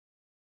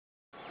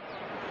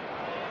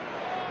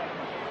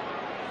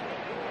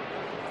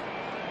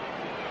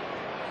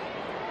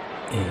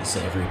Is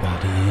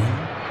everybody in?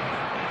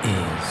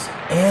 Is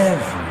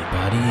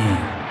everybody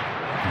in?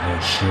 The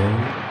show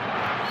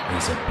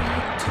is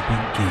about to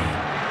begin.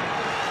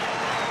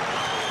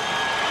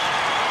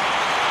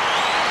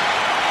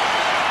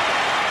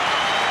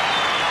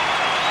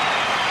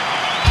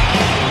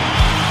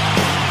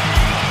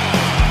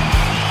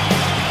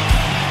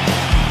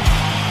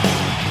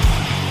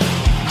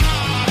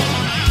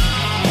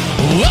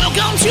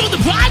 Welcome to the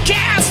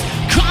podcast,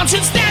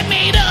 concerts that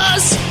made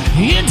us,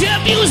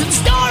 interviews and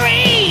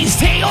stories,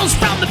 tales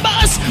from the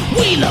bus.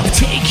 We love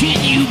taking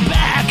you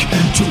back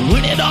to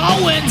when it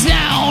all went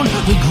down,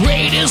 the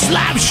greatest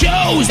live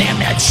shows and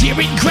the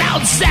cheering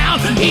crowd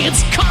sound.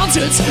 It's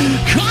concerts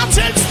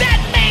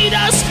that made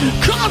us,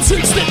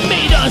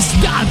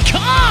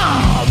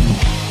 concertsthatmadeus.com.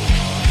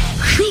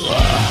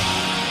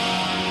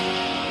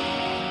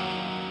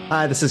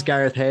 Hi, this is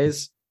Gareth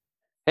Haze.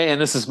 Hey,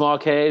 and this is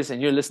Mark Haze, and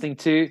you're listening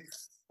to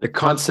The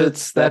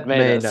Concerts That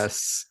Made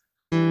Us.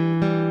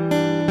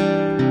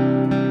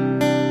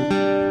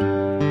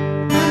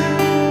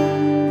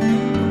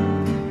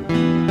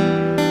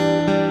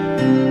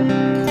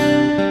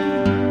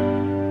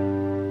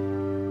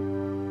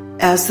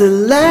 As the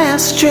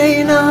last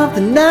train of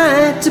the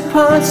night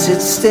departs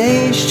its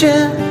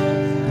station,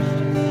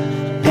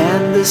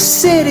 and the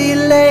city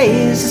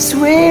lays its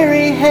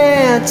weary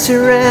head to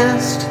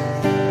rest,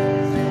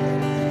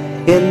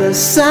 in the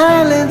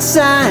silence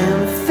I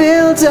am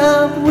filled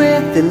up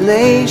with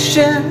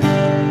elation,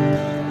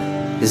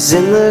 as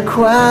in the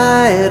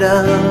quiet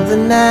of the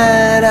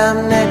night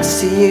I'm next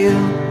to you.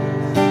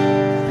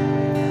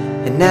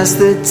 And as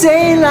the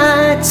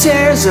daylight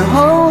tears a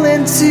hole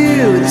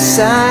into the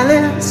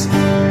silence,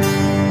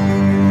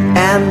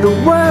 and the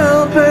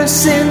world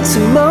bursts into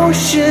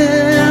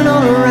motion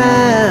all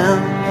around,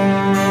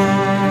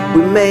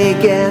 we may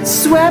get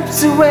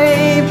swept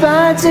away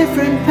by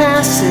different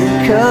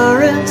passing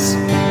currents,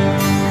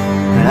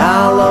 but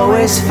I'll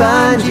always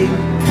find you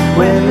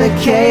when the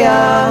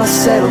chaos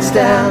settles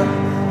down.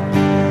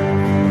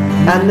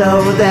 I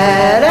know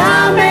that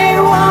I may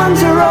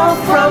wander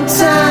off from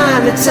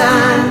time to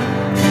time,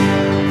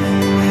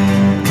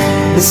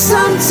 and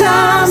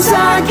sometimes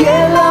I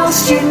get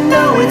lost, you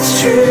know it's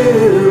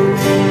true,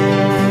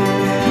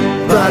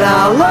 but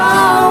I'll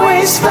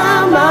always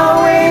find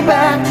my way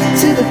back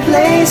to the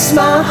place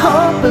my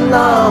heart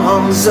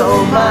belongs.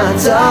 Oh my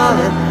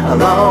darling,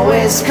 I'll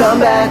always come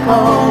back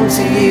home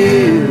to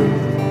you.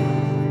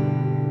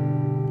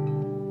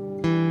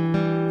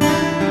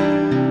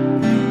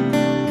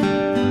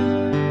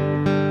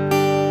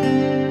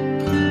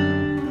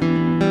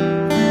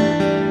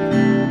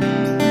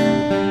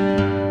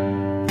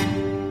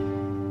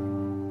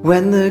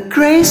 When the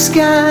grey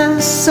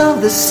skies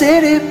of the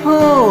city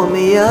pull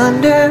me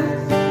under,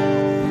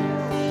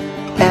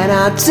 and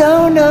I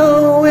don't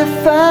know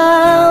if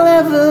I'll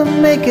ever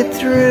make it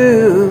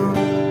through,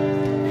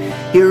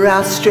 your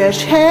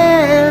outstretched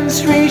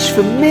hands reach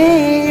for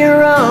me,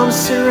 your arms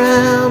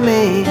surround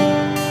me,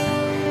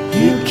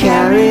 you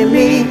carry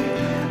me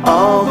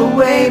all the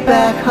way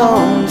back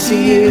home to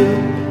you.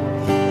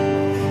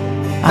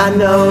 I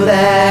know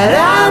that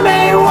I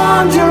may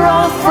wander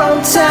off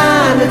from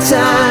time to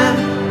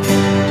time,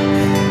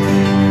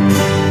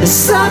 and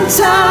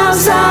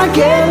sometimes I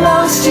get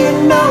lost, you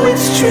know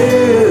it's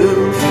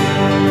true,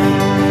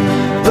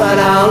 but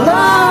I'll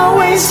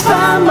always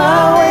find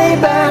my way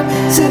back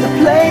to the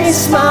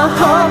place my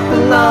heart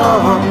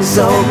belongs.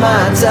 Oh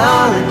my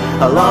darling,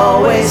 I'll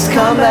always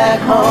come back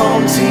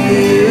home to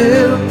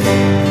you.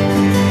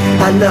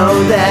 I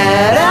know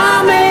that I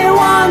may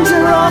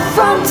wander off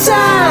from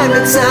time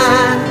to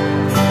time,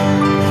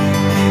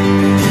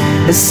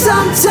 and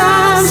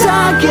sometimes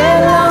I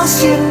get lost,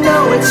 you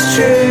know it's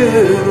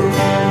true,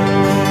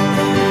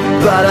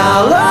 but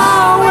I'll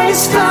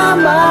always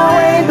find my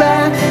way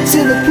back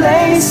to the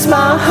place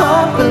my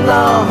heart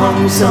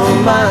belongs. Oh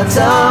my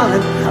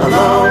darling, I'll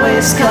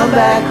always come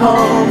back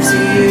home to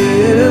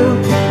you.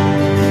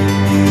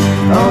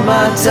 Oh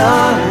my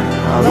darling,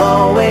 I'll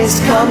always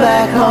come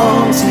back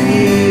home to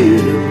you.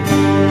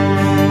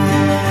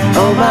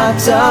 Oh my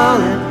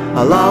darling,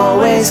 I'll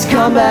always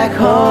come back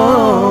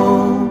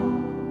home.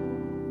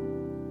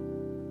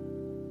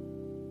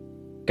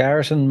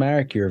 Gareth and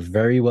Mark, you're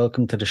very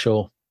welcome to the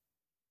show.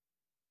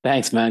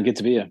 Thanks, man. Good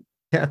to be here.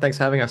 Yeah, thanks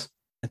for having us.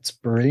 It's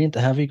brilliant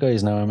to have you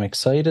guys now. I'm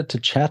excited to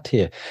chat to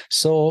you.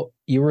 So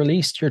you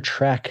released your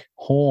track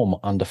Home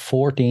on the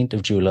 14th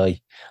of July.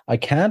 I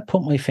can't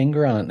put my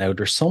finger on it now.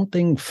 There's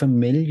something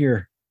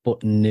familiar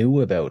but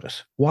new about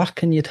it. What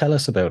can you tell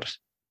us about it?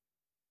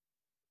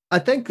 I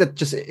think that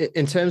just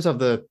in terms of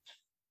the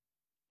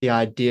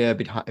idea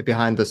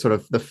behind the sort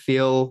of the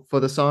feel for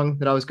the song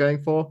that I was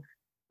going for,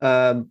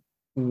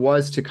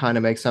 was to kind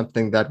of make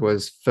something that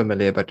was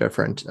familiar but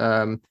different.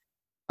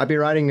 I've been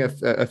writing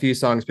a few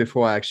songs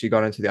before I actually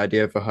got into the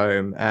idea for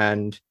Home,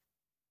 and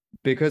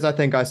because I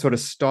think I sort of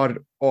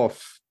started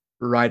off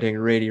writing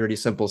really, really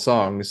simple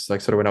songs,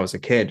 like sort of when I was a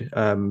kid,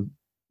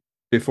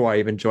 before I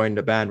even joined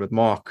a band with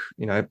Mark,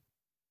 you know,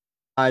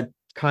 I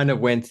kind of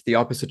went the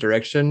opposite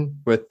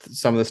direction with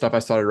some of the stuff I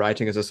started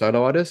writing as a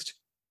solo artist.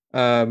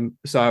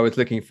 So I was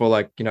looking for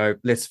like,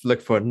 let's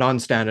look for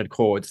non-standard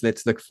chords.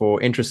 Let's look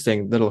for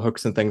interesting little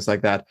hooks and things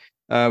like that,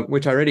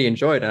 which I really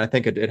enjoyed. And I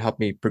think it helped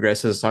me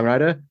progress as a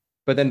songwriter.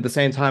 But then at the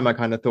same time, I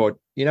kind of thought,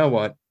 you know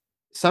what?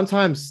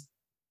 Sometimes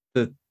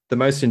the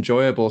most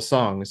enjoyable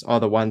songs are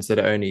the ones that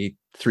are only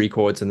three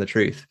chords in the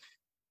truth.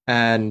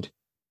 And,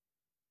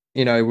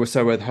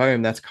 so with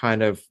Home, that's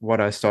kind of what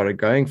I started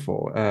going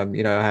for. I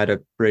had a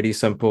really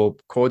simple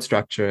chord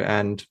structure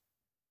and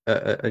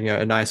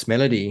a nice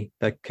melody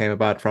that came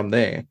about from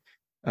there.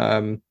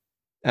 And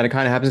it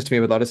kind of happens to me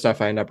with a lot of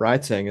stuff I end up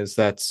writing is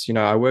that,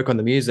 I work on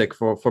the music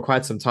for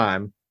quite some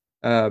time,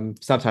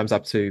 sometimes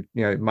up to,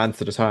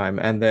 months at a time.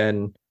 And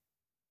then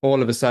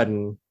all of a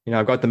sudden,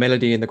 I've got the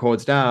melody and the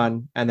chords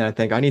down, and then I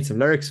think I need some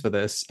lyrics for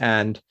this.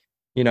 And,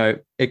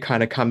 it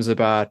kind of comes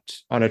about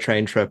on a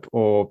train trip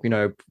or,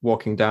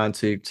 walking down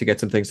to get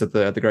some things at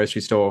the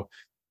grocery store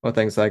or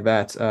things like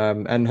that.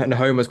 And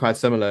Home was quite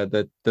similar.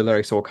 The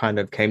lyrics all kind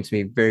of came to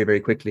me very, very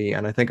quickly.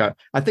 And I think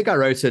I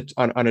wrote it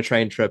on a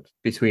train trip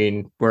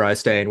between where I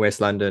stay in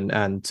West London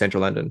and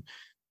Central London.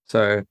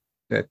 So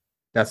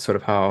that's sort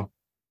of how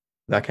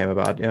that came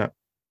about. Yeah.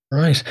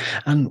 Right.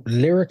 And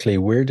lyrically,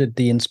 where did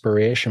the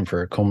inspiration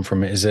for it come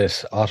from? Is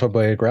it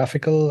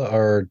autobiographical,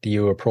 or do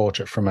you approach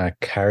it from a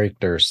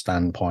character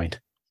standpoint?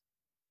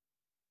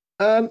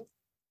 I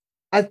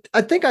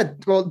think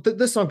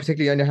this song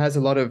particularly has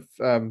a lot of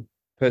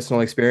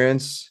personal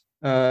experience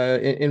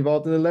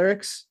involved in the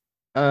lyrics.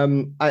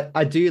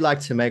 I do like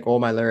to make all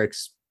my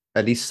lyrics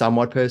at least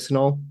somewhat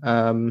personal.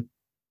 So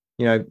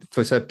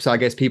I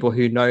guess people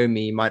who know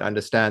me might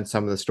understand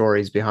some of the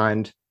stories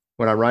behind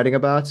what I'm writing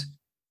about.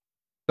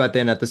 But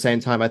then at the same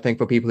time, I think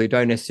for people who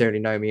don't necessarily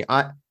know me,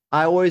 I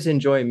always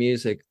enjoy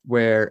music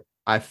where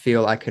I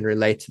feel I can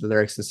relate to the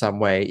lyrics in some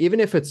way, even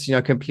if it's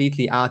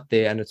completely out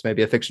there and it's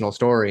maybe a fictional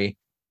story.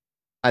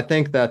 I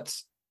think that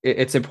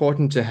it's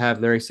important to have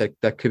lyrics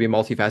that could be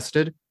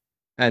multifaceted,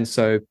 and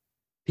so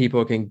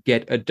people can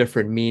get a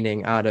different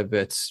meaning out of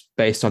it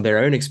based on their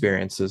own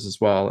experiences as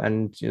well.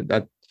 And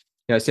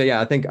so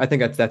yeah, I think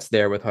that's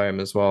there with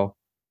Home as well.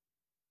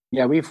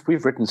 Yeah,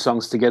 we've written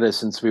songs together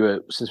since we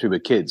were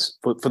kids.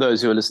 For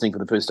those who are listening for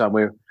the first time,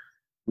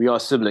 we are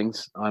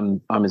siblings.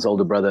 I'm his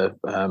older brother,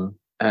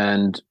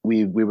 and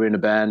we were in a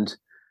band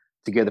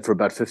together for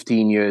about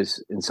 15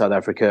 years in South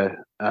Africa,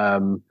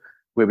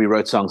 where we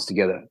wrote songs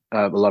together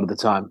a lot of the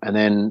time. And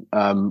then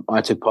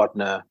I took part in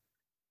a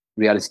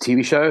reality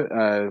TV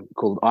show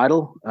called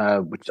Idol,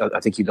 which I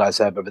think you guys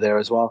have over there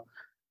as well.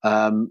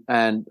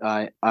 And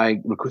I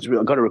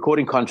got a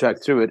recording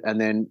contract through it, and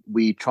then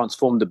we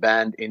transformed the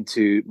band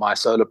into my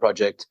solo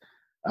project.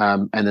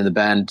 And then the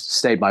band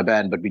stayed my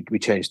band, but we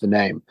changed the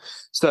name.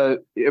 So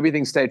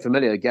everything stayed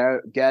familiar.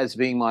 Gaz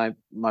being my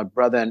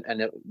brother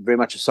and very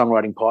much a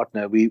songwriting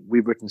partner, we've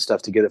written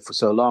stuff together for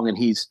so long, and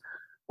he's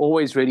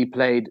always really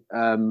played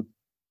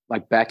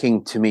like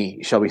backing to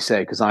me, shall we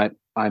say, because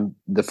I'm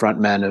the front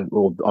man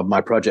of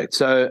my project.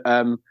 So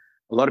a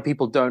lot of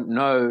people don't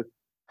know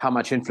how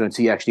much influence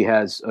he actually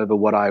has over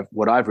what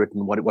I've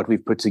written, what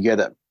we've put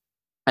together.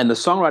 And the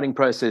songwriting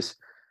process,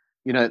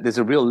 there's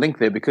a real link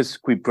there because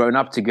we've grown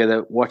up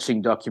together,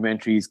 watching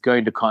documentaries,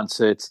 going to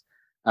concerts,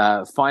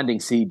 finding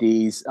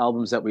CDs,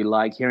 albums that we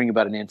like, hearing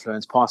about an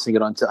influence, passing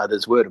it on to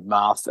others, word of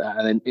mouth.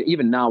 And then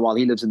even now, while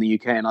he lives in the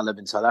UK and I live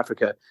in South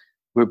Africa,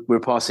 we're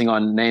passing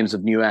on names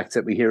of new acts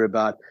that we hear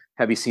about.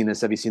 Have you seen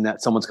this? Have you seen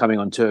that? Someone's coming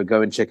on tour.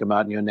 Go and check them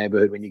out in your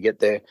neighborhood when you get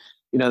there.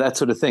 That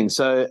sort of thing.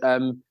 So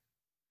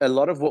a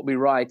lot of what we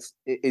write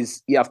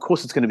is, of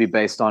course, it's going to be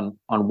based on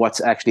what's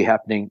actually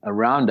happening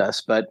around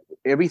us. But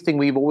everything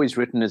we've always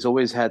written has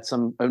always had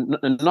some,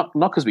 not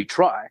because we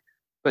try,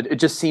 but it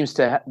just seems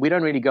to, we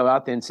don't really go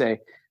out there and say,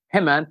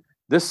 hey, man,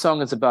 this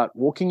song is about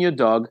walking your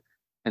dog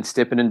and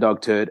stepping in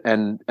dog turd.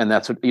 And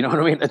that's what, you know what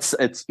I mean?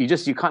 It's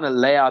you kind of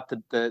lay out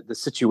the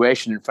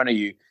situation in front of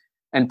you,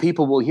 and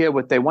people will hear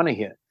what they want to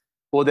hear,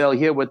 or they'll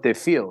hear what they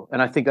feel.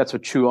 And I think that's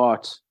what true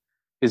art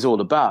is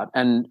all about.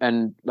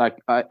 And like,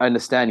 I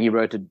understand he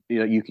wrote it,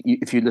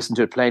 if you listen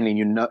to it plainly,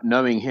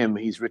 knowing him,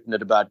 he's written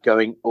it about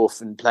going off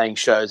and playing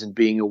shows and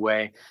being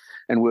away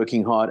and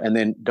working hard. And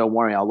then don't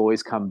worry, I'll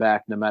always come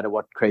back no matter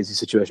what crazy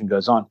situation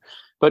goes on.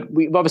 But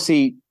we've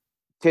obviously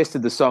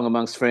tested the song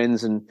amongst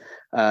friends and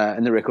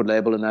the record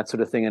label and that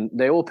sort of thing. And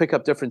they all pick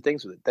up different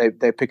things with it.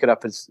 They pick it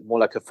up as more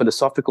like a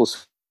philosophical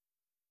sort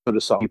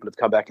of song. People have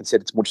come back and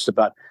said it's more just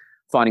about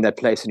finding that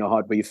place in your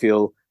heart where you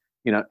feel,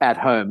 at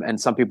home. And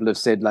some people have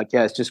said like,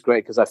 yeah, it's just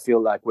great because I feel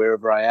like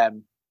wherever I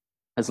am,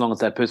 as long as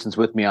that person's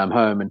with me, I'm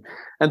home,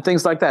 and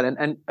things like that.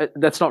 And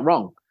that's not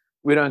wrong.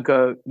 We don't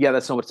go, yeah,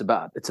 that's not what it's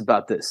about. It's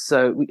about this.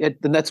 So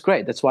then that's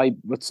great. That's why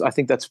I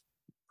think that's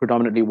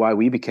predominantly why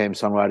we became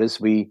songwriters.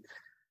 We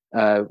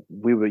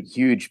were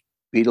huge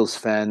Beatles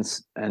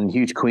fans and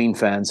huge Queen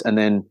fans. And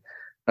then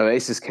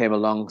Oasis came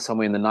along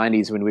somewhere in the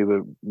 90s when we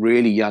were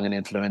really young and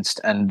influenced,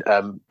 and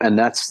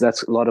that's a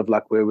lot of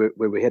like where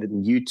we're headed.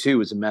 And U2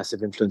 was a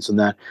massive influence on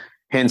that.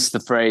 Hence the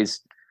phrase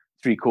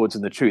 "three chords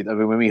and the truth." I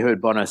mean, when we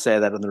heard Bono say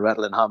that on the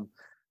Rattle and Hum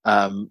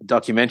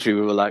documentary,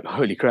 we were like,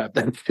 holy crap,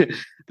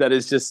 that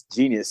is just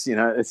genius.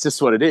 It's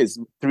just what it is.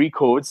 3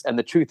 chords and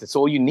the truth. It's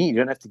all you need. You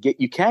don't have to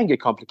you can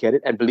get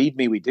complicated, and believe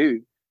me, we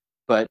do,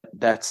 but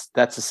that's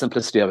the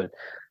simplicity of it.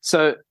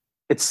 So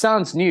it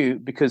sounds new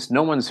because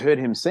no one's heard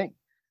him sing.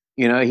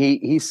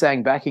 He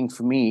sang backing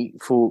for me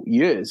for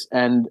years,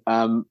 and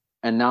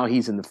now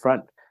he's in the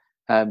front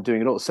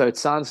doing it all. So it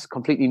sounds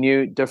completely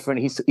new, different.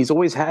 He's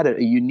always had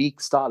a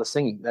unique style of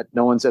singing that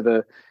no one's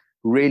ever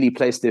really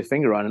placed their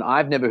finger on, and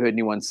I've never heard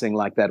anyone sing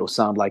like that or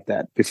sound like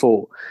that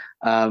before.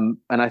 And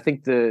I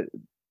think the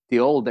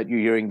old that you're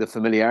hearing, the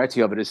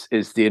familiarity of it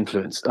is the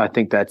influence. I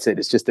think that's it.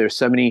 It's just there are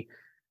so many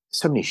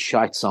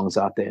shite songs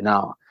out there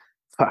now.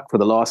 Fuck, for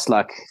the last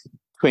like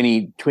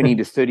 20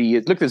 to 30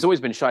 years. Look, there's always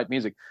been shite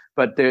music,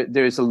 but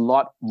there's a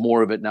lot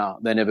more of it now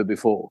than ever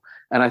before.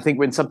 And I think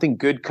when something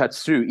good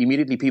cuts through,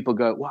 immediately people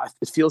go, wow,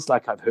 it feels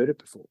like I've heard it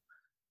before.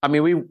 I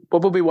mean,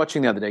 what were we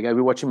watching the other day? We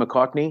were watching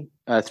McCartney,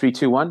 3,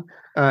 2, 1.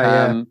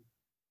 Yeah.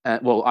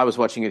 Well, I was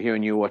watching it here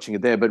and you were watching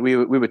it there, but we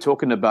were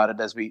talking about it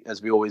as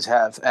we always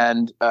have.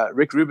 And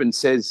Rick Rubin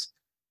says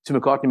to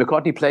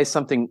McCartney plays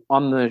something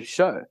on the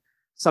show,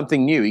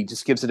 something new. He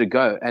just gives it a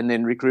go. And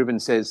then Rick Rubin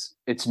says,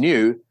 it's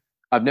new.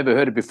 I've never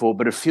heard it before,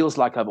 but it feels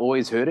like I've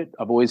always heard it.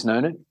 I've always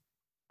known it.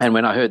 And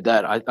when I heard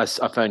that, I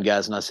phoned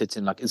Gaz and I said to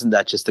him, like, isn't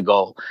that just the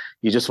goal?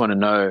 You just want to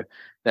know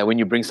that when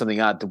you bring something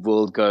out, the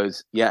world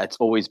goes, yeah, it's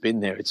always been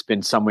there. It's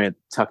been somewhere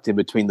tucked in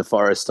between the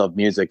forest of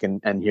music,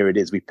 and here it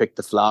is. We picked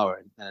the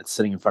flower, and it's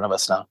sitting in front of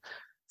us now.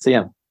 So,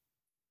 yeah.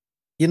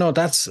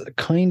 That's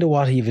kind of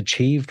what he've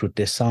achieved with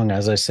this song.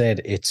 As I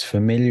said, it's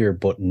familiar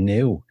but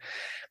new.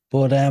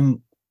 But,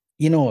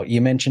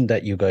 you mentioned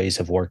that you guys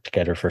have worked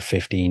together for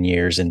 15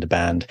 years in the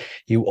band.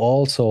 You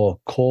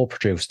also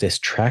co-produced this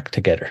track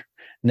together.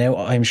 Now,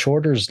 I'm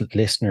sure there's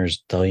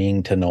listeners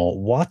dying to know,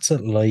 what's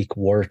it like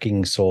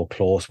working so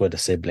close with a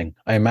sibling?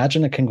 I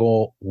imagine it can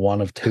go one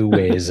of 2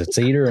 ways. It's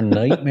either a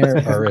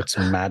nightmare or it's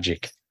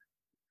magic.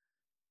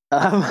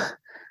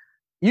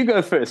 You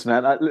go first,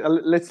 man.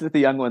 Let's let the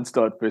young one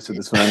start first with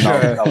this one.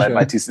 I'll add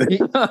my 2 cents.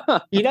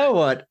 You know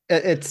what?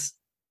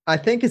 I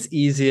think it's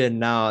easier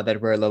now that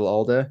we're a little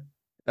older.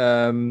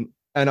 And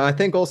I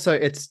think also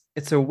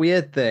it's a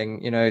weird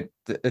thing,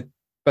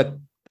 but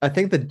I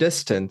think the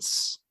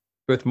distance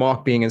with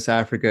Mark being in South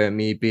Africa and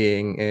me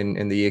being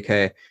in the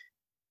UK,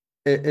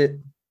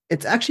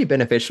 it's actually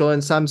beneficial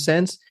in some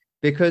sense,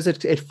 because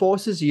it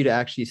forces you to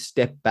actually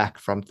step back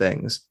from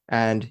things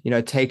and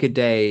take a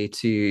day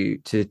to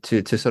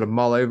sort of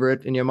mull over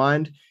it in your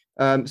mind.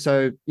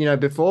 So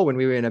before, when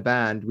we were in a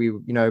band,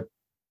 when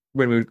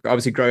we were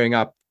obviously growing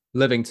up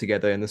living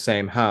together in the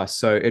same house,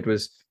 so it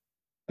was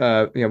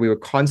we were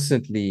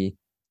constantly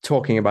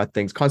talking about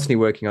things, constantly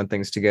working on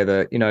things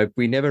together.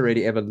 We never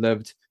really ever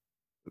lived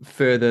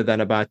further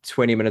than about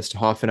 20 minutes to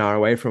half an hour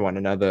away from one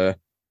another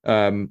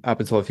up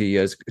until a few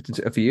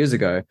years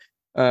ago.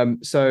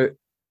 So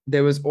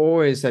there was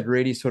always that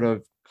really sort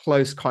of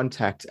close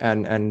contact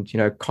and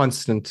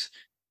constant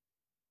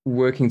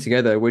working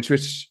together,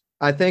 which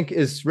I think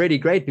is really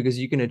great, because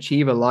you can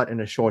achieve a lot in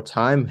a short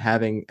time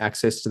having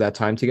access to that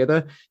time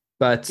together.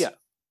 But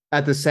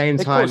at the same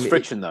time, causes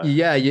friction, though.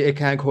 Yeah, it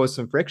can cause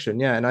some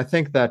friction. Yeah, and I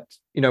think that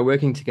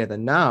working together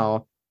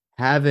now,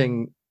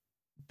 having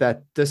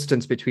that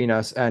distance between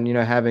us, and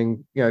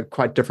having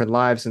quite different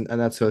lives and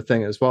that sort of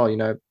thing as well,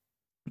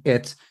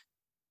 it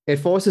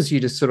forces you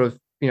to sort of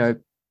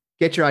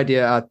get your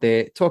idea out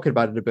there, talk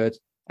about it a bit,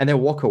 and then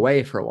walk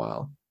away for a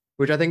while,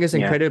 which I think is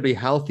incredibly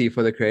healthy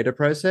for the creative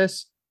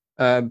process.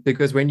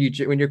 Because when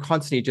you're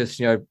constantly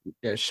just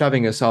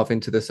shoving yourself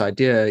into this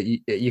idea,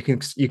 you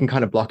can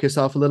kind of block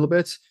yourself a little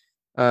bit.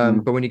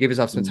 But when you give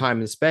yourself some time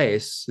and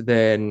space,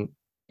 then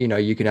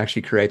you can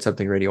actually create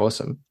something really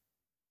awesome.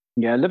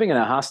 Yeah, living in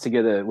a house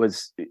together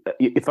was,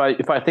 if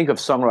I think of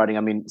songwriting,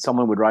 I mean,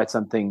 someone would write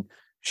something,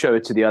 show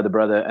it to the other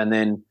brother, and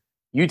then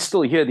you'd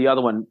still hear the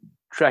other one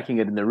tracking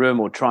it in the room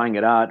or trying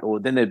it out, or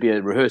then there'd be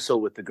a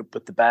rehearsal with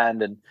the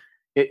band, and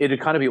it'd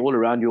kind of be all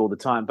around you all the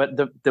time. But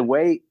the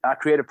way our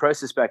creative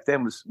process back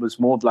then was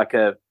more of like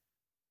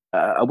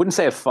I wouldn't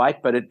say a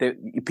fight, but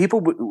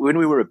people, when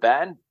we were a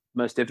band,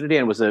 most definitely,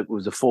 and it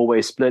was a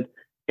 4-way split,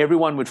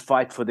 everyone would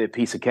fight for their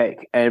piece of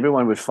cake.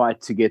 Everyone would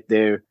fight to get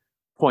their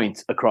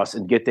point across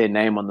and get their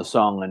name on the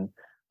song,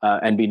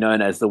 and be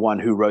known as the one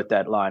who wrote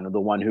that line, or the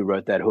one who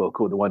wrote that hook,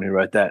 or the one who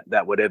wrote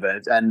that whatever.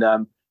 And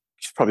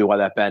it's probably why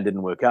that band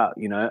didn't work out,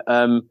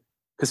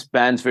 because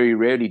bands very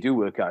rarely do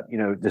work out.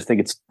 Just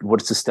think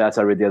what's the stats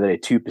I read the other day?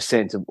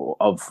 2%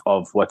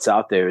 of what's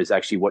out there is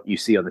actually what you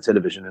see on the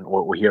television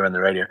or hear on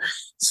the radio.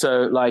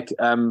 So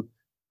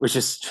which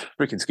is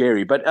freaking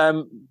scary. But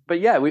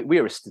yeah, we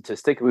are a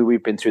statistic.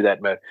 We've been through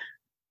that mode.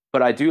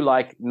 But I do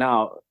like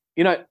now,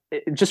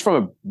 just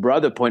from a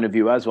brother point of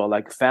view as well,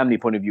 like family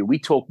point of view, we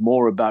talk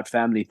more about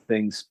family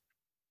things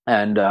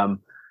and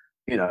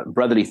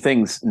brotherly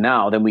things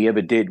now than we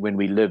ever did when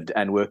we lived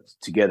and worked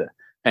together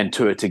and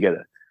toured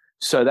together.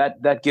 So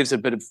that gives a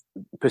bit of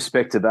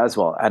perspective as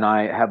well. And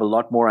I have a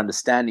lot more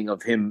understanding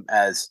of him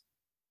as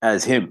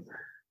him.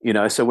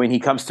 So when he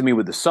comes to me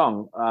with the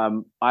song,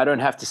 I don't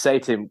have to say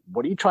to him,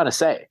 what are you trying to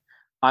say?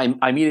 I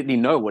immediately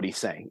know what he's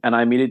saying, and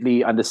I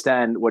immediately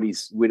understand what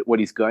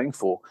he's going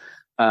for.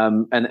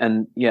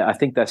 And yeah, I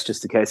think that's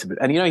just the case of it.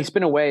 And he's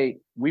been away.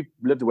 We've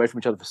lived away from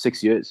each other for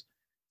 6 years.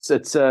 So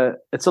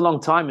it's a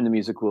long time in the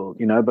music world,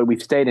 but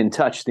we've stayed in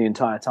touch the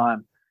entire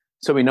time,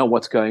 so we know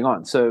what's going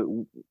on.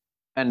 So,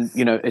 and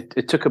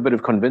it took a bit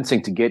of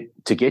convincing to get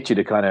you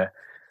to kind of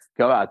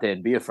go out there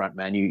and be a front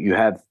man. You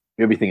have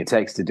everything it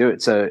takes to do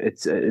it. So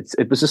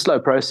it was a slow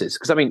process,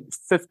 because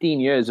 15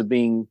 years of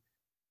being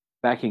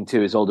backing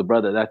to his older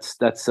brother,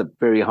 that's a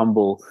very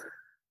humble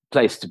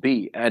place to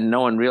be, and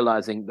no one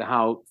realizing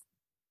how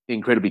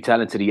incredibly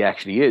talented he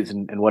actually is,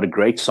 and what a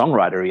great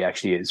songwriter he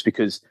actually is,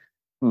 because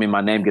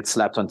my name gets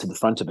slapped onto the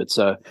front of it,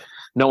 so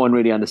no one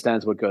really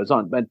understands what goes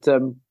on. But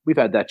we've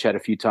had that chat a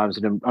few times,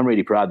 and I'm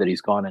really proud that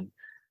he's gone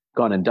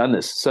and done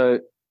this. So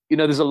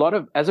there's a lot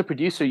of, as a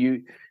producer,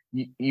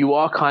 you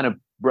are kind of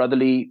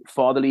brotherly,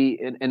 fatherly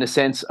in a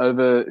sense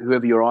over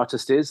whoever your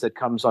artist is that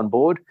comes on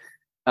board.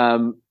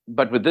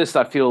 But with this,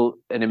 I feel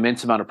an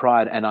immense amount of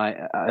pride, and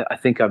I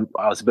think I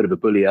was a bit of a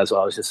bully as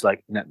well. I was just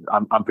like, no,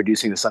 I'm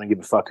producing this. I don't give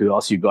a fuck who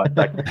else you got.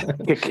 Like,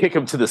 kick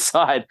him to the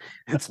side.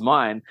 It's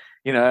mine.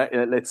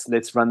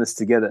 Let's run this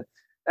together.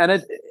 And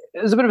it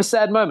was a bit of a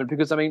sad moment,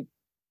 because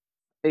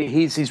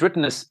he's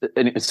written this,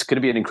 and it's going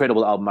to be an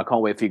incredible album. I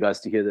can't wait for you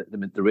guys to hear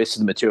the rest of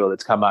the material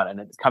that's come out,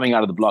 and it's coming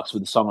out of the blocks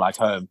with a song like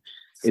Home.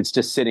 It's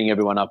just setting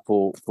everyone up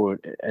for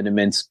an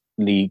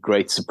immensely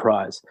great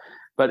surprise.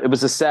 But it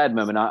was a sad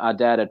moment. Our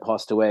dad had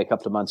passed away a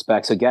couple of months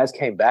back. So Gaz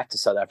came back to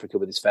South Africa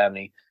with his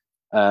family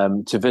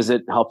to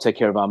visit, help take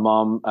care of our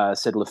mom,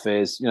 settle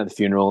affairs, the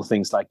funeral,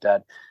 things like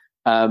that.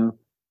 And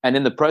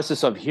in the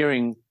process of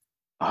hearing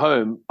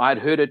Home, I'd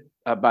heard it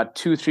about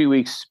 2-3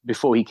 weeks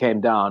before he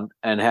came down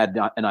and had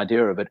an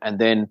idea of it. And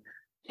then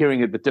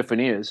hearing it with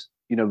different ears,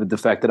 with the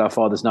fact that our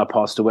father's now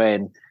passed away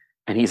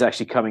and he's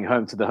actually coming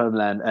home to the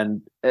homeland.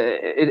 And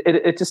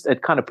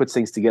it kind of puts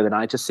things together. And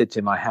I just said to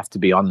him, I have to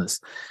be on this.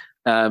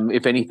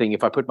 If anything,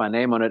 if I put my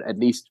name on it, at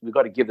least we've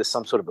got to give this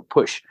some sort of a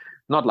push.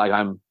 Not like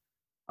I'm,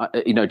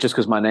 just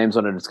because my name's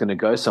on it, it's going to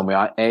go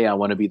somewhere. I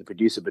want to be the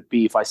producer, but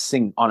B, if I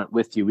sing on it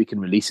with you, we can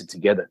release it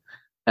together.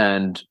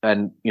 And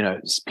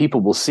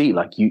people will see,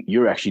 like,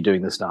 you're actually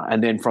doing this now.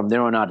 And then from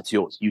there on out, it's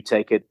yours. You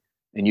take it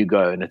and you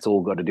go, and it's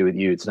all got to do with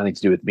you. It's nothing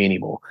to do with me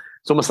anymore.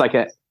 It's almost like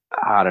a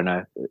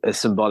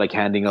symbolic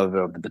handing over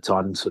of the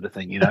baton sort of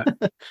thing,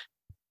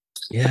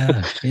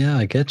 Yeah,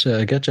 I get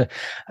you.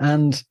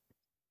 And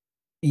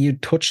you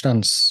touched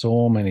on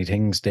so many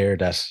things there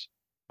that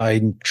I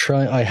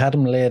had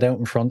them laid out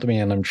in front of me,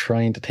 and I'm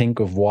trying to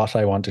think of what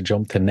I want to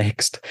jump to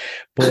next.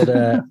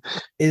 But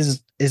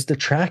is the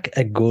track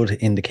a good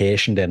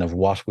indication then of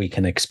what we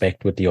can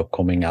expect with the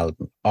upcoming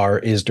album, or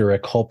is there a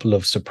couple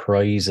of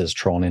surprises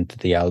thrown into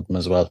the album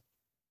as well?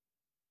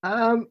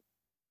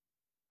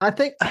 I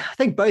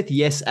think both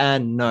yes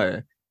and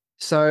no.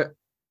 So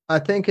I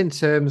think in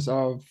terms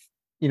of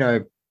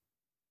the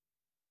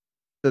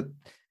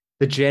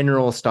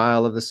general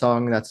style of the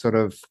song, that's sort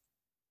of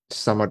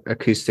somewhat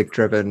acoustic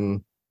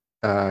driven,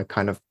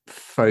 kind of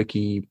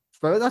folky.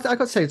 I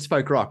could say it's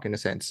folk rock in a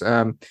sense.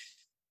 I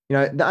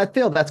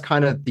feel that's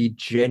kind of the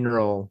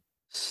general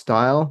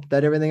style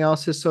that everything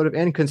else is sort of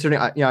in. Considering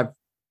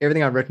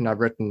everything I've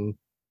written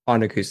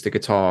on acoustic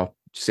guitar,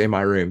 just in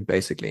my room,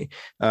 basically,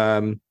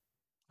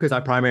 because I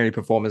primarily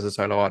perform as a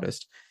solo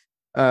artist.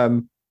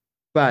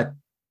 But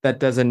that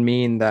doesn't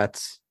mean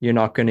that you're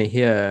not going to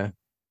hear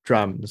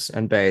drums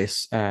and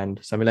bass and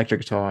some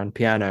electric guitar and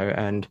piano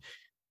and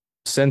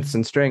synths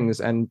and strings,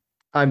 and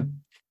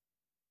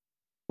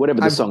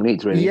whatever the song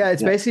needs, really. Yeah,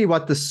 it's basically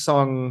what the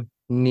song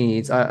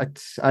needs. I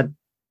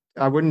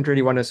wouldn't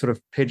really want to sort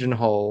of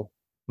pigeonhole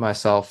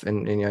myself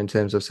in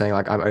terms of saying,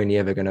 like, I'm only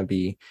ever going to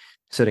be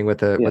sitting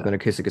with an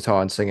acoustic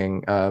guitar and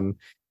singing.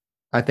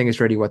 I think it's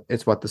really what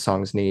the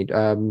songs need.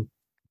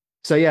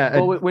 So yeah.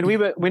 Well, when we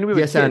were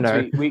yes kids, and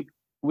no.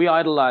 we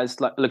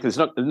idolized, like, look, it's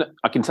not,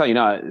 I can tell you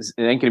now, it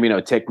ain't going to be no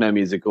techno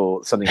music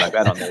or something like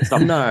that on there. It's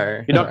not,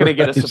 no, you're not going to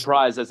get a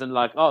surprise as in,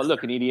 like, oh,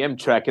 look, an EDM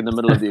track in the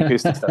middle of the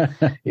acoustic stuff.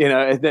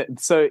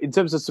 So in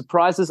terms of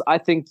surprises, I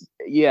think,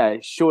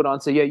 short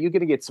answer, you're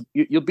going to get,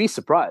 you'll be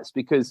surprised,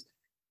 because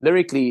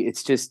lyrically,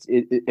 it's just,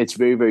 it's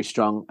very, very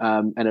strong,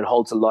 and it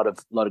holds a lot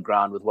of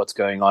ground with what's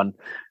going on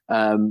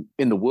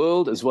in the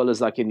world, as well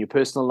as, like, in your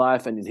personal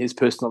life and in his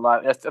personal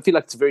life. I feel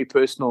like it's a very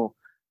personal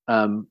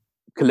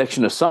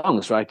collection of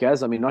songs, right,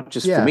 Gaz? I mean, not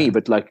just for me,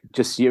 but, like,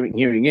 just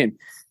hearing in.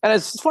 And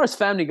as far as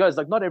family goes,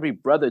 like, not every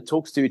brother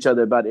talks to each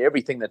other about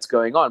everything that's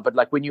going on, but,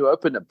 like, when you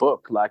open a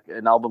book, like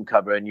an album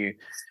cover, and you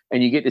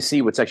get to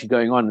see what's actually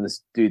going on in this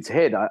dude's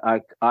head,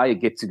 I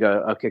get to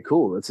go, okay,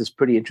 cool, this is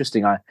pretty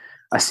interesting. I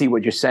see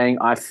what you're saying.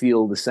 I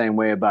feel the same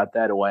way about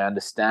that, or I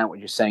understand what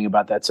you're saying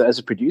about that. So as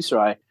a producer,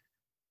 I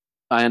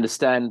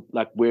understand,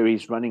 like, where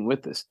he's running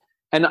with this.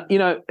 And,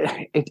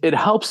 it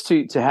helps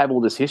to have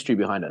all this history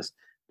behind us,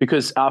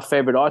 because our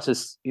favorite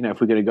artists, if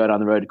we're going to go down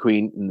the road,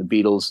 Queen and the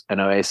Beatles and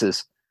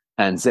Oasis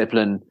and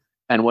Zeppelin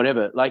and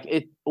whatever.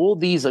 Like all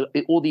these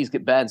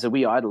bands that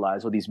we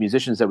idolize, or these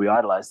musicians that we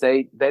idolize,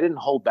 they didn't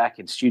hold back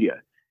in studio.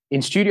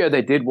 In studio,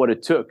 they did what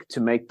it took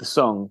to make the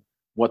song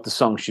what the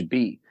song should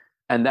be,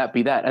 and that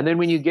be that. And then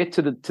when you get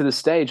to the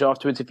stage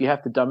afterwards, if you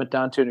have to dumb it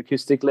down to an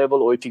acoustic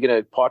level, or if you're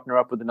going to partner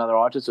up with another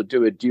artist or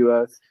do a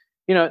duo,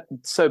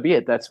 so be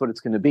it. That's what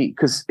it's going to be,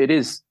 because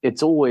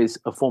it's always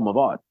a form of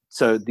art.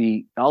 So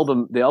the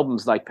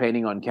album's like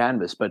painting on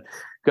canvas, but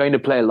going to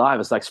play live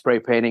is like spray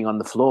painting on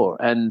the floor.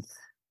 And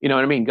you know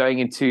what I mean? Going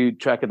into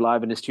track it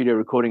live in a studio,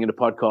 recording in a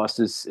podcast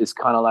is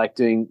kind of like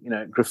doing,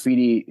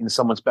 graffiti in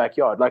someone's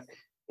backyard. Like,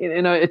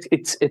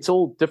 it's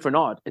all different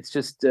art. It's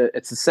just,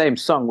 it's the same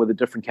song with a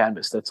different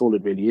canvas. That's all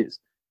it really is.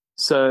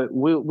 So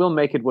we'll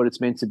make it what it's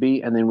meant to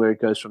be. And then where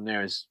it goes from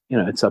there is,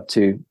 it's up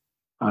to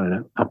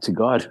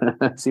God.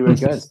 See where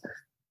it goes.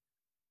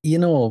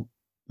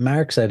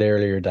 Mark said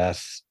earlier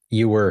that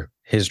you were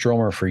his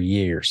drummer for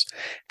years.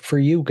 For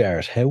you,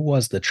 Gareth, how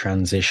was the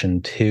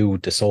transition to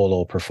the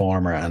solo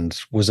performer, and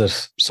was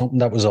it something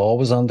that was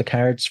always on the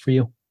cards for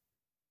you?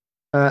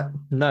 No,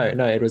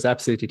 it was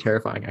absolutely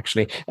terrifying,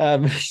 actually.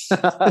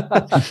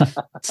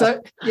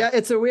 So yeah,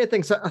 it's a weird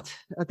thing. So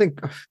I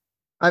think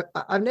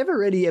I've never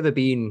really ever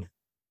been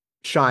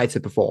shy to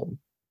perform.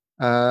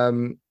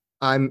 I'm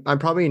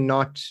probably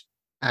not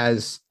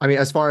as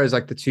far as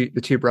like the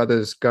two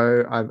brothers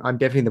go, I'm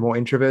definitely the more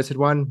introverted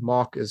one.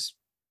 Mark is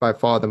by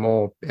far the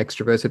more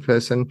extroverted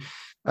person.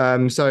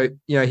 So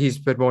he's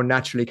a bit more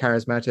naturally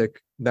charismatic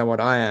than what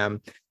I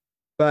am.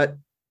 But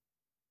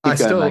Keep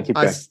going.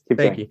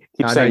 Thank you.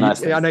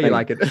 I know you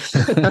like it.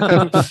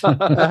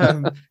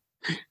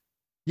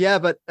 Yeah,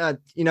 but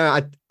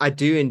I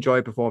do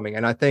enjoy performing,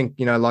 and I think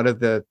a lot of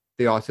the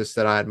artists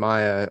that I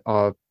admire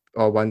are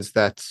ones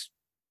that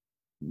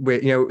where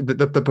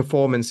the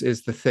performance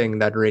is the thing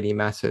that really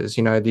matters.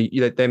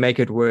 They make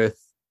it worth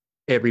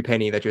every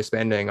penny that you're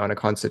spending on a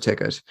concert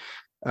ticket.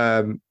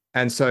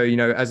 And so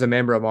as a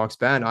member of Mark's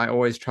band, I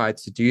always tried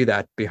to do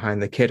that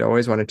behind the kit. I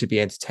always wanted to be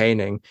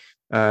entertaining.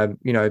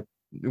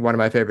 One of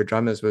my favorite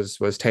drummers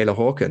was Taylor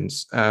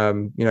Hawkins,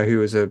 who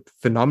was a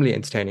phenomenally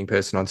entertaining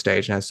person on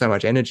stage and has so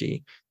much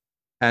energy.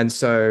 And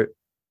so,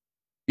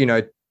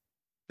 the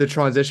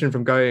transition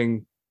from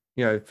going,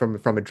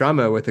 from a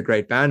drummer with a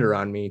great band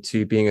around me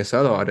to being a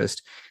solo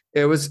artist,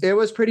 it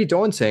was pretty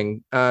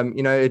daunting.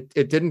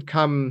 It didn't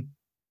come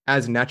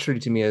as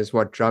naturally to me as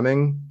what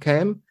drumming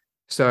came.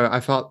 So I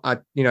felt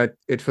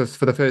it was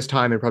for the first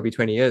time in probably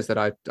 20 years that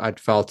I'd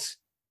felt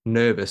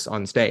nervous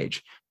on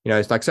stage.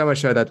 It's like so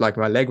much so that like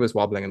my leg was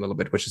wobbling a little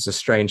bit, which is a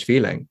strange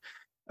feeling.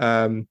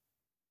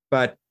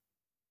 But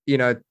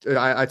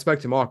I spoke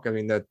to Mark. I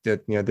mean,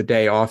 the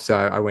day after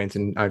I went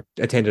and I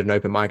attended an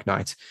open mic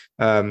night,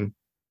 and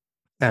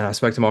I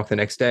spoke to Mark the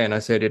next day, and I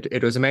said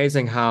it was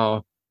amazing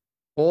how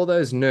all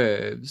those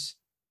nerves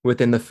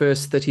within the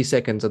first 30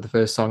 seconds of the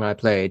first song I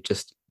played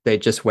they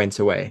just went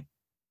away,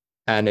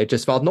 and it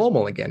just felt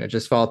normal again. It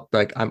just felt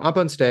like I'm up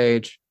on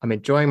stage, I'm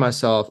enjoying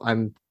myself,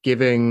 I'm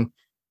giving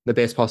the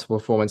best possible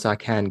performance I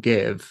can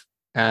give,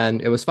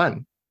 and it was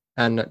fun.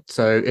 And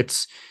so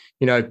it's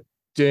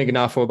doing it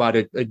now for about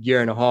a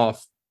year and a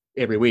half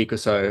every week or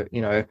so.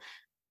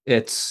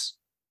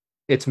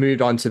 It's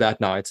moved on to that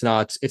now. It's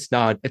not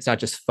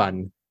just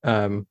fun,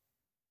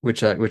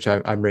 which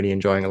I'm really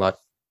enjoying a lot.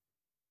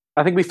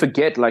 I think we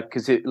forget,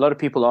 because a lot of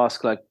people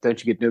ask, don't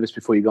you get nervous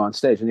before you go on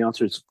stage? And the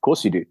answer is, of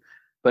course you do.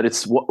 But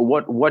it's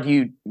where do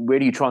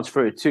you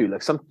transfer it to?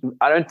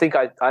 I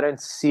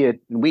don't see it.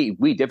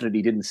 We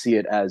definitely didn't see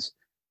it as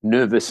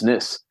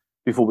nervousness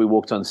before we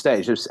walked on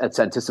stage. It's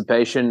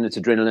anticipation, it's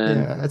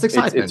adrenaline, yeah, it's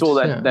excitement. It's all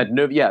that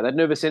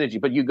nervous energy.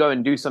 But you go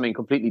and do something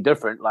completely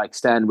different, like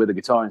stand with a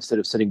guitar instead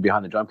of sitting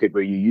behind the drum kit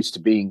where you're used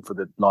to being for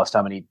the last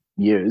how many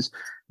years.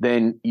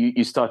 Then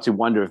you start to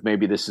wonder if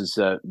maybe this is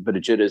a bit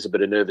of jitters, a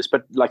bit of nervous.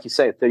 But like you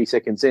say, 30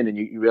 seconds in, and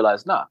you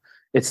realize,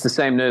 it's the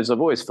same nerves I've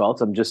always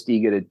felt. I'm just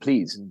eager to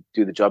please and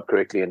do the job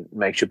correctly and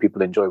make sure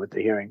people enjoy what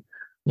they're hearing.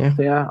 Yeah.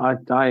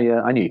 So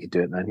I knew you could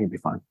do it, man. He'd be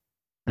fine.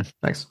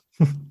 Thanks.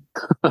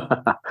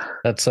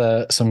 That's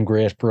some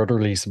great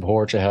brotherly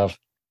support you have.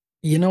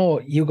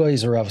 You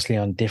guys are obviously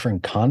on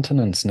different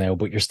continents now,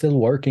 but you're still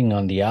working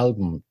on the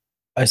album.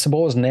 I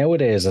suppose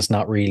nowadays it's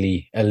not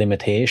really a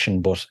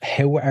limitation, but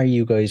how are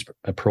you guys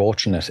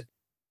approaching it?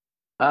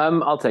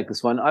 I'll take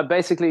this one. I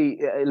basically,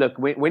 look,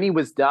 when he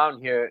was down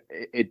here,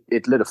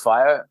 it lit a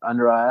fire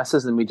under our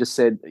asses, and we just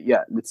said,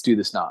 yeah, let's do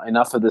this now.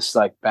 Enough of this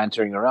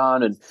bantering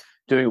around and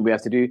doing what we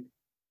have to do.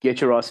 Get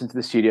your ass into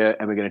the studio,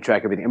 and we're going to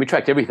track everything. And we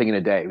tracked everything in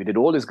a day. We did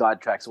all his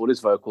guide tracks, all his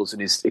vocals,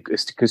 and his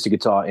acoustic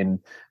guitar in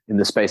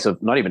the space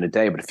of not even a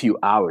day, but a few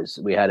hours.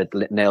 We had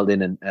it nailed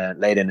in and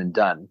laid in and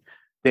done.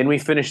 Then we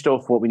finished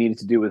off what we needed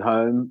to do with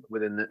Home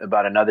within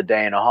about another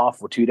day and a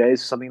half or 2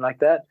 days, something like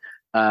that.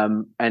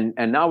 And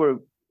now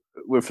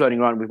we're floating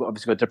around. We've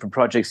obviously got different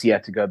projects. He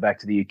had to go back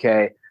to the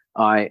UK.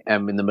 I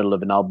am in the middle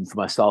of an album for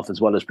myself, as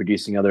well as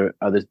producing other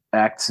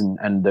acts,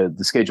 and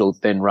the schedule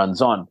then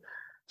runs on.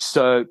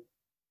 So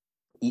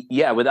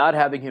yeah, without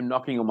having him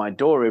knocking on my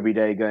door every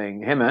day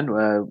going, hey man,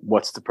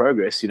 what's the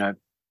progress?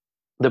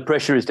 The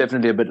pressure is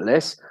definitely a bit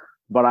less,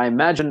 But I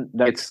imagine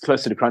that it's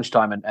closer to crunch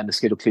time and the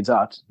schedule cleans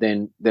out,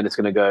 then it's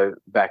going to go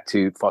back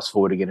to fast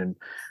forward again, and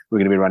we're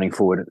going to be running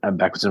forward and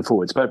backwards and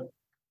forwards. But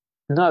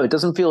no, it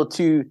doesn't feel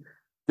too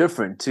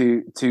different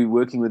to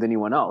working with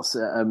anyone else.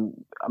 I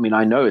mean,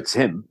 I know it's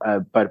him,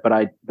 but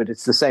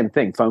it's the same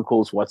thing. Phone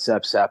calls,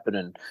 WhatsApps happen,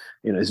 and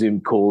Zoom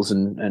calls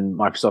and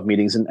Microsoft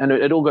meetings, and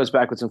it all goes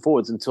backwards and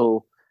forwards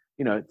until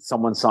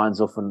someone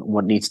signs off on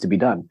what needs to be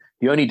done.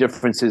 The only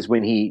difference is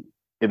when he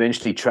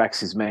eventually tracks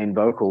his main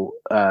vocal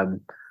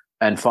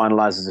and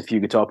finalizes a few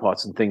guitar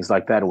parts and things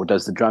like that, or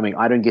does the drumming.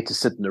 I don't get to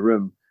sit in the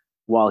room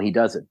while he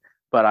does it.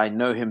 But I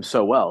know him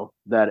so well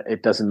that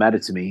it doesn't matter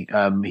to me.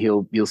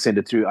 He'll send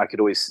it through. I could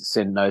always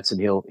send notes, and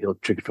he'll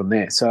trick it from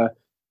there. So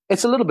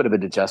it's a little bit of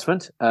an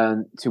adjustment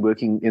to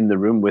working in the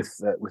room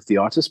with the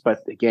artist.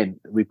 But again,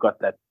 we've got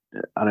that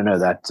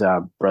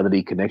that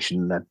brotherly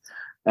connection,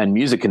 and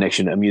music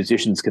connection, a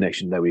musician's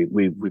connection that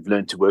we've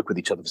learned to work with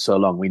each other for so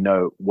long. We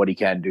know what he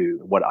can do,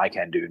 what I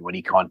can do, and what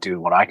he can't do,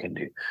 and what I can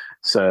do.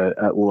 So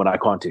or what I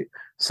can't do.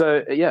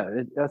 So yeah,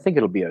 I think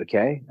it'll be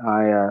okay.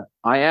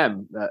 I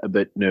am a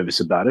bit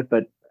nervous about it,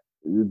 but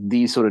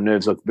these sort of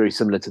nerves are very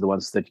similar to the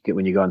ones that you get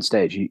when you go on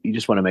stage. You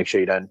just want to make sure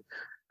you don't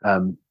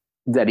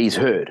that he's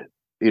heard.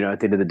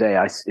 At the end of the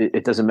day,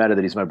 it doesn't matter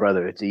that he's my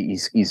brother.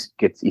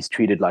 He's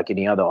treated like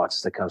any other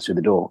artist that comes through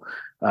the door.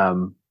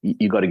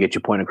 You got to get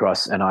your point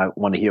across, and I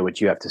want to hear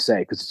what you have to say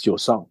because it's your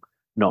song,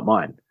 not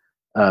mine.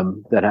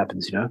 That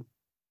happens,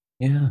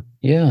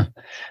 Yeah.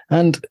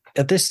 And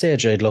at this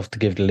stage, I'd love to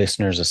give the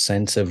listeners a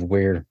sense of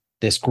where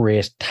this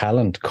great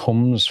talent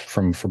comes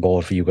from for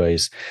both of you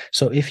guys.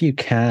 So if you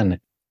can,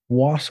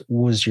 what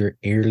was your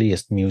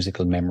earliest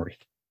musical memory?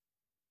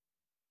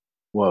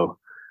 Whoa.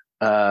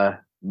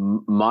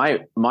 My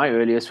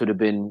earliest would have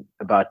been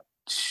about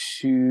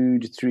 2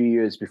 to 3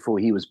 years before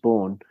he was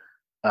born.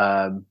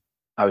 I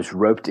was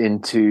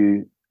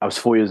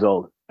 4 years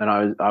old,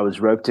 and I was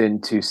roped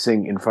in to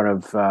sing in front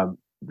of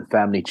the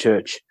family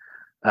church.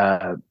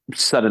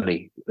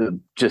 Suddenly,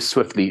 just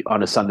swiftly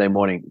on a Sunday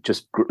morning,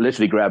 just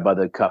literally grabbed by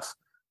the cuff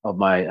of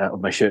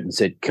my shirt and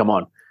said, "Come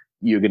on,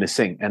 you're going to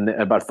sing." And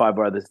about 5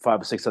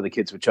 or 6 other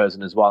kids were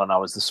chosen as well, and I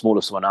was the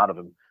smallest one out of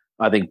them.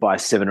 I think by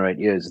 7 or 8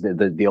 years.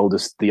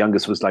 The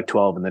youngest was like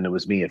 12, and then it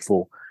was me at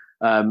 4.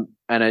 And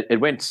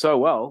it went so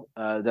well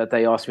that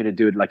they asked me to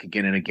do it like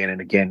again and again and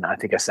again. I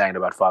think I sang it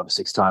about 5 or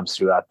 6 times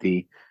throughout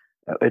it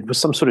was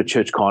some sort of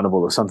church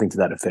carnival or something to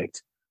that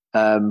effect.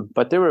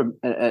 But there were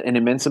an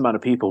immense amount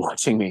of people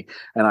watching me,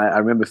 and I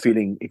remember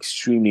feeling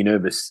extremely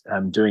nervous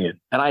doing it.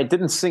 And I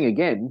didn't sing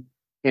again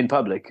in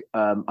public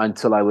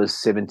until I was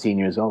 17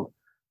 years old.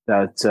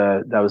 That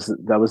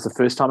was the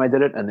first time I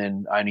did it, and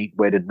then I only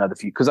waited another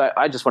few because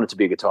I just wanted to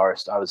be a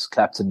guitarist. I was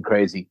Clapton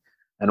crazy,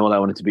 and all I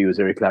wanted to be was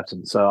Eric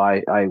Clapton. So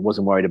I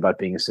wasn't worried about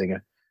being a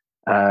singer.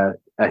 I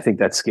think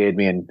that scared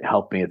me and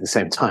helped me at the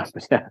same time.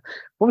 But yeah,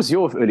 what was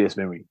your earliest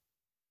memory?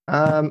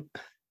 I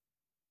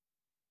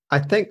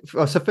think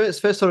so.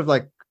 First sort of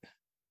like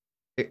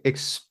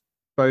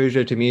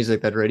exposure to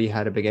music that really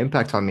had a big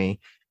impact on me.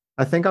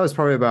 I think I was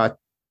probably about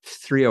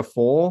 3 or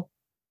 4,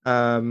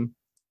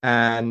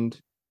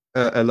 and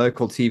a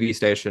local TV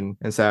station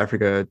in South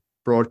Africa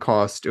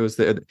broadcast. It was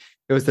the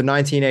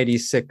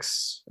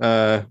 1986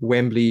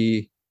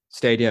 Wembley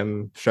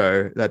Stadium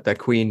show that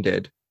Queen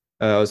did.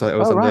 It's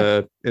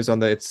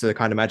the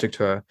Kind of Magic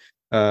tour.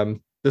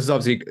 This is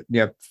obviously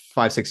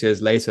 5-6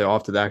 years later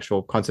after the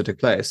actual concert took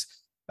place.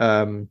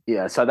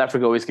 South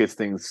Africa always gets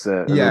things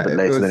a little bit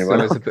later than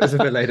everyone else. It's a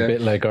bit later. A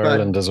bit like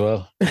Ireland as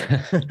well.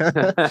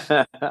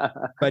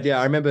 But yeah,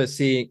 I remember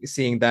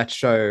seeing that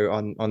show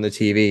on the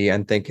TV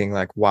and thinking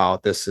like, wow,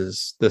 this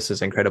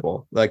is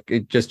incredible. Like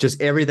it just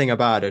everything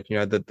about it,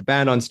 the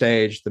band on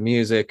stage, the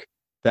music,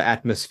 the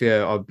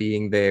atmosphere of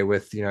being there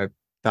with,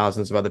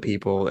 thousands of other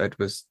people. That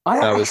was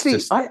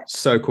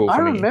so cool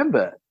for me. I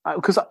remember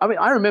because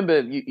I remember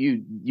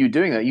you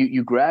doing that.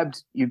 You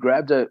grabbed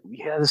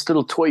this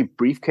little toy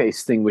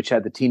briefcase thing which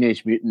had the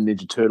Teenage Mutant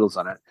Ninja Turtles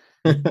on it,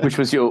 which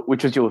was your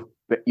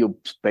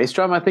bass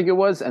drum, I think it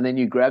was, and then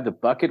you grabbed a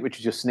bucket which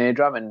was your snare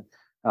drum and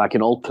like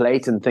an old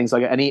plate and things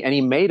like that. And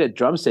he made a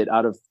drum set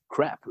out of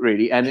crap,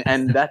 really,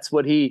 and that's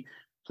what he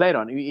played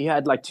on. He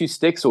had like 2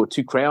 sticks or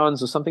 2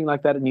 crayons or something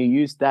like that, and you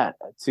used that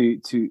to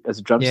as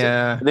a drum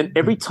set. And then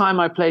every time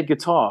I played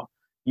guitar,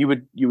 you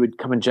would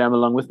come and jam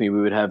along with me. We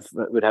would have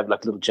like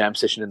a little jam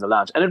session in the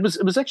lounge, and it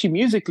was actually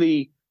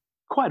musically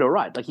quite all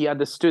right. Like he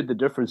understood the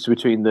difference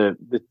between the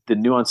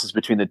nuances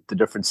between the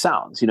different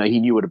sounds. He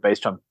knew what a bass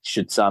drum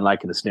should sound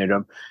like and a snare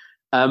drum.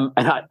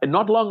 And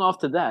not long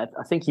after that,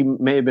 I think he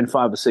may have been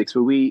 5 or 6,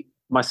 but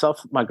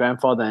myself, my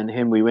grandfather, and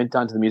him, we went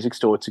down to the music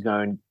store to go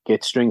and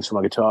get strings for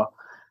my guitar.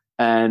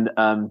 And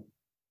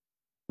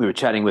we were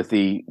chatting with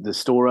the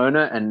store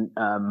owner, and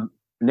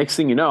next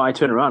thing you know, I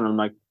turn around and I'm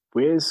like,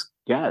 "Where's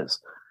Gaz?"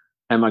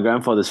 And my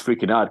grandfather's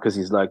freaking out because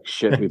he's like,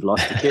 "Shit, we've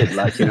lost the kid!"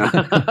 Like,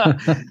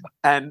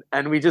 and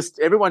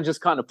everyone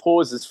just kind of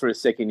pauses for a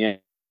second,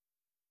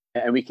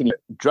 and we can hear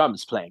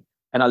drums playing.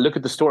 And I look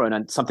at the store owner,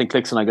 and something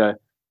clicks, and I go,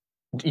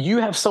 "Do you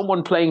have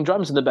someone playing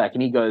drums in the back?"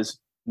 And he goes,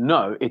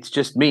 "No, it's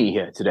just me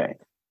here today."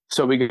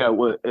 So we go,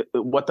 well,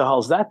 what the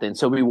hell's that then?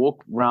 So we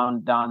walk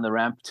round down the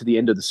ramp to the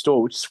end of the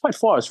store, which is quite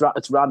far. It's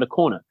around the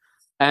corner.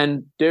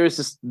 And there is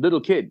this little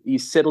kid.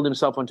 He's settled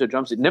himself onto a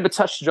drum set. Never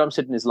touched a drum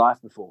set in his life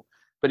before,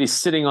 but he's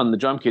sitting on the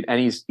drum kit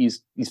and he's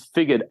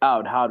figured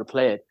out how to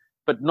play it,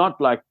 but not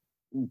like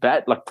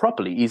bad, like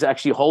properly. He's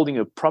actually holding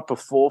a proper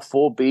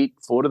 4/4 beat,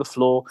 4 to the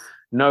floor,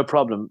 no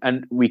problem.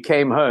 And we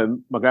came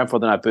home. My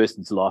grandfather and I burst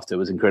into laughter. It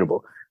was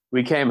incredible.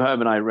 We came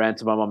home and I ran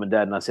to my mom and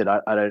dad and I said,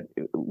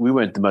 we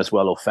weren't the most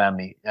well-off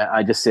family.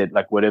 I just said,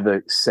 like,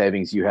 whatever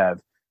savings you have,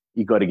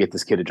 you got to get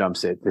this kid a drum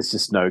set. There's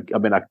just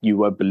you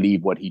won't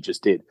believe what he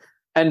just did.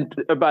 And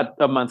about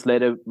a month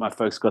later, my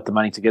folks got the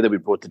money together. We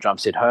brought the drum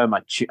set home.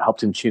 I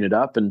helped him tune it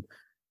up. And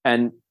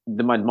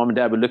my mom and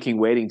dad were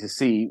waiting to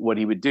see what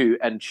he would do.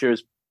 And sure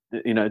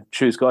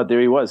as God, there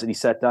he was. And he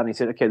sat down and he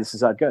said, okay, this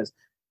is how it goes.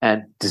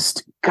 And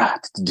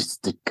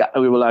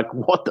we were like,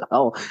 what the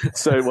hell?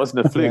 So it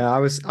wasn't a fluke. Yeah,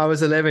 I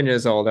was 11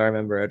 years old. I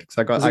remember it because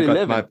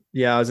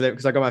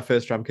I got my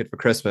first drum kit for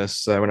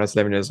Christmas when I was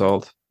 11 years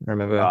old. I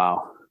remember.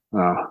 Wow.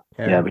 Oh.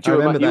 Yeah, but you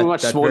were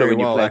much smaller when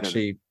you played.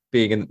 Actually,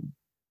 being in.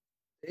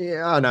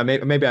 Yeah, I don't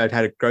know. Maybe I'd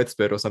had a growth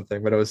spurt or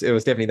something, but it was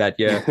definitely that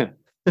year.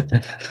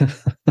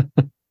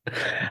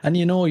 And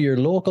your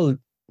local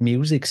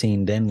music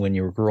scene then when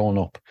you were growing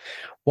up,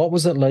 what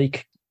was it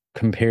like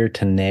compared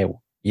to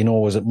now?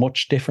 Was it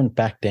much different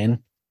back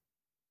then?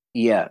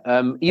 Yeah,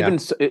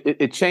 So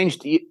it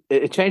changed.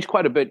 It changed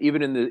quite a bit,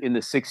 even in the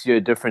 6-year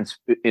difference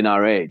in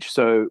our age.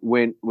 So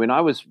when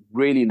I was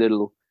really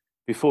little,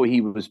 before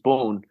he was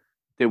born,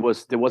 there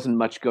wasn't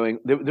much going.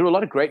 There were a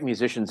lot of great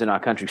musicians in our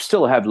country.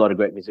 Still have a lot of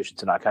great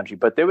musicians in our country,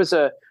 but there was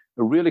a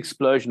real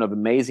explosion of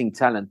amazing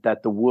talent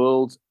that the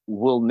world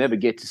will never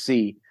get to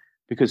see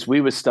because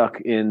we were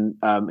stuck in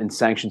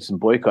sanctions and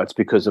boycotts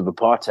because of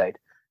apartheid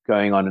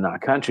going on in our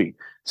country.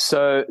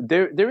 So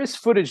there is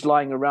footage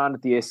lying around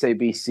at the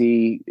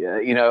SABC,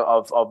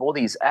 of all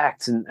these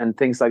acts and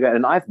things like that.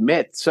 And I've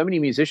met so many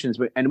musicians,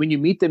 and when you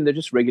meet them, they're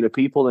just regular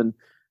people, and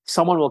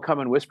someone will come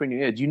and whisper in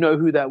your ear, do you know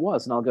who that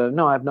was? And I'll go,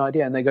 no, I have no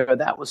idea. And they go,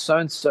 that was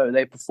so-and-so.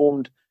 They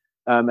performed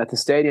at the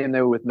stadium.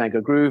 They were with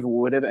Mango Groove or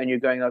whatever. And you're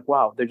going like,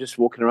 wow, they're just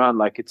walking around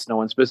like it's no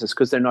one's business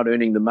because they're not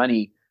earning the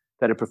money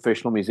that a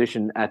professional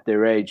musician at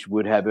their age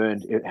would have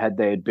earned had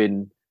they had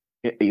been,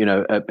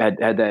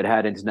 had they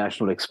had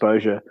international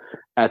exposure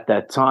at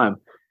that time.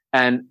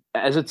 And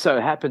as it so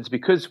happens,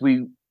 because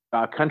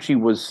our country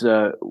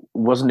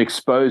wasn't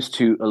exposed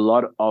to a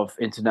lot of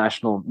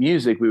international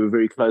music, we were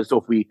very closed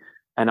off.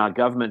 And our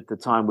government at the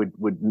time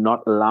would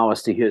not allow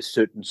us to hear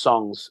certain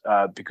songs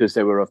because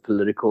they were of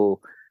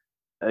political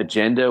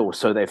agenda, or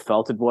so they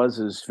felt it was.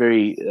 It was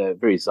very,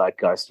 very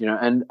zeitgeist,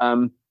 And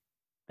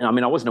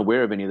I wasn't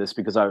aware of any of this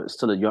because I was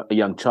still a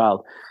young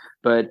child,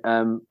 but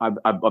I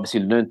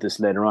obviously learned this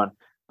later on.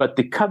 But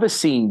the cover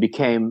scene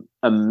became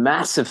a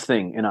massive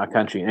thing in our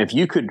country. And if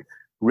you could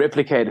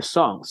replicate a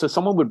song, so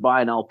someone would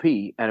buy an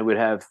LP and it would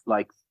have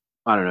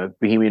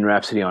Bohemian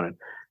Rhapsody on it.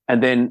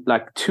 And then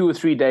 2 or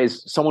 3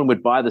 days, someone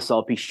would buy this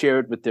LP, share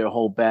it with their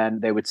whole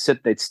band. They would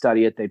sit, they'd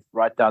study it, they'd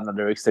write down the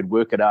lyrics, they'd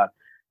work it out.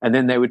 And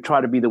then they would try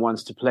to be the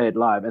ones to play it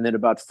live. And then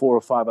about 4 or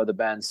 5 other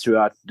bands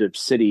throughout the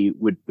city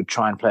would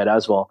try and play it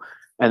as well.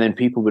 And then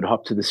people would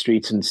hop to the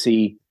streets and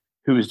see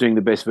who was doing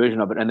the best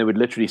version of it. And they would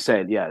literally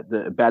say, yeah,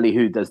 the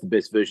Ballyhoo does the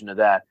best version of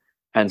that.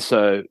 And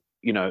so,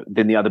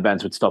 then the other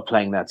bands would stop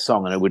playing that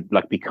song and it would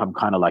become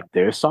kind of like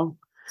their song.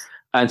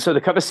 And so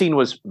the cover scene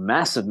was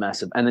massive,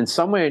 massive. And then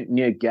somewhere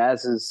near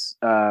Gaz's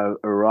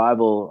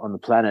arrival on the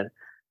planet,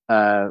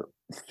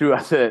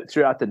 throughout the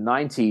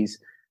 90s,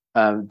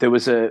 there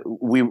was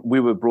we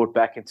were brought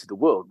back into the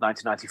world.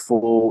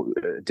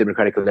 1994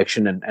 democratic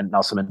election, and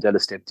Nelson Mandela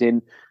stepped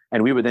in,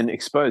 and we were then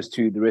exposed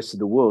to the rest of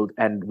the world,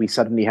 and we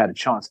suddenly had a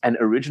chance. And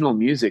original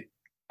music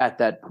at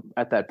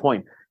that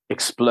point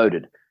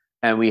exploded.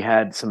 And we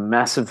had some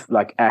massive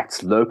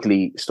acts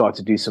locally start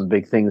to do some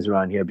big things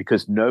around here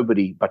because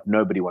nobody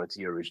wanted to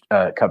hear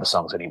cover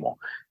songs anymore.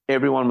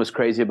 Everyone was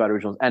crazy about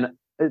originals. And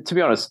to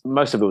be honest,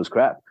 most of it was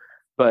crap.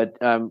 But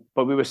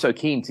we were so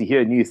keen to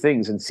hear new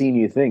things and see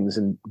new things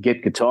and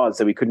get guitars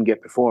that we couldn't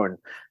get before and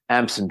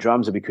amps and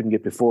drums that we couldn't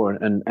get before.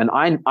 And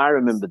I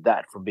remembered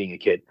that from being a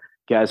kid.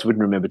 Gaz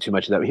wouldn't remember too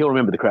much of that. He'll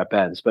remember the crap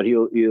bands, but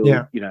he'll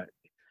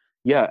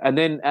Yeah, and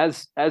then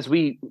as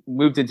we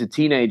moved into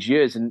teenage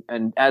years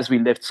and as we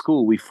left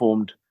school, we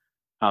formed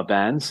our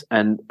bands.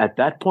 And at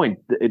that point,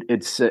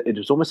 it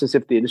was almost as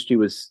if the industry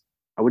was,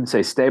 I wouldn't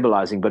say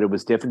stabilizing, but it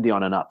was definitely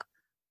on and up.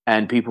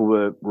 And people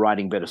were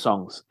writing better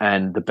songs,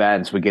 and the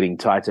bands were getting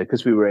tighter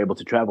because we were able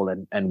to travel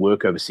and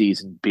work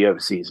overseas and be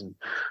overseas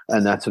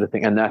and that sort of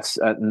thing. And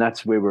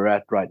that's where we're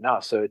at right now.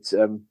 So it's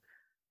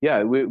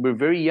we're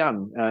very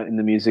young in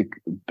the music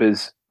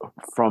biz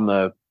from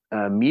a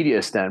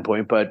media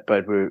standpoint, but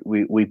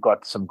we've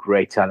got some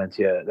great talent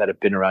here that have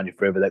been around here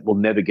forever that will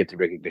never get the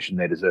recognition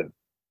they deserve.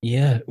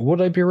 Yeah,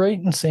 would I be right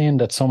in saying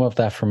that some of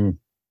that from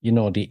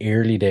the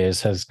early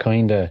days has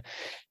kind of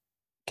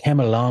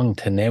came along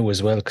to now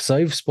as well? Because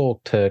I've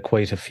spoke to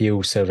quite a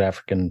few South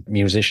African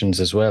musicians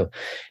as well,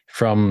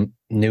 from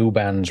new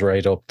bands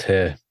right up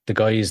to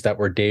the guys that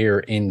were there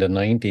in the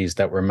 90s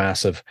that were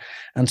massive.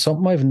 And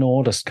something I've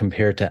noticed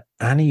compared to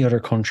any other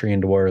country in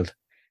the world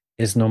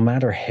is no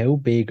matter how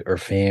big or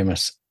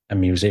famous a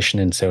musician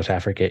in South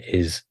Africa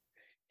is,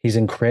 he's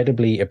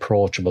incredibly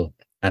approachable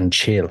and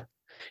chill.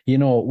 You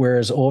know,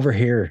 whereas over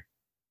here,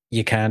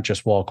 you can't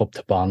just walk up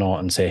to Bono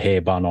and say, "Hey,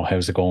 Bono,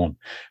 how's it going?"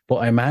 But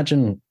I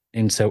imagine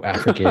in South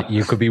Africa,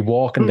 you could be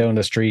walking down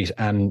the street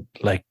and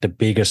like the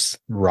biggest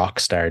rock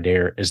star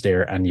there is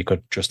there, and you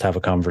could just have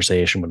a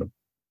conversation with him.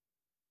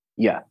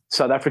 Yeah,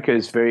 South Africa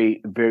is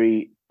very,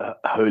 very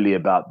holy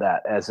about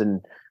that. As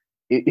in,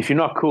 if you're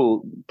not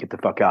cool, get the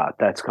fuck out.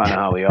 That's kind of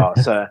how we are.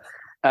 So,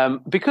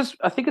 because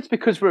I think it's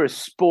because we're a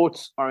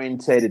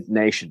sports-orientated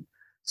nation.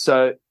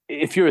 So,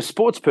 if you're a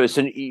sports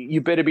person,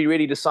 you better be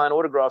ready to sign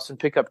autographs and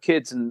pick up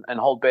kids and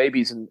hold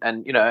babies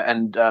and you know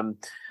and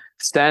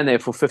stand there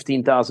for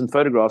 15,000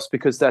 photographs,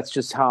 because that's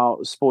just how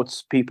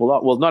sports people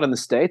are. Well, not in the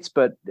States,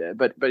 but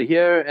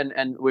here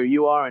and where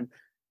you are, and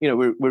you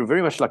know we're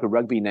very much like a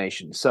rugby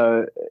nation.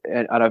 So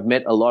and I've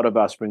met a lot of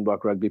our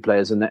Springbok rugby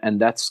players, and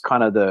that's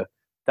kind of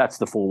that's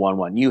the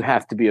 411. You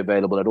have to be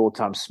available at all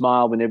times.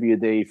 Smile whenever you're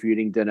there. If you're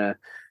eating dinner,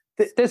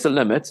 there's a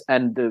limit,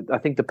 and I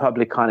think the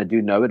public kind of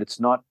do know it. It's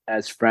not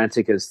as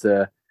frantic as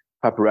the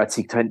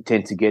paparazzi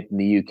tend to get in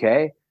the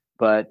UK,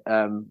 but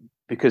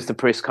because the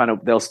press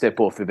they'll step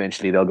off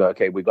eventually. They'll go,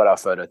 okay, we got our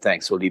photo,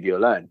 thanks, we'll leave you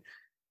alone.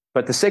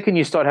 But the second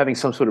you start having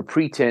some sort of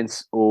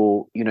pretense,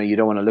 or you know you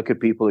don't want to look at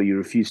people, or you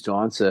refuse to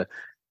answer,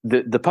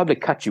 the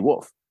public cut you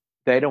off.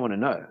 They don't want to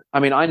know.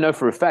 I mean, I know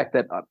for a fact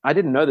that I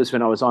didn't know this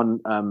when I was on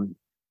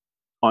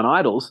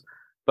Idols,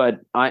 but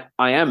I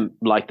am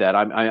like that.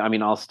 I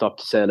mean, I'll stop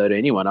to say hello to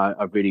anyone.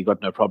 I've really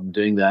got no problem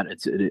doing that.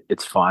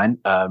 It's fine.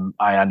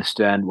 I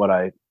understand what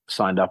I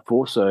signed up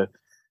for, so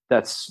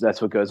that's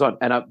what goes on.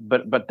 And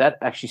but that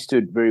actually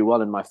stood very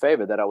well in my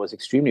favor, that I was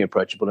extremely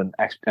approachable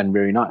and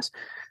very nice.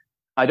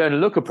 I don't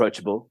look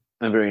approachable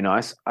and very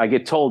nice. I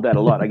get told that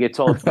a lot. I get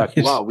told like,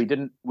 "Wow, we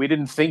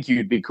didn't think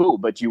you'd be cool,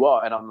 but you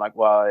are." And I'm like,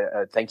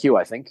 "Well, thank you.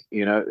 I think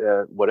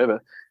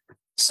whatever."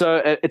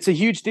 So it's a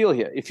huge deal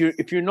here.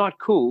 If you're not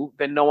cool,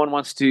 then no one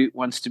wants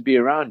to be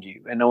around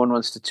you, and no one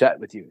wants to chat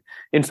with you.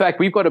 In fact,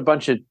 we've got a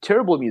bunch of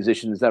terrible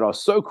musicians that are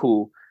so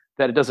cool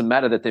that it doesn't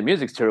matter that their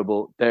music's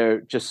terrible.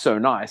 They're just so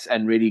nice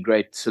and really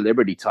great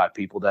celebrity type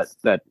people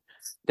that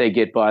they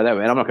get by that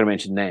way. And I'm not going to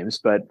mention names,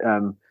 but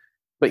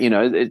you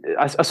know,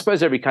 I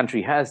suppose every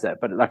country has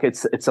that. But like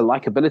it's a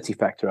likability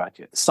factor out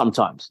here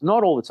sometimes,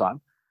 not all the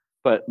time,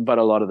 but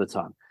a lot of the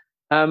time.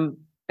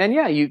 And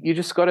yeah, you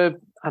just got to.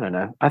 I don't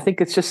know. I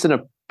think it's just an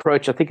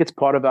approach. I think it's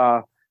part of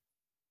our.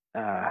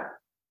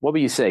 What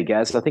would you say,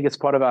 Gaz? I think it's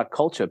part of our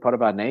culture, part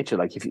of our nature.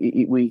 Like if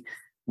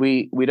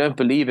we don't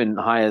believe in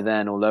higher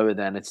than or lower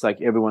than. It's like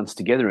everyone's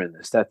together in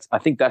this. I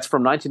think that's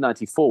from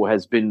 1994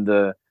 has been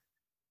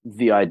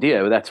the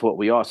idea. That's what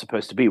we are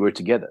supposed to be. We're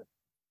together.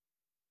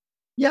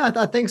 Yeah,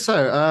 I think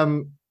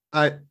so.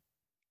 I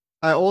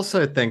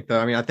also think though.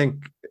 I mean, I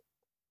think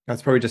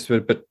that's probably just a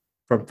bit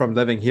from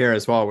living here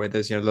as well, where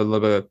there's a little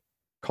bit of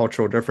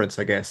cultural difference,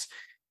 I guess.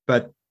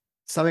 But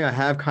something I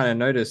have kind of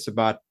noticed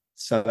about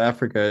South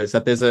Africa is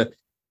that there's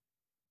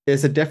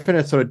a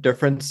definite sort of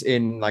difference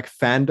in like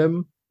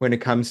fandom when it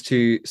comes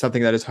to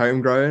something that is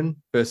homegrown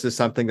versus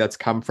something that's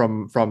come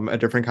from a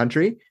different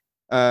country.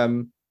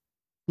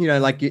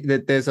 Like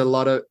there's a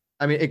lot of.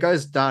 I mean, it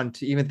goes down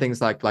to even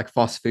things like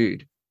fast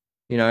food.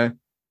 Like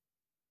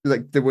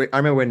I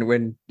remember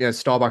when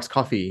Starbucks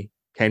coffee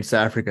came to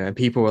South Africa and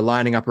people were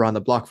lining up around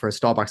the block for a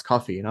Starbucks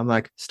coffee, and I'm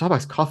like,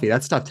 Starbucks coffee,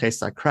 that stuff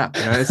tastes like crap.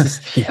 It's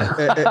just,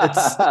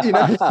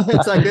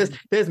 it's like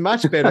there's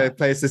much better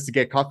places to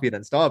get coffee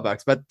than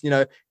Starbucks. But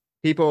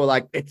people are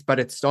like, it's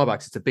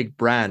Starbucks. It's a big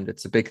brand.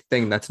 It's a big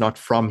thing that's not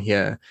from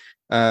here.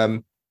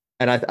 And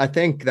I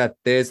think that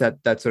there's that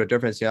sort of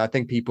difference. I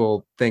think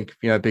people think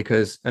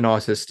because an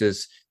artist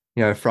is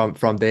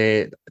from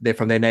their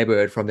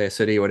neighborhood, from their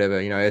city, or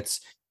whatever.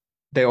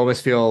 They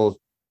almost feel.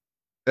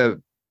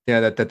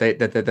 That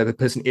the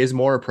person is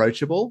more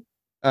approachable.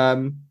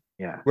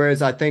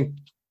 Whereas I think,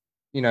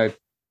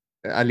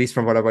 at least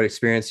from what I've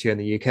experienced here in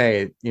the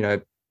UK,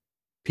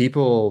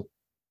 people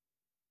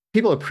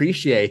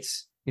appreciate,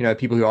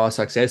 people who are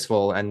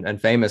successful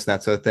and famous and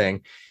that sort of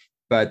thing.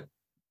 But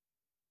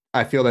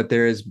I feel that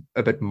there is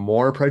a bit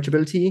more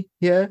approachability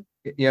here.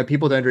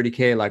 People don't really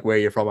care like where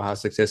you're from or how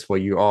successful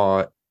you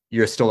are.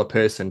 You're still a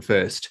person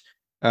first.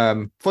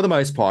 For the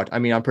most part. I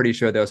mean, I'm pretty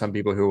sure there are some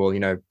people who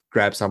will,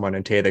 grab someone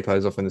and tear their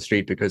clothes off in the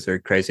street because they're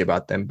crazy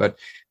about them. But,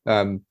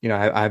 I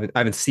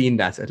haven't seen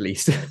that at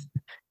least.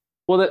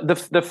 Well,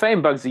 the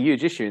fame bug's a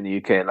huge issue in the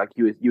UK. Like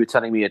you were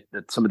telling me at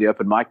some of the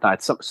open mic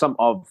nights, some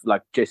of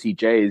like Jessie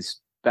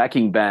J's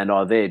backing band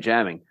are there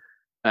jamming.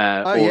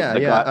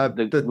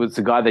 Was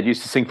the guy that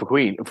used to sing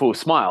for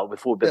Smile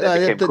before they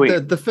became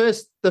Queen.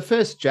 The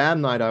first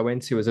jam night I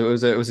went to was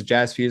a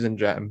jazz fusion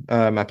jam.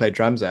 I played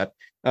drums at.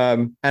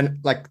 And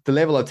like the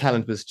level of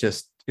talent was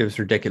it was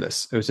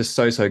ridiculous. It was just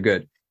so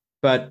good.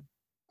 But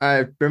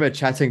I remember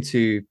chatting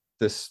to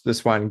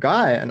this one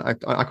guy, and I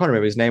can't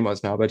remember his name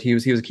was now, but he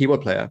was a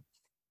keyboard player,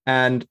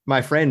 And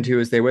my friend who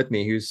was there with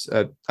me, he's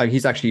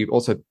actually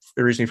also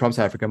originally from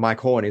South Africa, Mike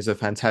Horn, is a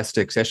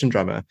fantastic session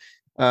drummer.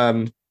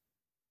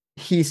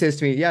 He says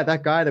to me, yeah,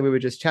 that guy that we were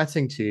just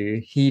chatting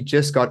to, he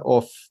just got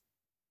off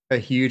a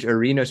huge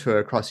arena tour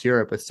across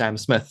Europe with Sam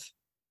Smith.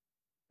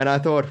 And I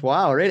thought,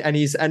 wow, really? And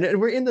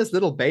we're in this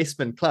little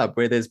basement club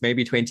where there's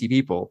maybe 20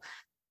 people.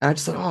 And I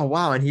just thought, oh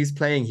wow, and he's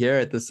playing here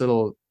at this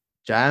little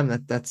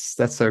jam. That's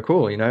so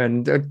cool,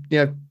 And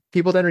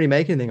people don't really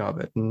make anything of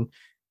it. And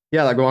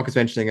yeah, like Mark was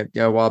mentioning it,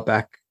 a while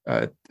back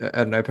at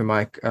an open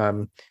mic,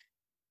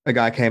 a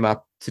guy came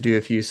up to do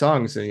a few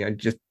songs, and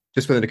just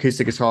with an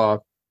acoustic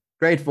guitar,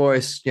 great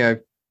voice,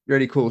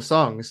 really cool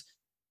songs.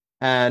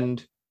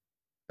 And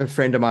a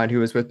friend of mine who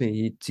was with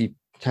me, he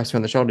taps me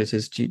on the shoulder. He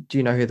says, "Do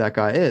you know who that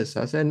guy is?"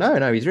 I said,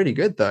 "No, he's really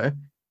good though."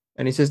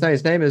 And he says, "No,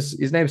 his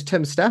name's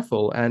Tim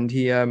Staffel, and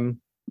he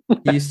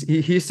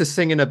used to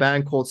sing in a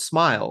band called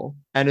Smile."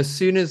 And as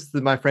soon as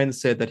my friend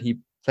said that he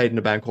played in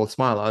a band called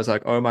Smile, I was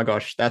like, "Oh my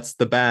gosh, that's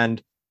the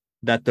band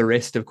that the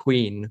rest of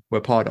Queen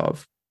were part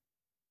of."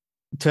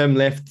 Tim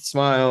left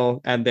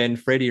Smile, and then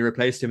Freddie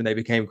replaced him, and they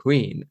became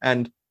Queen.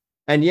 And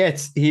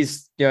yet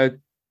he's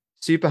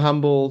super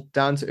humble,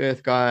 down to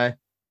earth guy.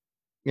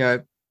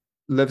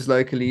 Lives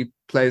locally,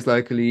 plays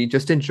locally,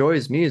 just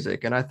enjoys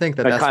music, and I think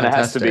that's kind of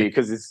has to be,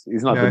 because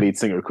he's not the lead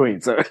singer of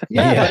Queen. So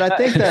yeah, but I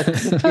think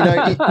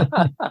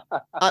that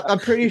I'm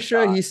pretty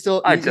sure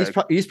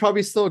he's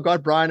probably still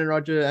got Brian and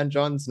Roger and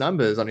John's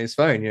numbers on his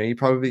phone. He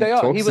probably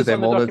talks to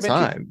them all the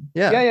time.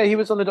 Yeah, he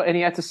was on and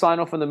he had to sign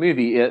off on the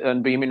movie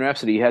on Bohemian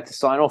Rhapsody. He had to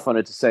sign off on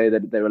it to say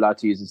that they were allowed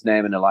to use his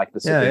name and a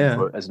likeness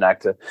as an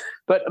actor.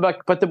 But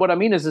what I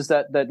mean is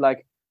that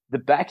like the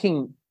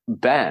backing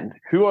band,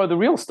 who are the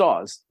real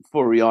stars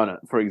for Rihanna,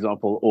 for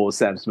example, or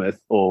Sam Smith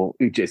or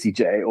Jessie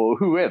J or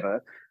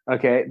whoever.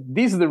 Okay,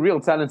 these are the real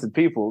talented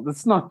people.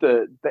 It's not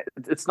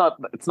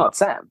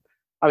Sam.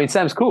 I mean,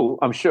 Sam's cool,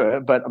 I'm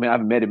sure, but I mean, I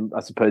haven't met him. I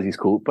suppose he's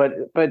cool, but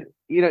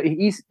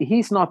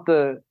he's not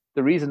the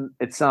reason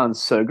it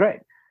sounds so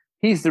great.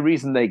 He's the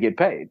reason they get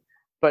paid,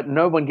 but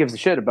no one gives a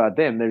shit about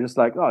them. They're just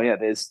like, oh yeah,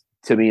 there's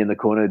Timmy in the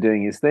corner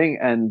doing his thing,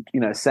 and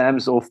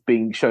Sam's off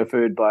being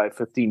chauffeured by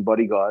 15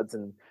 bodyguards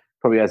and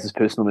probably has his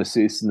personal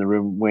masseuse in the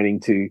room waiting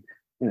to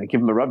give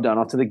him a rub down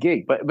after the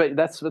gig. But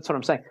that's what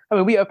I'm saying. I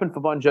mean, we opened for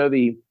Bon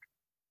Jovi.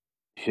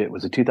 Shit,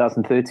 was it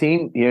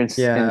 2013 here in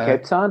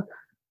Cape Town?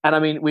 And I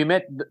mean, we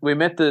met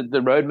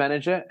the road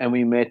manager, and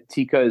we met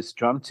Tico's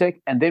drum tech,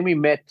 and then we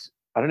met,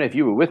 I don't know if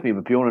you were with me,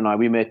 but Bjorn and I,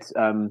 we met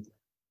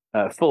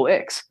Full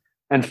X,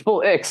 and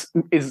Full X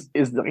he's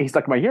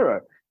like my hero.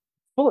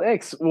 Full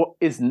X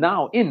is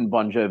now in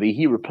Bon Jovi.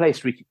 He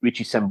replaced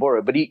Richie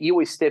Sambora, but he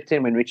always stepped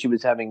in when Richie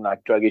was having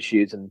like drug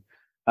issues and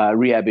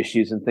rehab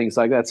issues and things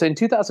like that. So in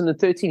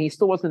 2013, he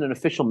still wasn't an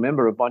official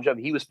member of Bon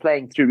Jovi. He was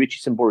playing through Richie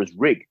Sambora's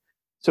rig.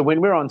 So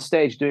when we're on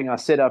stage doing our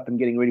setup and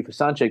getting ready for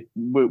soundcheck,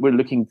 we're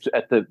looking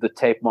at the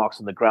tape marks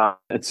on the ground.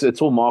 It's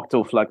all marked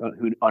off like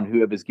on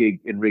whoever's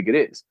gig and rig it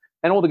is,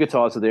 and all the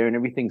guitars are there and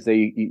everything's there.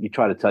 You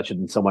try to touch it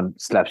and someone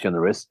slaps you on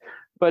the wrist,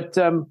 but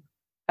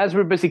as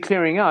we're busy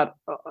clearing out,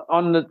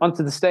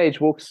 onto the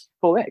stage walks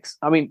Full X.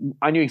 I mean,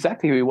 I knew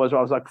exactly who he was. I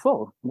was like,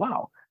 Full,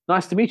 wow,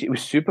 nice to meet you. It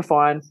was super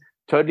fine,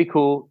 totally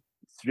cool.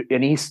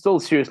 And he's still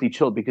seriously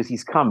chilled because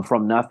he's come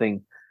from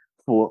nothing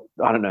for,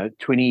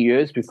 20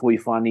 years before he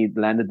finally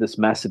landed this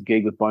massive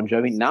gig with Bon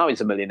Jovi. Now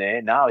he's a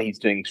millionaire. Now he's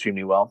doing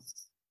extremely well.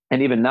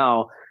 And even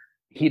now,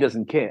 he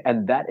doesn't care.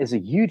 And that is a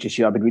huge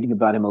issue. I've been reading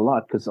about him a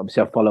lot because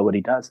obviously I follow what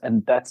he does.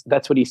 And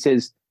that's what he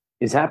says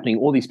is happening.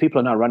 All these people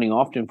are now running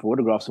after him for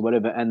autographs or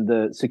whatever, and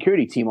the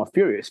security team are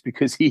furious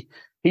because he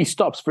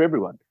stops for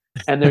everyone,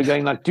 and they're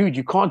going like, "Dude,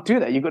 you can't do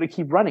that. You got to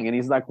keep running." And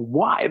he's like,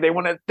 "Why? They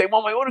want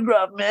my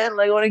autograph, man.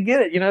 Like, I want to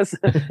get it." So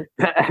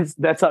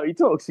that's how he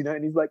talks,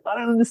 And he's like, "I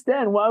don't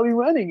understand. Why are we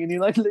running?" And you're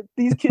like,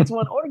 "These kids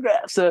want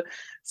autographs."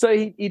 So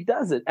he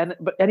does it, and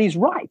he's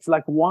right.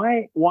 Like,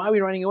 why are we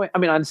running away? I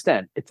mean, I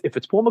understand if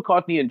it's Paul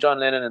McCartney and John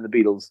Lennon and the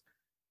Beatles,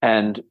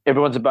 and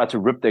everyone's about to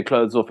rip their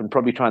clothes off and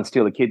probably try and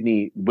steal a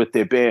kidney with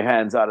their bare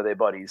hands out of their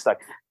bodies. Like,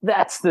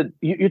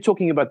 you're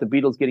talking about the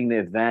Beatles getting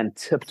their van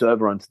tipped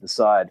over onto the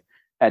side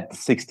at the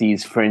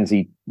 60s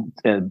frenzy,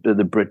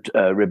 the Brit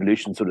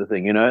Revolution sort of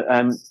thing,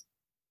 and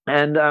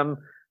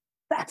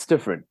that's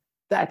different.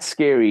 That's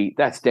scary.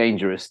 That's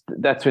dangerous.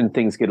 That's when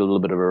things get a little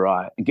bit of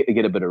awry,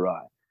 get a bit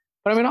awry.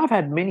 But I mean, I've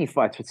had many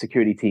fights with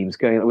security teams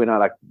going when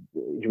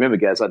you remember,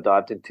 guys, I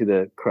dived into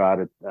the crowd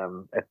at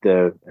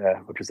the,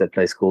 what was that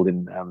place called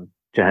in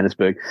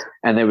Johannesburg?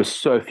 And they were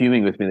so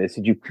fuming with me. They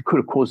said, you could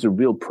have caused a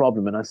real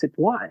problem. And I said,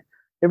 why?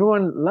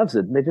 Everyone loves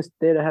it. They're just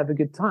there to have a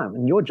good time.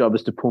 And your job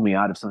is to pull me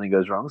out if something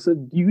goes wrong. So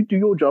you do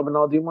your job and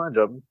I'll do my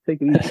job. Take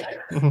it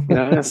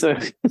easy. So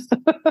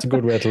it's a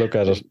good way to look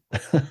at it.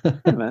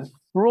 Yeah, man.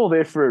 We're all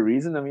there for a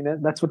reason. I mean,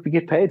 that's what we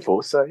get paid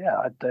for. So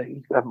yeah,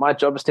 my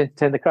job is to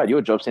entertain the crowd.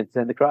 Your job is to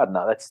entertain the crowd.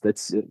 Now that's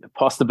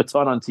pass the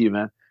baton on to you,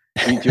 man.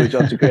 You do your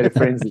job to create a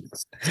frenzy.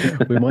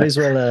 We might as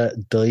well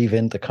dive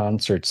into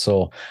concerts.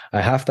 So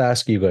I have to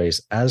ask you guys,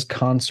 as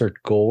concert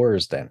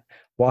goers, then,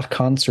 what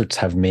concerts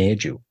have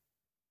made you?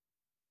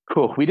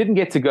 Cool. We didn't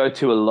get to go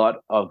to a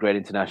lot of great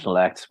international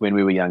acts when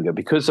we were younger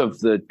because of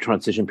the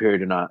transition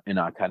period in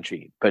our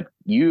country. But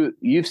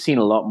you've seen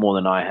a lot more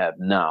than I have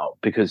now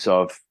because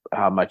of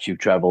how much you've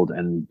traveled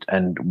and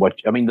what.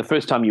 I mean, the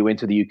first time you went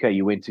to the UK,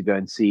 you went to go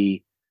and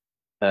see.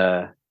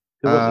 Who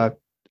was it?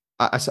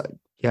 I saw,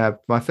 yeah,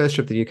 my first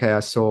trip to the UK,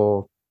 I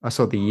saw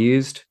The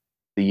Used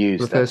The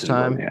Used for the first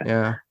time.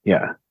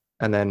 Yeah.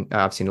 And then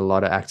I've seen a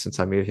lot of acts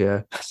since I moved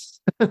here.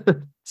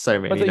 So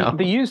many But now.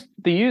 the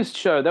used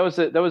show that was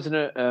wasn't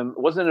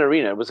an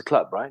arena, it was a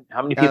club, right?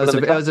 How many people?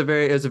 It was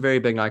a very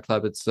big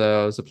nightclub. It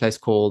was a place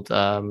called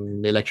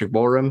the Electric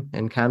Ballroom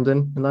in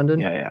Camden, in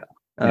London.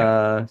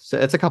 Yeah. So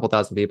it's a couple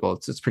thousand people.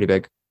 It's pretty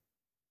big.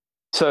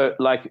 So,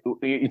 like,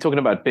 you're talking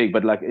about big,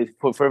 but like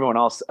for everyone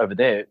else over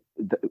there,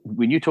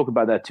 when you talk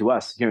about that to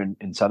us here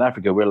in South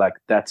Africa, we're like,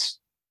 that's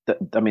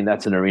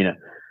an arena.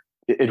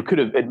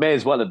 It may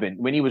as well have been.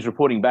 When he was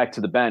reporting back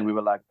to the band, we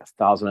were like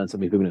 1,000 and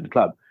something people in the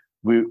club.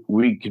 We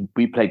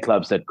played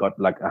clubs that got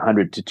like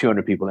 100 to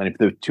 200 people, and if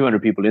there were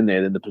 200 people in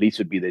there, then the police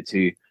would be there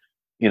to,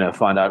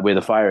 find out where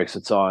the fire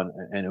exits are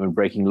and we're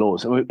breaking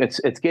laws. So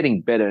it's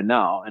getting better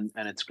now, and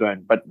it's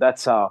grown, but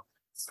that's how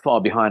far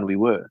behind we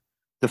were.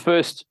 The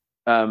first,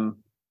 I've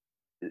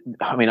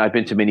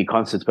been to many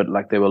concerts, but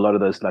like there were a lot of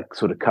those like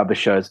sort of cover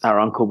shows. Our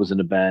uncle was in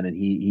a band, and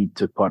he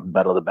took part in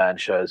Battle of the Band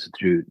shows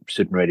through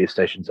certain radio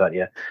stations out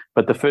here.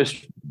 But the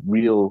first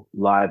real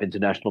live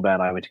international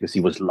band I went to go see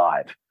was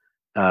Live.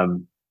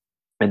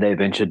 And they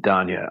ventured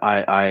down here.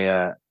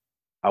 I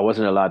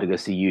wasn't allowed to go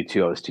see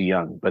U2. I was too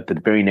young. But the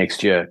very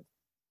next year,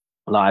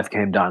 Live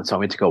came down, so I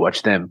went to go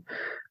watch them.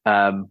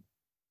 And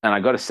I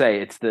got to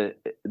say, it's the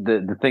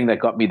thing that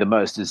got me the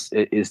most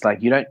is like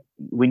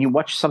when you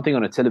watch something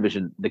on a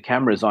television, the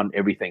camera's on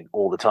everything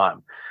all the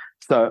time.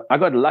 So I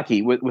got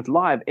lucky with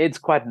Live. Ed's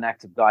quite an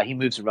active guy. He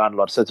moves around a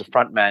lot. So as a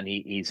front man,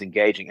 he's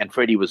engaging. And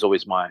Freddie was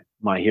always my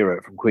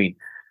hero from Queen.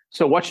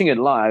 So watching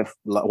live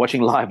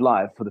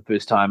for the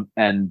first time,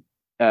 and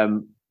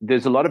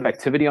there's a lot of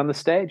activity on the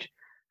stage.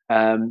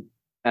 And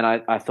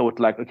I thought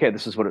like, okay,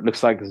 this is what it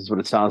looks like. This is what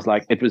it sounds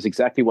like. It was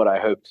exactly what I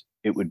hoped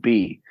it would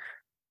be.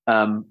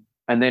 And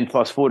then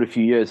fast forward a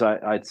few years,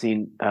 I'd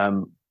seen,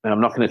 and I'm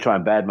not going to try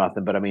and badmouth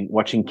them, but I mean,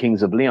 watching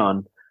Kings of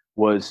Leon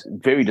was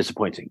very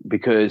disappointing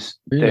because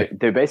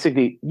they're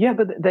basically,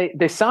 but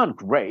they sound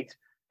great.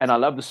 And I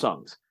love the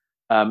songs.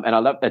 And I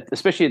love that,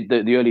 especially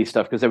the early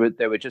stuff, because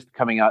they were just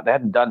coming out. They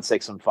hadn't done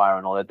Sex on Fire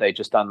and all that. They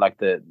just done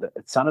like it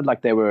sounded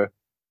like they were,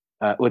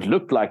 it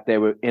looked like they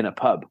were in a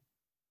pub,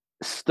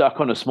 stuck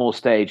on a small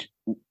stage,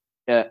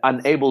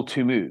 unable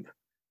to move.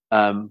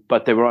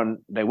 But they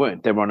weren't. They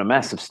were on a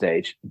massive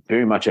stage,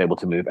 very much able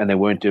to move, and they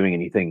weren't doing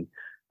anything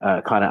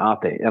kind of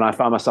out there. And I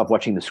found myself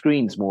watching the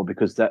screens more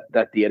because that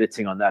the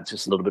editing on that's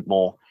just a little bit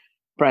more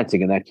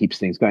frantic, and that keeps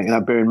things going. And I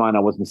bear in mind,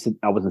 I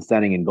wasn't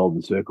standing in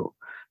Golden Circle,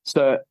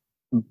 so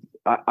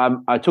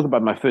I talk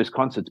about my first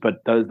concerts,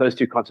 but those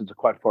two concerts are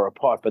quite far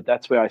apart. But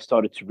that's where I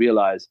started to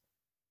realize,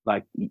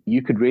 like,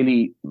 you could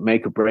really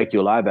make or break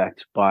your live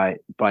act by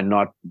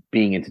not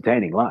being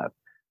entertaining live.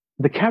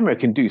 The camera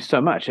can do so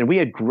much. And we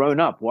had grown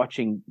up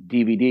watching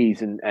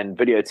DVDs and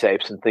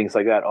videotapes and things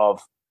like that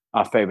of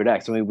our favorite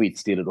acts. I mean, we'd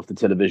steal it off the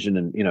television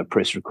and,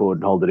 press record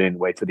and hold it in,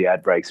 wait for the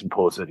ad breaks and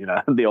pause it,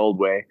 the old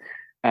way.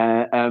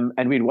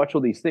 And we'd watch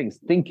all these things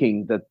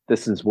thinking that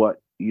this is what,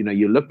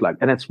 you look like.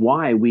 And that's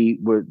why we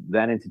were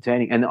that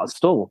entertaining and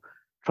still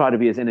try to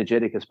be as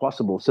energetic as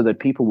possible so that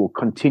people will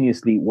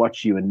continuously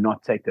watch you and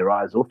not take their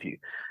eyes off you.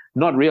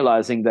 Not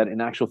realizing that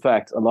in actual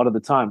fact, a lot of the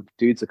time,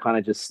 dudes are kind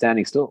of just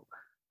standing still.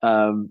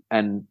 And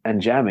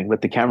jamming, but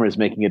the camera is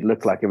making it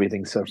look like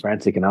everything's so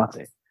frantic and out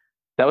there.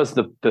 That was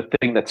the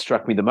thing that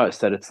struck me the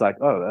most, that it's like,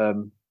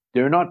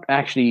 they're not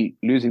actually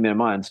losing their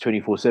minds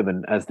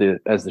 24/7 as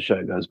the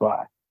show goes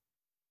by.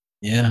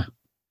 Yeah.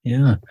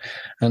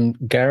 And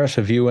Gareth,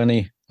 have you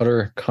any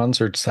other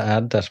concerts to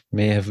add that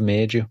may have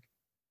made you?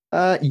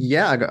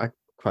 Yeah, I got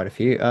quite a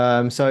few.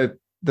 So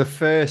the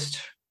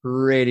first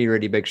really,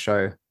 really big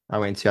show I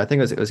went to, I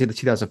think it was either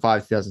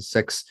 2005,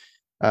 2006.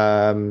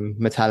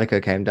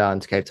 Metallica came down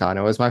to Cape Town.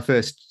 It was my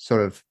first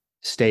sort of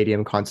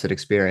stadium concert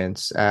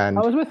experience, and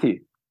I was with you.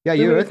 Yeah,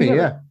 you were with me.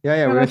 Yeah,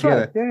 we were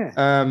together. Right.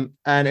 Yeah.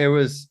 And it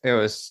was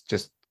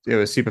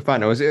super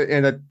fun. It was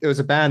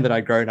a band that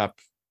I'd grown up,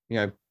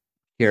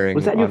 hearing.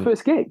 Was that your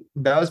first gig?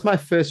 That was my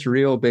first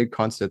real big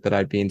concert that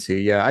I'd been to.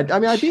 Yeah, I'd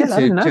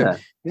been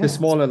to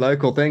smaller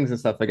local things and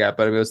stuff like that,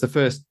 but it was the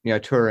first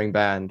touring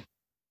band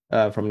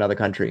from another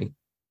country.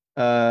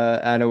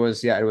 And it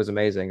was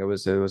amazing. It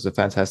was a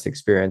fantastic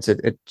experience.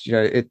 It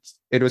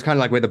was kind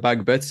of like where the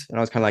bug bit, and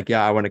I was kind of like,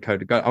 I want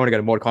to go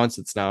to more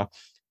concerts now.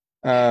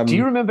 Do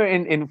you remember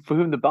in For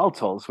Whom the Bell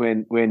Tolls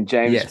when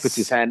James puts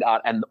his hand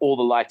out and all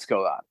the lights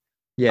go out?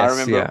 Yes,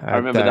 I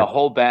remember the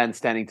whole band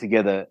standing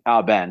together,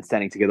 our band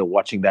standing together,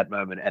 watching that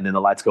moment, and then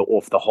the lights go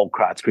off, the whole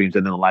crowd screams,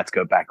 and then the lights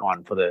go back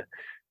on for the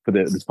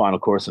final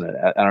chorus in it.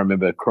 And I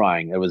remember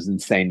crying. It was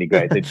insanely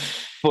great. It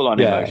full on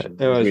emotion.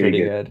 It was really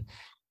good.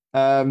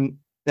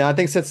 Yeah, I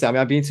think since then,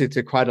 I've been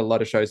to quite a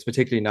lot of shows,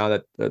 particularly now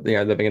that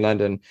living in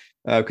London,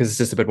 because it's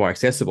just a bit more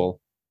accessible.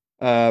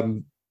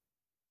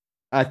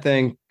 I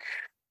think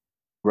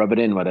Rub it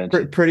in, why don't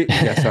you? pretty.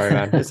 Yeah, sorry,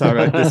 man.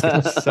 Sorry about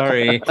this.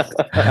 Sorry.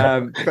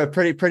 But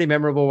pretty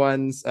memorable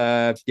ones.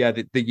 Yeah,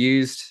 the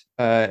used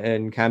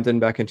in Camden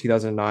back in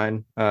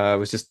 2009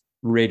 was just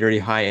really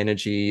high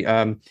energy.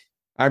 I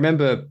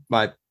remember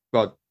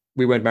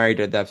we weren't married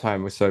at that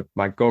time, so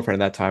my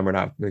girlfriend at that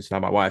time, who's now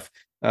my wife.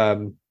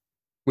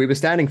 We were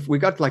standing. We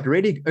got like a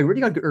really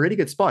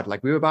good spot.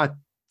 Like we were about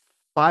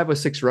 5 or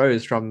 6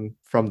 rows from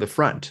the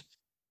front.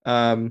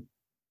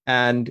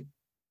 And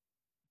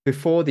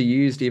before the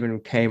used even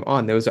came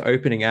on, there was an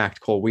opening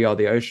act called We Are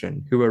the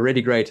Ocean, who were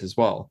really great as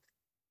well.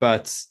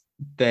 But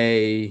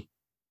they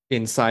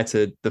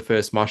incited the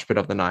first mosh pit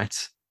of the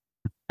night.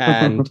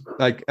 And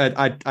like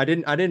I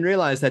didn't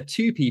realize that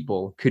two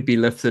people could be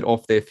lifted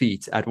off their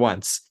feet at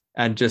once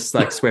and just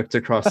like swept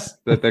across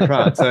the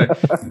crowd. So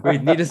we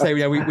need to say,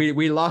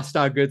 we lost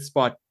our good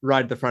spot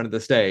right at the front of the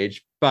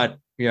stage, but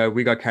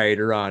we got carried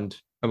around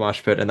a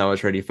mosh pit, and that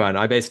was really fun.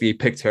 I basically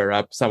picked her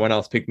up, someone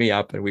else picked me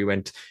up, and we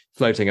went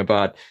floating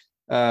about.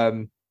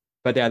 But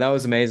yeah, that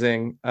was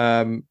amazing.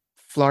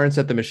 Florence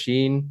at the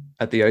Machine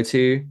at the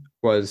O2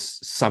 was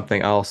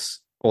something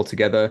else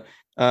altogether.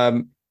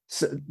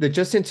 So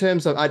just in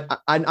terms of,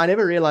 I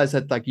never realized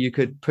that like you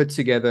could put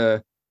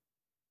together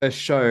a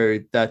show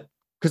that,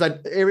 because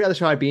every other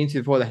show I'd been to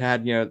before that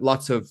had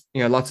lots of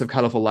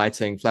colorful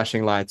lighting,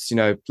 flashing lights,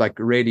 like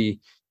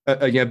really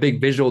a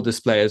big visual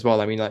display as well.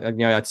 I mean, like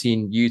I'd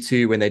seen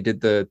U2 when they did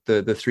the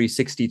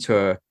 360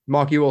 tour.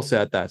 Mark, you also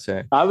had that,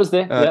 so I was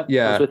there.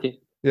 Yeah, I was with you.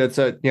 Yeah,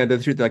 so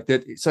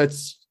so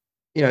it's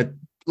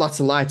lots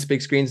of lights,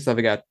 big screens, and stuff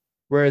like that.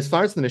 Whereas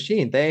Florence and the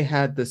Machine, they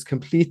had this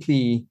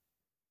completely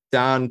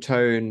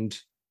down-toned,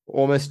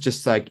 almost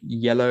just like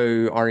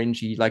yellow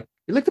orangey, like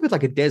it looked a bit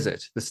like a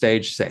desert, the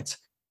stage set.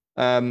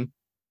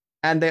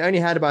 And they only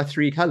had about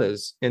 3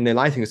 colors in their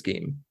lighting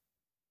scheme,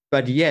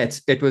 but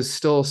yet it was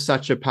still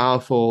such a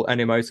powerful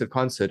and emotive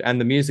concert, and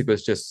the music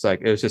was just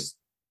like, it was just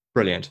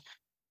brilliant.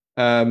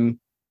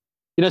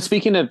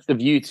 Speaking of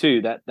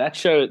U2, that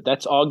show,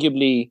 that's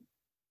arguably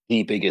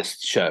the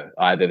biggest show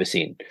I've ever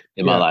seen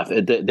in my life.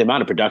 The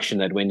amount of production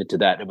that went into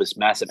that, it was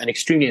massive and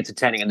extremely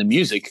entertaining. And the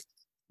music,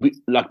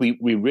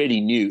 we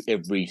really knew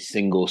every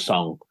single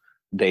song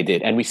they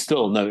did, and we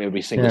still know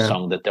every single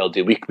song that they'll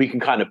do. We can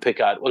kind of pick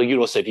out. Well, you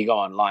also, if you go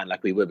online,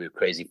 like we were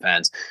crazy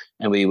fans,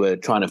 and we were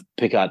trying to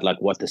pick out like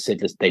what the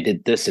set list. They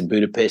did this in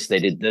Budapest. They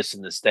did this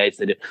in the States.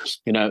 They did,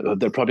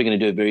 they're probably going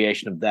to do a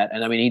variation of that.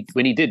 And I mean,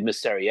 when he did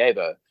Miss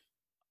Sarajevo,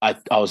 I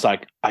was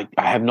like, I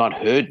have not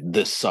heard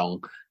this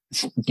song,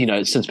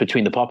 since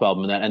Between the Pop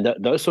album and that.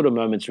 And those sort of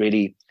moments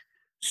really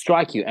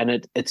strike you,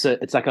 and it's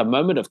like a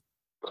moment of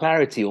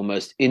clarity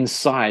almost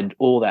inside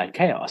all that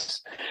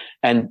chaos.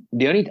 And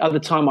the only other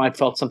time I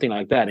felt something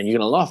like that, and you're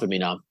going to laugh at me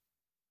now,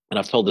 and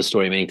I've told this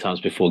story many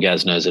times before,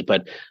 Gaz knows it,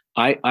 but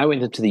I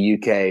went into the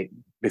UK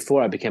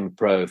before I became a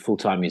pro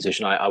full-time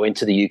musician. I went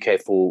to the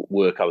UK for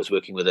work. I was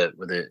working with a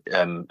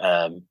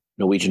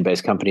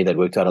Norwegian-based company that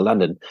worked out of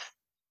London.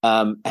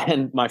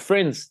 And my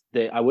friends,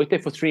 I worked there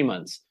for 3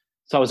 months.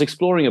 So I was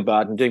exploring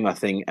about and doing my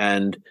thing,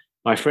 and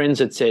my friends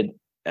had said,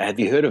 have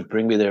you heard of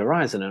Bring Me the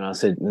Horizon? And I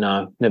said,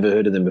 no, never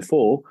heard of them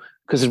before,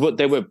 because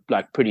they were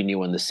like pretty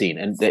new on the scene,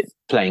 and they're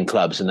playing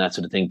clubs and that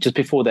sort of thing, just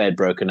before they had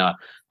broken out.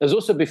 It was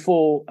also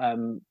before,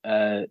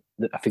 I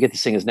forget the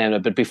singer's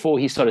name, but before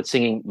he started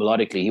singing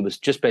melodically, he was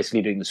just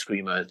basically doing the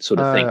screamer sort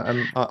of thing.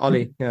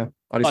 Ollie, yeah.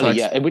 Ollie,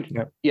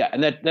 yeah.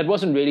 And that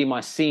wasn't really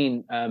my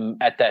scene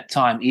at that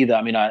time either.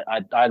 I mean,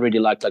 I really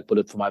liked like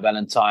Bullet for My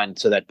Valentine,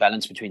 so that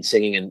balance between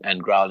singing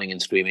and growling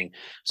and screaming.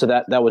 So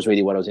that was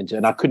really what I was into,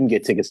 and I couldn't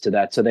get tickets to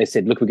that. So they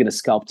said, look, we're going to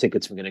scalp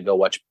tickets. We're going to go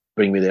watch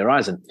Bring Me the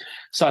Horizon.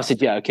 So I said,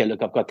 yeah, okay,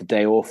 look, I've got the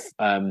day off.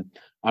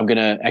 I'm going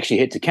to actually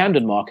head to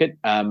Camden Market,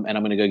 and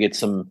I'm going to go get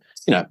some,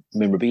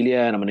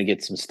 memorabilia, and I'm going to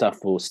get some stuff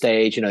for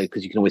stage,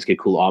 because you can always get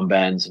cool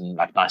armbands and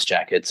like nice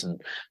jackets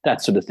and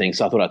that sort of thing.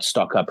 So I thought I'd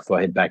stock up before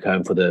I head back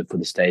home for the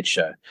stage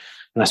show.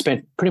 And I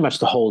spent pretty much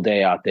the whole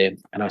day out there,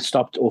 and I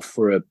stopped off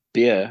for a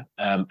beer.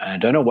 And I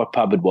don't know what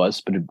pub it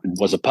was, but it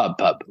was a pub.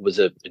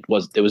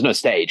 There was no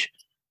stage,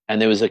 and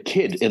there was a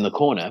kid in the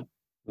corner.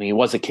 I mean, he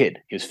was a kid.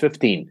 He was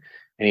 15,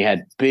 and he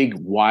had big,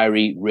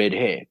 wiry red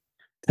hair.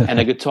 And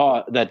a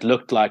guitar that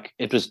looked like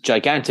it was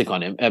gigantic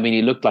on him. I mean,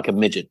 he looked like a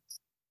midget.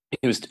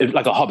 He was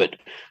like a hobbit,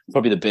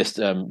 probably the best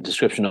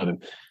description of him.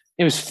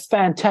 It was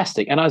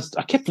fantastic. And I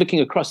kept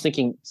looking across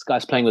thinking, this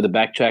guy's playing with a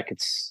backtrack.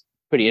 It's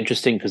pretty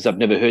interesting because I've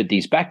never heard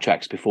these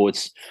backtracks before.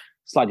 It's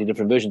slightly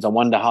different versions. I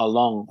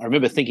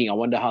remember thinking, I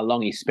wonder how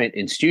long he spent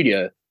in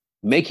studio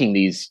making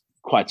these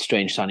quite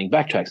strange sounding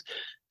backtracks.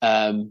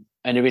 And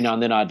every now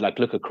and then I'd like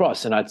look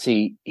across and I'd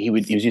see he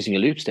was using a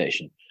loop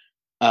station.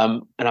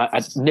 And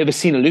I'd never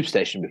seen a loop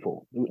station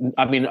before.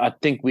 I mean, I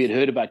think we had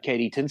heard about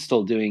Katie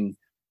Tinstall doing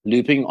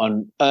looping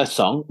on a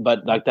song,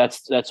 but like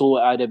that's all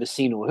I'd ever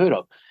seen or heard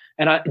of.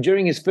 And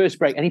during his first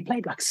break, and he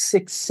played like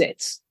 6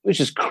 sets, which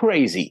is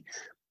crazy.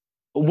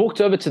 I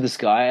walked over to this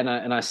guy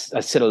and I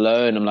said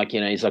hello, and I'm like,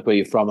 he's like, where are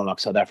you from? I'm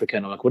like, South Africa.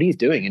 And I'm like, what are you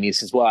doing? And he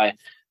says, well,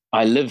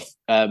 I live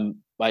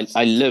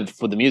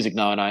for the music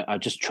now, and I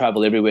just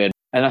travel everywhere.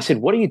 And I said,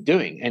 what are you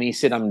doing? And he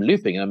said, I'm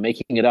looping and I'm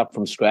making it up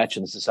from scratch.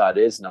 And this is how it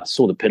is. And I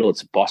saw the pedal.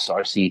 It's a Boss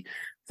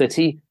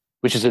RC30,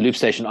 which is a loop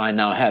station I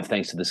now have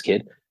thanks to this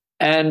kid.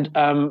 And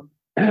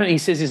he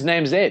says his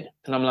name's Ed.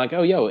 And I'm like,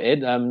 oh, yo,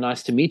 Ed,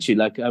 nice to meet you.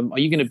 Like, are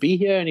you going to be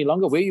here any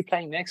longer? Where are you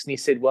playing next? And he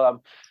said,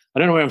 well, I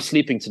don't know where I'm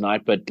sleeping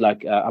tonight, but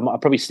like I'll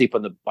probably sleep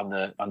on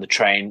the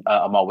train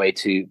on my way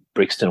to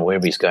Brixton or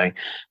wherever he's going.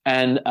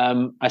 And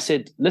I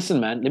said, listen,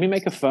 man, let me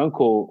make a phone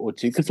call or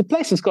two, because the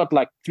place has got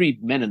like 3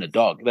 men and a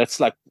dog. That's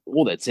like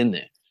all that's in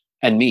there,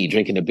 and me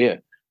drinking a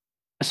beer.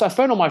 So I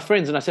phoned all my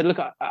friends and I said, look,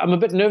 I'm a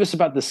bit nervous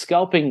about the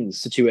scalping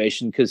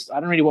situation, because I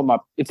don't really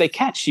want if they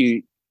catch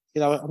you,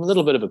 I'm a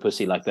little bit of a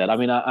pussy like that. I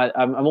mean,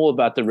 I'm all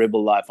about the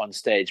rebel life on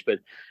stage, but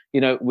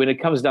when it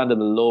comes down to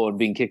the law and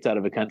being kicked out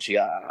of a country,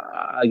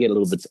 I get a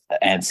little bit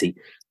antsy.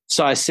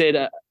 So I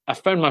said, I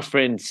phoned my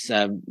friend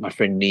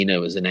Nina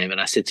was the name,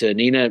 and I said to her,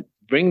 Nina,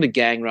 bring the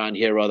gang around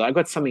here, rather. I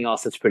got something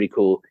else that's pretty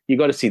cool. You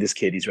got to see this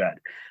kid; he's rad.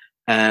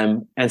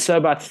 And so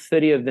about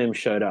 30 of them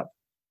showed up,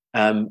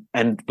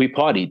 and we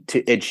partied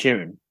to Ed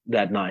Sheeran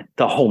that night,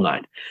 the whole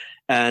night.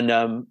 And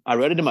I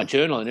wrote it in my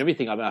journal and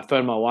everything. I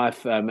phoned my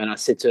wife and I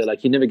said to her,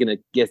 like, you're never going to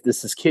guess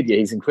this kid. Yeah,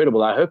 he's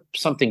incredible. I hope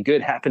something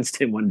good happens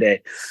to him one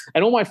day.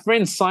 And all my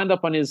friends signed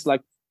up on his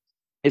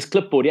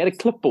clipboard. He had a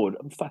clipboard.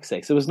 Oh, fuck's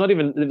sake. So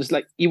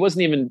he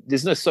wasn't even,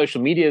 there's no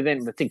social media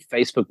then. I think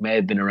Facebook may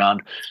have been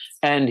around.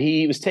 And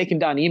he was taking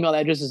down email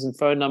addresses and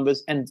phone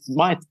numbers. And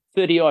my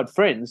 30-odd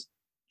friends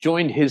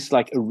joined his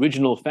like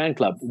original fan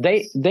club.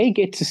 They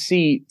get to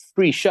see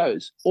free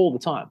shows all the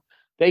time.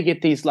 They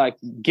get these like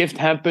gift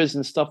hampers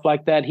and stuff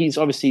like that. He's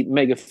obviously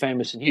mega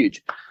famous and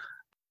huge.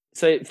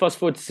 So fast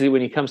forward to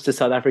when he comes to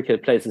South Africa,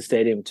 plays the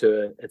stadium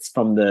tour. It's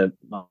from the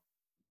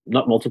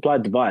not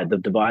Multiplied, Divide, the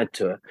Divide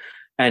tour.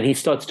 And he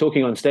starts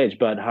talking on stage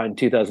about how in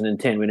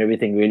 2010, when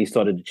everything really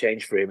started to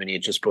change for him and he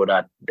had just brought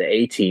out the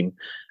A-Team,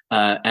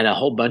 and a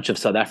whole bunch of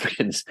South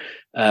Africans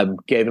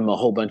gave him a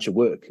whole bunch of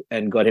work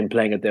and got him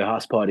playing at their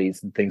house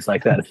parties and things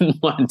like that. And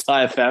my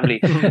entire family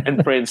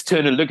and friends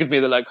turn and look at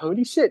me. They're like,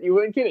 "Holy shit, you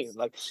weren't kidding!"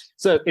 Like,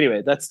 so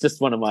anyway, that's just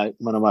one of my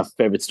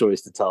favorite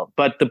stories to tell.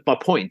 But my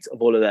point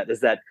of all of that is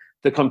that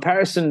the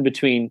comparison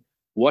between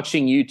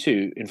watching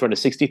U2 in front of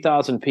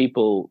 60,000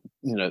 people,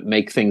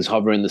 make things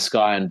hover in the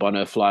sky and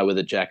Bono fly with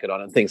a jacket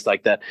on and things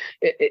like that.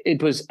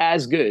 It was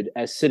as good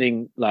as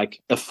sitting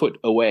like a foot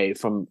away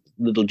from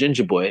Little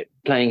Ginger Boy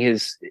playing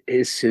his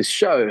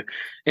show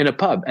in a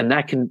pub. And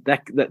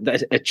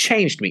that it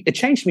changed me. It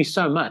changed me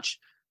so much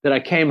that I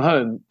came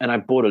home and I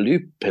bought a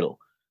loop pedal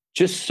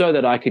just so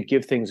that I could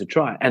give things a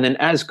try. And then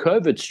as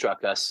COVID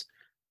struck us,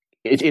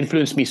 it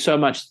influenced me so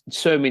much,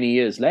 so many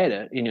years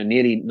later,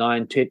 nearly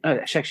 9, 10,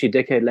 actually a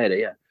decade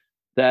later,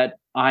 that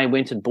I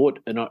went and bought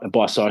a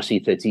Boss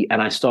RC30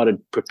 and I started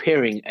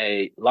preparing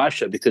a live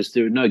show because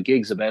there were no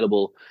gigs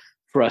available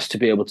for us to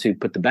be able to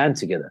put the band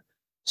together.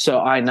 So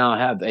I now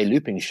have a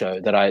looping show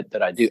that I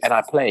do, and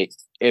I play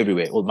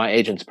everywhere. Well, my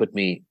agents put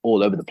me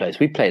all over the place.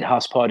 We played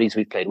house parties,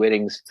 we played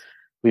weddings,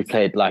 we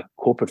played like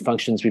corporate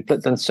functions, we've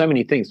done so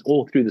many things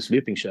all through this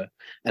looping show.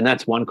 And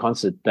that's one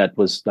concert that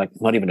was like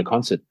not even a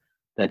concert,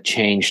 that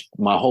changed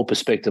my whole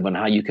perspective on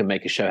how you can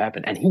make a show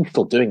happen. And he's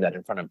still doing that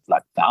in front of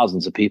like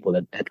thousands of people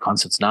at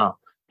concerts now.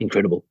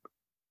 Incredible.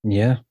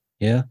 Yeah.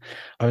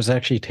 I was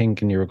actually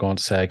thinking you were going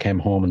to say I came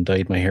home and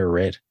dyed my hair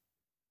red.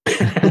 But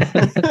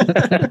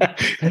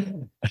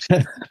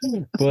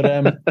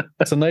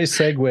it's a nice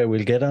segue.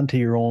 We'll get onto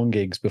your own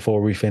gigs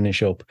before we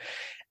finish up.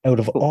 Out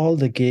of all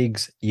the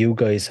gigs you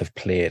guys have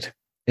played,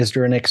 is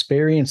there an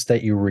experience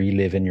that you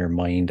relive in your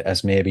mind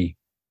as maybe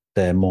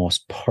the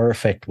most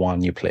perfect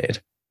one you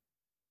played?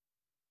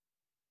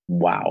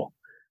 Wow.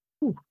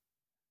 We've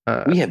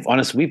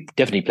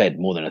definitely played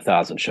more than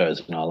 1,000 shows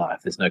in our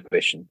life. There's no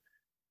question.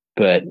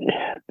 But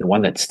the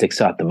one that sticks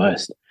out the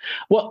most,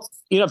 well,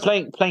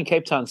 playing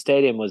Cape Town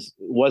Stadium was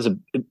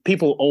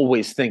people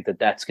always think that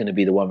that's going to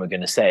be the one we're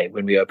going to say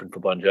when we open for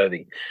Bon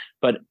Jovi,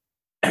 but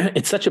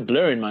it's such a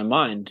blur in my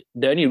mind.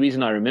 The only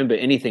reason I remember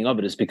anything of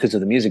it is because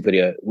of the music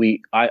video.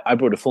 I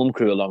brought a film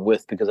crew along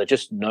with, because I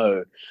just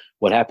know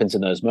what happens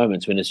in those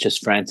moments when it's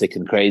just frantic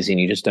and crazy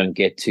and you just don't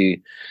get to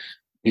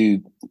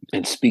do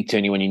and speak to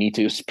anyone you need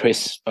to. Just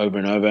press over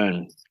and over,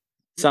 and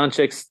sound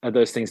checks,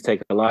 those things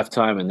take a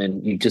lifetime, and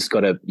then you just got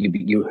to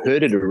you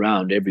heard it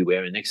around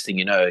everywhere, and next thing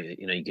you know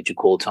you get your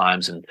call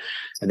times, and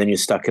then you're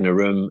stuck in a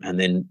room, and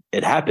then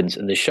it happens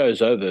and the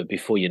show's over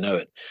before you know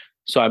it.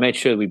 So I made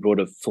sure we brought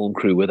a film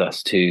crew with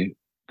us to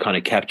kind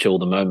of capture all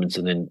the moments,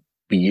 and then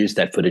we used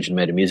that footage and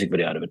made a music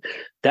video out of it.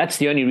 That's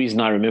the only reason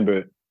I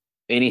remember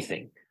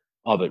anything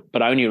of it,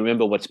 but I only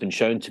remember what's been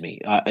shown to me.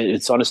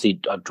 It's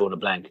honestly, I've drawn a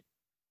blank.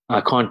 I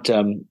can't,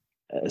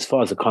 as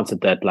far as a concert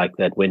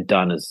that went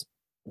down as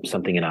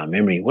something in our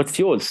memory. What's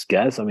yours,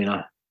 Gaz? I mean,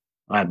 I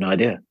have no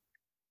idea.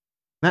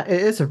 It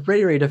is a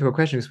really, really difficult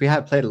question because we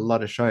have played a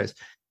lot of shows.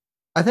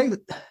 I think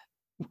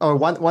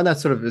one that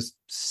sort of is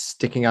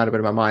sticking out a bit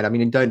in my mind. I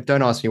mean, don't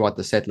ask me what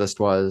the set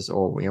list was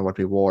or what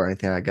we wore or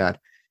anything like that.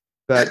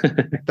 But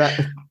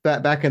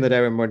back in the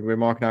day when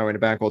Mark and I were in a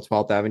band called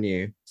 12th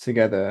Avenue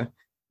together,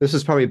 this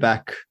was probably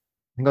back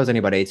think I was only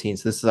about 18.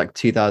 So this is like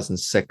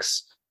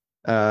 2006.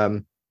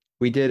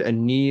 We did a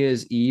New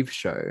Year's Eve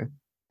show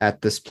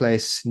at this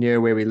place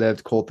near where we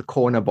lived called the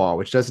Corner Bar,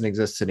 which doesn't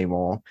exist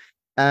anymore.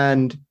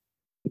 And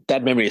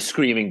that memory is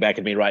screaming back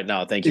at me right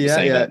now. Thank you for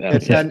saying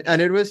that.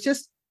 And it was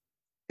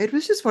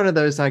just one of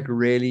those like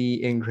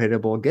really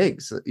incredible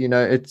gigs. You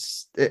know,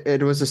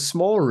 it was a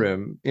small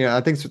room. You know,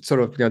 I think it's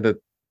sort of, you know,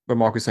 what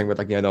Mark was saying with,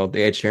 like, you know,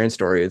 the Ed Sheeran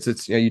story.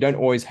 It's you know, you don't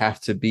always have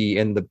to be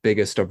in the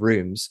biggest of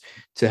rooms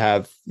to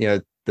have, you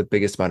know, the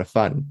biggest amount of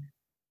fun.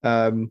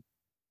 And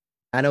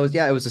it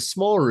was a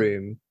small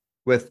room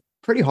with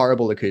pretty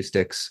horrible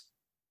acoustics,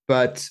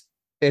 but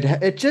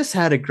it just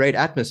had a great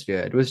atmosphere.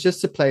 It was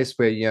just a place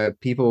where, you know,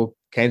 people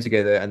came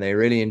together and they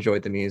really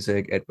enjoyed the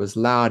music. It was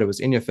loud, it was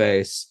in your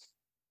face.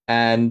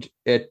 And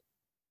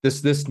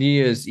this New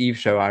Year's Eve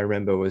show, I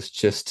remember, was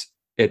just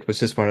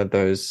one of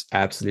those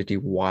absolutely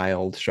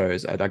wild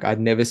shows. I'd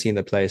never seen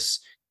the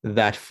place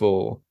that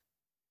full,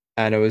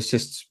 and it was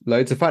just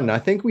loads of fun. And I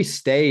think we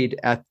stayed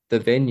at the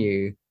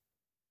venue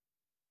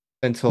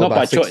until not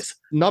by choice.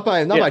 Not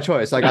by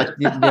choice. Like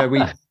we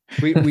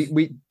were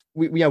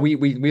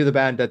the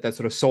band that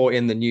sort of saw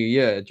in the new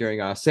year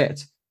during our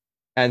set,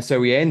 and so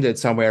we ended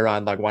somewhere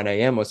around like 1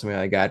 a.m. or something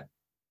like that.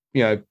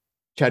 You know,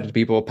 chatted to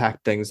people,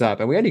 packed things up,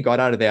 and we only got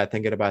out of there, I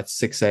think, at about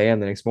 6 a.m.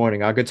 the next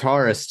morning. Our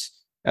guitarist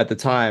at the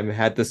time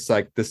had this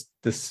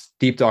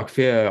deep dark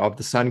fear of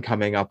the sun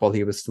coming up while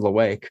he was still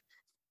awake,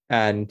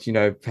 and, you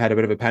know, had a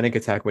bit of a panic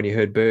attack when he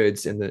heard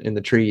birds in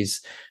the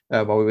trees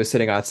while we were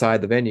sitting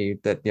outside the venue.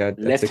 That, you know,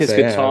 left his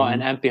guitar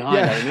and amp behind.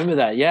 Yeah. I remember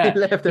that. Yeah, he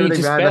left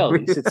everything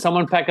behind. He said,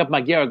 "Someone pack up my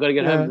gear. I got to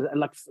get home."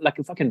 Like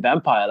a fucking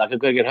vampire. Like, I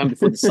got to get home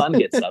before the sun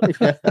gets up.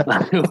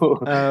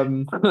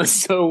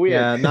 So weird.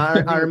 Yeah,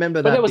 no, I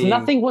remember that. But there was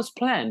nothing was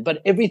planned,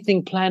 but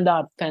everything planned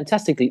out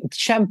fantastically.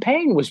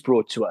 Champagne was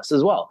brought to us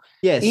as well.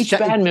 Yes, each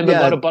band member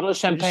got a bottle of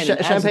champagne.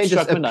 Champagne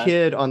just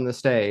appeared on the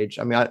stage.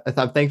 I mean,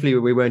 thankfully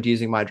we weren't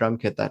using my drum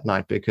kit that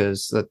night,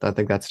 because I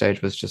think that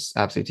stage was just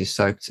absolutely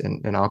soaked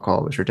in alcohol.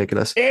 It was ridiculous.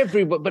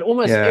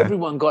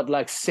 Everyone got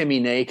like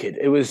semi-naked.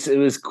 It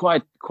was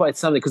quite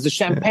something, because the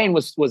champagne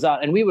was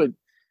out, and we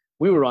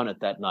were on it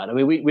that night. I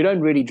mean, we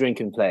don't really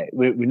drink and play.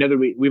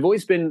 We've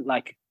always been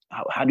like,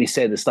 how do you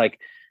say this? Like,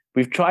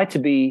 we've tried to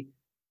be.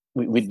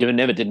 We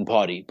never didn't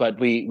party, but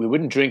we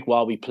wouldn't drink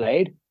while we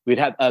played. We'd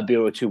have a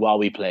beer or two while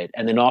we played,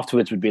 and then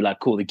afterwards we'd be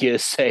like, cool, the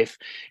gear's safe,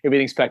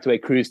 everything's packed away,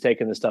 crew's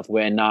taking the stuff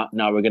away, and now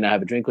we're gonna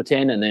have a drink or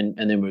 10, and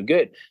then we're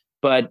good.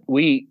 But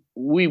we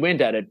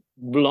went at it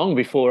long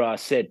before our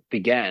set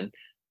began.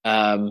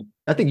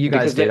 I think you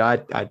guys did. I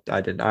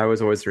didn't. I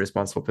was always the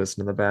responsible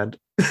person in the band.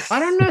 I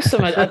don't know so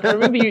much. I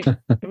remember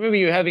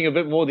you having a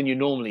bit more than you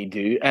normally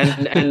do,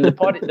 and the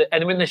party.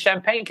 And when the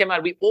champagne came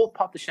out, we all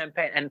popped the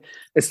champagne, and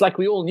it's like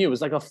we all knew it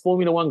was like a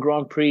Formula One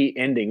Grand Prix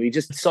ending. We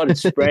just started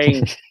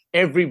spraying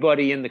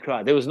everybody in the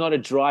crowd. There was not a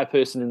dry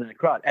person in that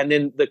crowd, and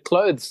then the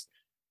clothes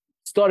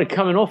started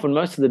coming off on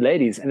most of the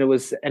ladies,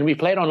 and we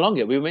played on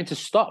longer. We were meant to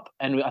stop,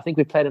 and I think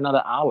we played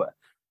another hour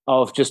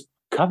of just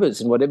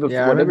covers and whatever.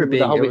 Yeah, I remember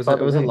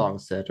it was a long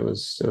set. It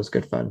was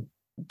good fun,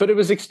 but it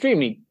was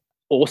extremely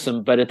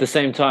awesome. But at the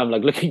same time,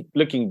 like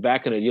looking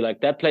back on it, you're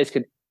like, that place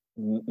could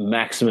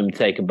maximum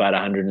take about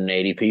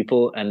 180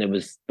 people, and there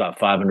was about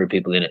 500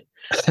 people in it.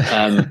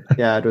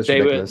 Yeah, it was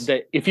ridiculous.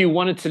 If you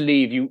wanted to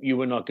leave, you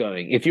were not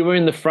going. If you were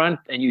in the front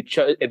and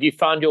if you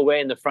found your way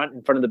in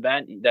front of the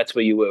band, that's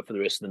where you were for the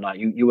rest of the night.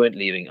 You weren't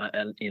leaving,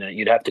 and you know,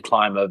 you'd have to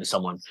climb over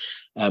someone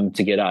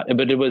to get out.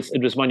 But it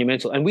was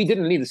monumental, and we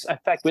didn't leave this. In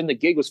fact, when the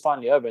gig was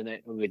finally over and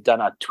we'd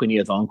done our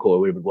 20th encore, or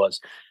whatever it was,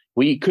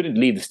 we couldn't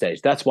leave the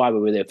stage. That's why we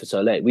were there for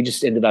so late. We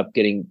just ended up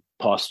getting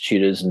past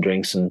shooters and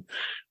drinks and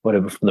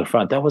whatever from the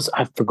front.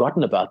 I've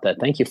forgotten about that.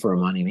 Thank you for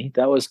reminding me.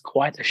 That was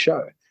quite a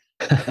show.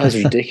 That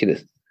was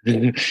ridiculous.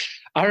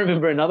 I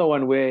remember another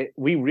one where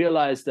we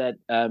realized that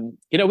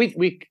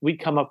we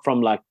come up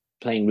from like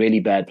playing really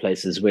bad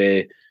places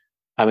where,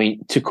 I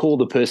mean, to call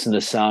the person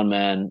a sound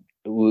man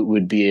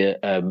would be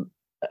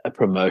a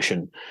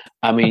promotion.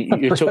 I mean,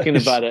 you're talking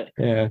about it.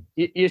 Yeah,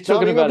 you're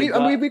talking about.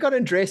 We got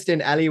undressed in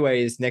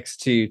alleyways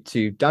next to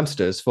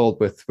dumpsters filled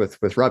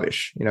with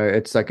rubbish. You know,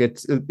 it's like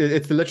it's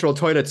the literal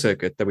toilet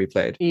circuit that we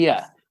played.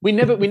 Yeah. We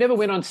never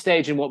went on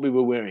stage in what we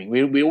were wearing.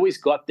 We always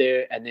got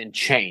there and then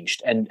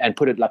changed and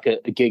put it like a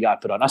gig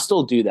outfit on. I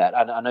still do that.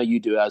 I know you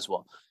do as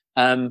well.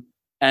 And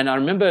I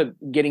remember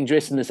getting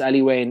dressed in this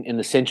alleyway in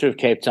the center of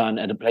Cape Town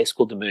at a place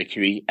called the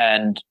Mercury.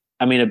 And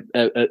I mean,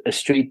 a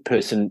street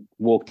person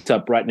walked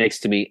up right next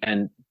to me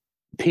and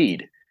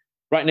peed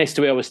right next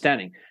to where I was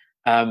standing.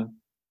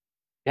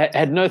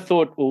 Had no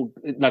thought or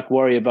like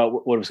worry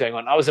about what was going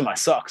on. I was in my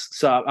socks,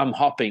 so I'm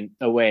hopping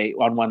away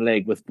on one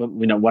leg with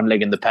one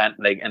leg in the pant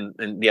leg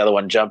and the other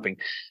one jumping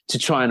to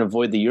try and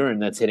avoid the urine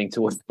that's heading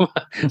towards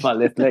my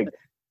left leg.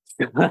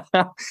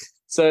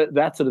 So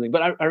that sort of thing.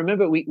 But I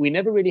remember we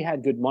never really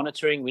had good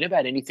monitoring. We never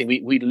had anything.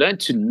 We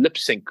learned to lip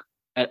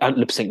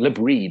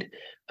read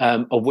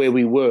of where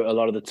we were a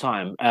lot of the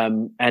time.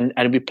 And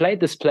we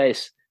played this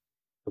place.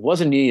 It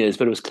wasn't New Year's,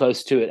 but it was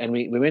close to it. And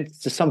we went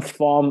to some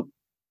farm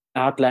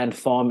Outland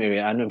Farm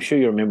area, and I'm sure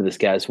you remember this,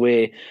 guys,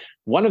 where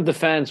one of the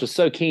fans was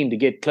so keen to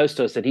get close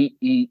to us that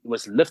he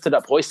was lifted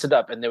up, hoisted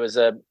up, and there was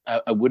a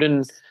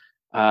wooden,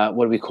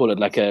 what do we call it,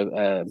 like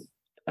a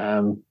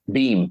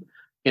beam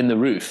in the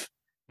roof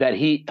that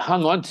he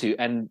hung onto,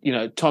 and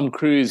Tom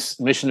Cruise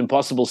Mission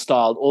Impossible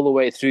styled all the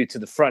way through to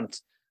the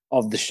front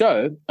of the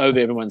show over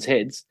everyone's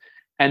heads,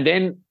 and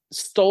then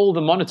stole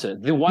the monitor,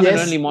 the one and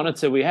only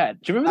monitor we had.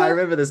 Do you remember that? I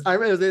remember this. I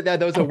remember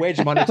there was a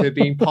wedge monitor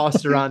being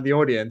passed around the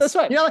audience. That's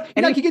right.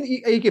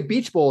 You get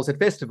beach balls at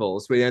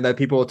festivals where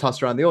people will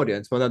toss around the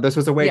audience. Well, no, this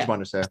was a wedge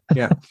monitor.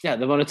 Yeah. Yeah,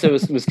 the monitor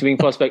was giving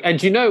passed back.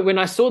 And when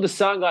I saw the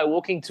sound guy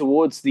walking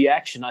towards the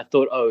action, I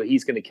thought, oh,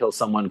 he's going to kill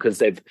someone because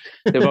they've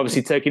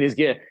obviously taken his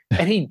gear.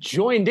 And he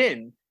joined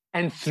in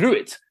and threw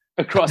it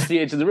across the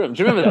edge of the room.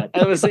 Do you remember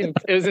that?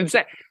 It was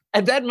insane.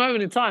 At that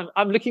moment in time,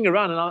 I'm looking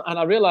around and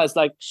I realized,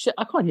 like, shit,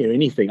 I can't hear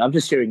anything. I'm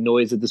just hearing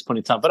noise at this point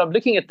in time. But I'm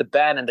looking at the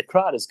band and the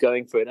crowd is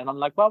going for it. And I'm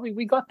like, well,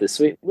 we got this.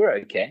 We're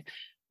okay.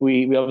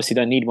 We obviously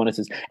don't need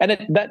monitors. And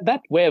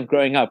that way of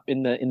growing up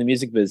in the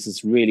music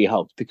business really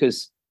helped,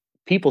 because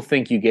people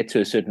think you get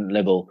to a certain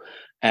level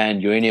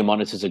and your in-ear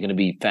monitors are going to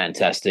be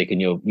fantastic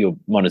and your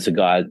monitor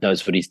guy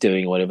knows what he's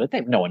doing or whatever.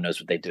 No one knows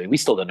what they're doing. We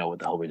still don't know what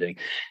the hell we're doing.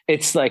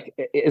 It's like,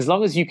 as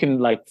long as you can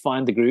like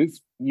find the groove,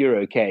 you're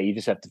okay. You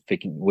just have to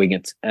wing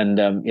it.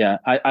 And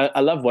I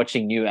love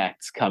watching new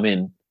acts come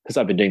in, because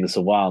I've been doing this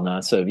a while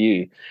now. So have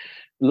you.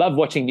 Love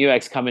watching new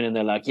acts come in and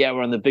they're like, yeah,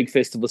 we're on the big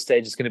festival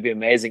stage. It's going to be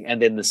amazing.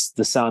 And then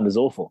the sound is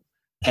awful.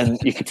 And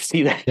you can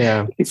see that.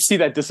 Yeah, you see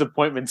that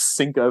disappointment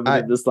sink over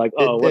them. Just like,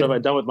 what have I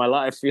done with my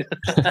life? It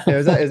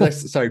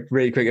was sorry,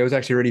 really quick. It was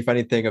actually a really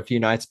funny thing a few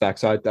nights back.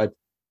 So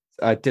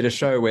I did a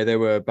show where there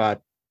were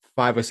about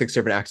 5 or 6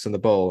 different acts on the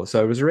bill.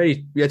 So it was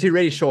we had 2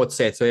 really short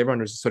sets. So everyone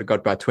was sort of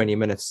got about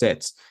 20-minute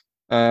sets.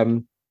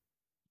 And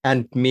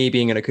me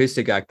being an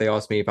acoustic act, they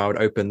asked me if I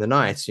would open the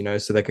nights,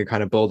 so they could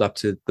kind of build up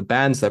to the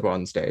bands that were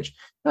on stage.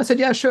 And I said,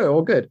 yeah, sure,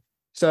 all good.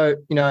 So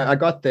I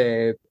got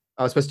there.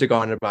 I was supposed to go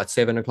on at about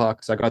 7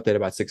 o'clock. So I got there at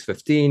about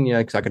 6:15,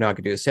 because I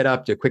could do a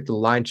setup, do a quick little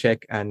line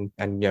check and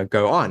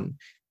go on.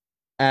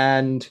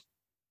 And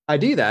I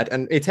do that.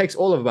 And it takes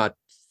all of about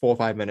 4 or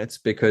 5 minutes,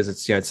 because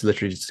it's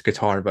literally just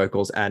guitar and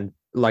vocals. And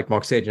like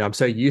Mark said, I'm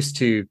so used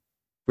to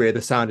where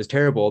the sound is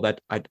terrible that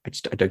I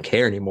don't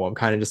care anymore. I'm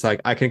kind of just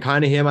like, I can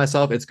kind of hear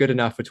myself. It's good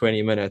enough for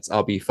 20 minutes.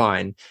 I'll be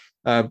fine.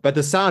 But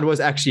the sound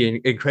was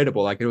actually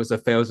incredible. Like it was a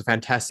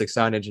fantastic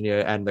sound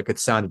engineer, and like it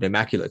sounded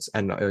immaculate,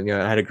 and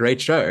I had a great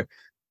show.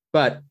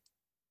 But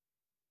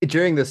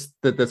during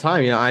the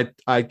time,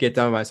 I get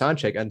done with my sound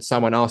check and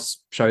someone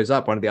else shows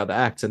up, one of the other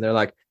acts, and they're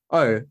like,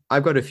 oh,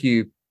 I've got a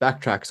few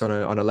backtracks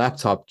on a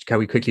laptop. Can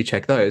we quickly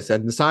check those?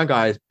 And the sound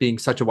guy, being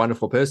such a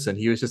wonderful person,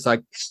 he was just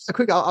like,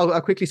 I'll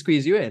quickly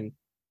squeeze you in.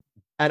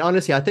 And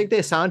honestly, I think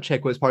their sound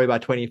check was probably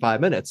about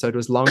 25 minutes. So it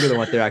was longer than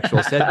what their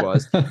actual set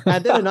was.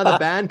 And then another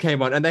band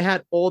came on and they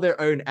had all their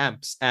own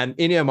amps and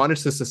in-ear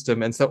monitor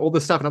system and so all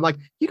this stuff. And I'm like,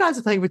 you guys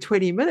are playing for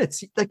 20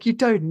 minutes. Like, you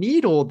don't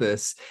need all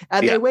this.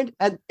 And they went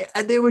and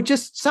they were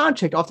just sound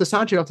check after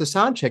sound check after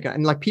sound check.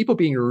 And like people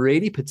being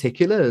really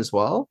particular as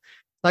well.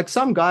 Like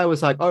some guy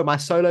was like, oh, my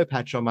solo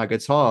patch on my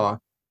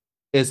guitar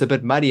is a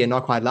bit muddy and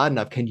not quite loud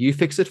enough. Can you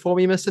fix it for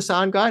me, Mr.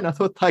 Sound Guy? And I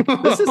thought, like,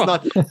 this is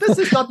not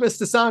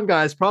Mr. Sound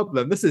Guy's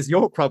problem. This is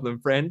your problem,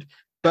 friend.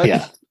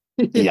 But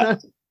it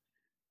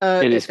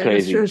is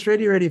crazy. It was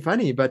really, really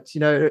funny. But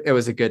it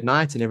was a good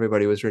night and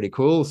everybody was really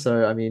cool.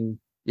 So I mean,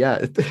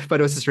 yeah, but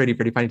it was just really,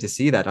 really funny to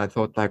see that. I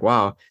thought, like,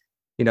 wow,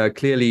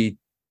 clearly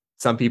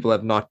some people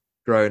have not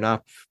grown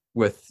up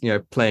with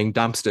playing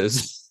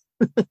dumpsters.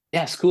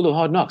 Yeah, School of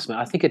Hard Knocks, man.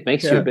 I think it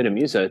makes you a better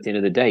muso at the end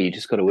of the day. You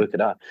just got to work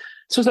it out.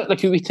 So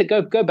like we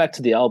go back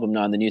to the album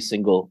now and the new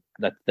single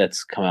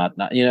that's come out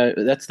now.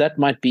 That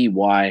might be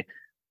why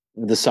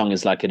the song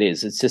is like it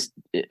is. It's just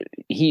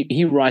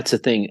he writes a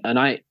thing, and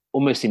I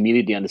almost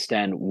immediately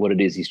understand what it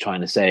is he's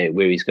trying to say,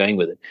 where he's going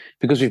with it,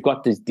 because we've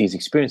got these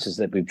experiences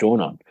that we've drawn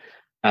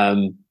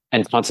on,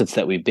 and concerts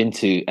that we've been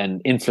to,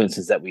 and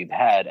influences that we've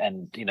had,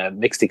 and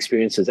mixed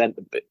experiences, and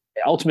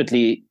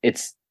ultimately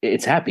it's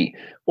happy.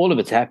 All of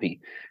it's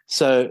happy.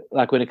 So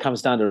like when it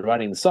comes down to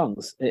writing the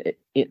songs,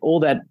 it all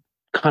that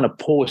kind of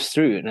pours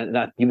through. And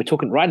that you were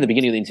talking right at the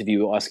beginning of the interview,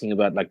 you were asking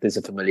about like there's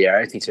a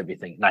familiarity to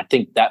everything. And I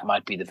think that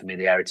might be the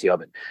familiarity of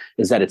it,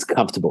 is that it's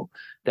comfortable,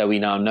 that we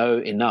now know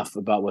enough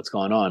about what's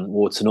going on,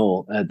 warts and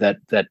all, that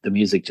the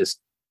music just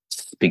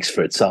speaks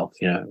for itself.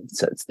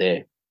 So it's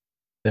there.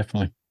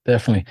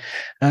 Definitely.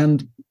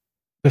 And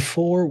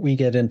before we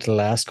get into the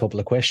last couple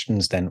of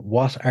questions, then,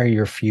 what are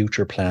your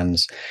future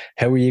plans?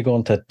 How are you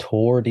going to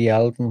tour the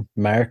album?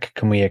 Mark,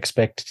 can we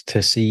expect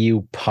to see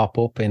you pop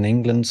up in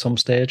England some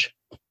stage?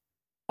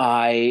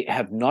 I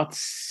have not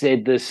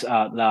said this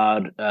out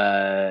loud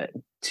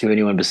to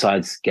anyone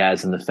besides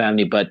Gaz and the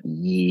family, but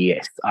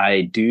yes,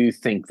 I do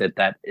think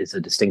that is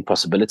a distinct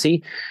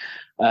possibility.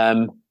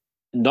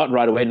 Not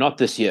right away, not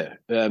this year,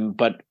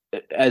 but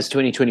as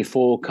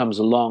 2024 comes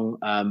along,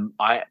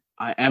 I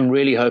am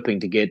really hoping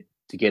to get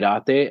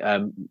out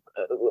there.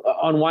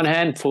 on one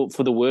hand for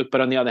the work,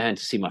 but on the other hand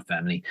to see my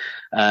family,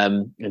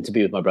 and to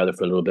be with my brother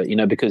for a little bit,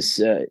 because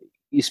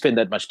you spend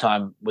that much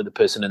time with a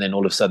person and then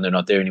all of a sudden they're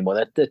not there anymore.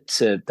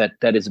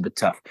 That is a bit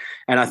tough.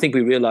 And I think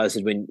we realized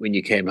that when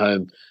you came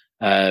home,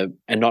 and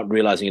not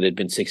realizing it had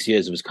been 6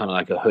 years, it was kind of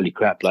like a holy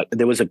crap. Like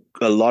there was a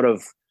lot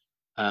of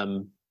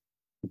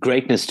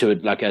greatness to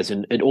it, like as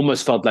in it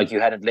almost felt like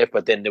you hadn't left,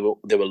 but then there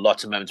were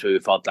lots of moments where we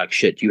felt like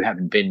shit, you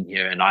haven't been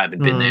here and I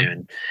haven't been there,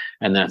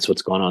 and that's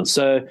what's gone on.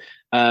 So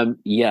I've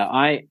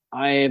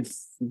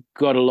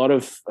got a lot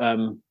of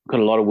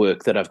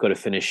work that I've got to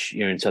finish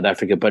here in South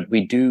Africa, but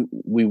we do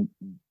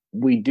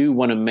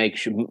want to make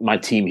sure, my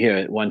team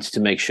here wants to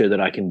make sure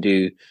that I can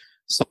do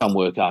some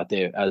work out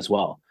there as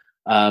well.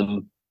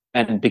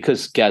 And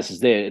because Gaz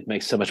is there, it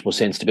makes so much more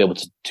sense to be able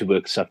to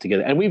work stuff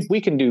together. And we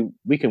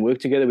can work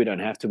together. We don't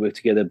have to work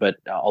together, but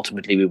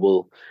ultimately we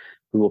will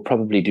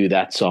probably do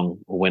that song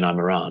when I'm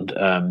around.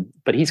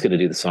 But he's going to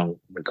do the song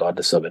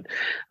regardless of it.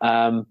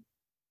 Are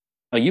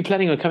you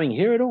planning on coming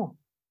here at all?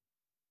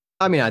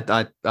 I mean,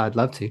 I'd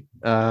love to.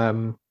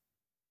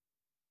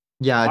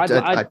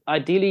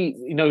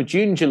 Ideally,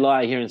 June,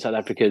 July here in South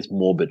Africa is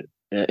morbid,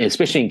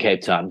 especially in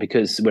Cape Town,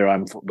 because where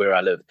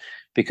I live.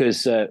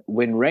 Because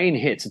when rain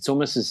hits, it's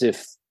almost as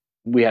if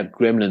we have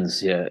gremlins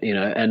here,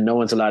 and no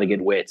one's allowed to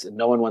get wet, and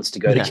no one wants to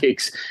go to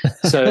gigs.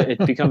 So it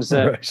becomes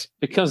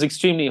becomes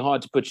extremely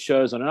hard to put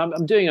shows on. And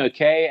I'm doing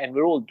okay, and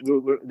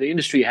the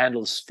industry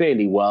handles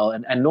fairly well.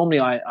 And normally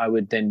I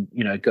would then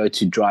go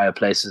to drier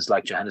places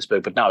like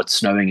Johannesburg, but now it's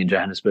snowing in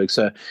Johannesburg,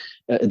 so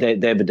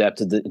they've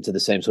adapted into the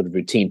same sort of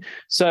routine.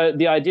 So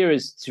the idea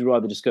is to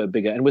rather just go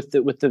bigger. And with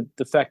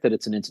the fact that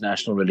it's an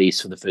international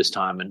release for the first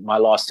time, and my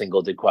last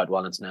single did quite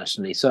well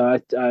internationally, so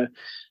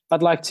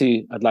I'd like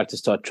to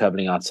start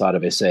traveling outside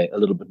of SA a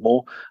little bit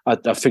more.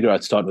 I figure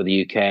I'd start with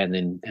the UK,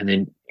 and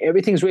then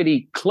everything's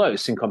really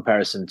close in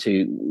comparison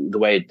to the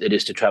way it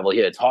is to travel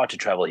here. It's hard to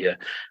travel here,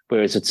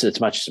 whereas it's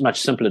much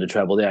simpler to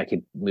travel there. I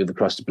could move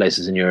across to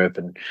places in Europe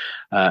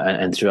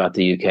and throughout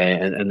the UK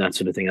and that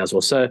sort of thing as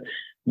well. So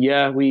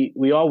yeah,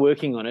 we are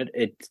working on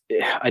it.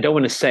 I don't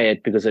want to say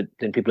it because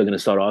then people are going to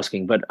start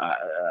asking, but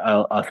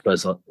I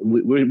suppose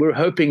we're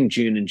hoping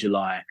June and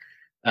July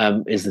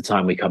is the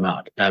time we come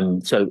out.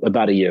 So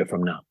about a year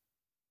from now.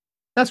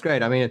 That's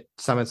great. I mean, it's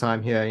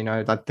summertime here,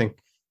 I think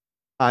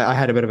I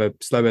had a bit of a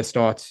slower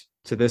start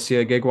to this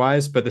year gig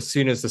wise, but as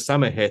soon as the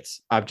summer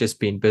hits, I've just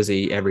been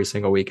busy every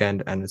single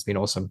weekend and it's been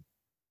awesome.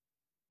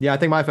 Yeah, I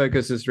think my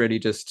focus is really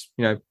just,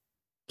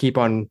 keep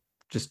on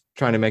just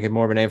trying to make it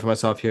more of a name for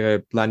myself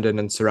here, London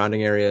and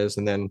surrounding areas.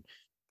 And then,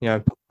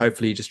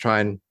 hopefully just try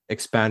and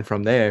expand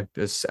from there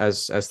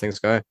as things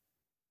go.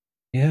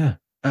 Yeah.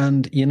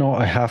 And,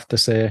 I have to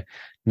say,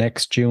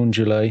 next June,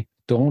 July,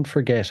 don't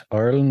forget,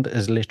 Ireland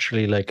is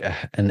literally like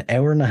an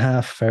hour and a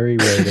half ferry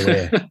ride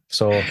away.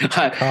 So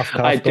cough,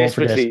 don't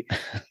forget.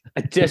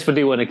 I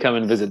desperately want to come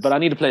and visit, but I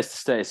need a place to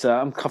stay. So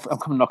I'm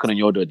coming knocking on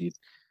your door, dude.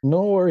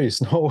 No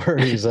worries.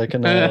 I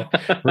can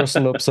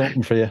rustle up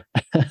something for you.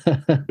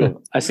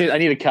 Cool. I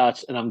need a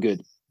couch and I'm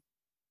good.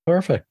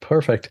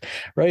 Perfect.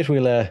 Right,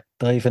 we'll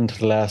dive into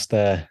the last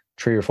 3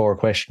 or 4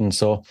 questions.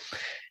 So,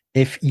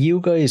 if you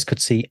guys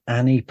could see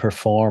any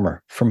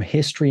performer from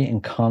history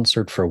in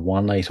concert for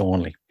one night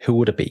only, who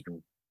would it be?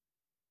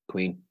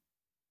 Queen.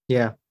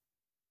 Yeah.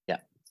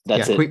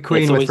 That's it.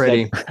 Queen with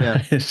Freddie.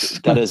 Yeah.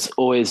 That is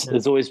always,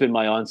 it's always been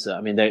my answer.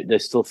 I mean, they're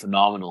still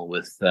phenomenal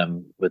with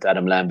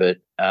Adam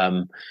Lambert.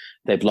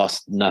 They've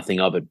lost nothing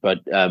of it, but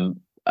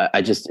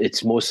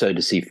it's more so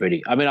to see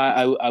Freddie. I mean,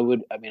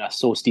 I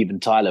saw Steven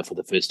Tyler for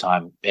the first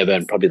time ever,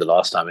 and probably the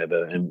last time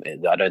ever,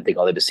 and I don't think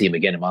I'll ever see him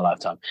again in my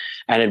lifetime.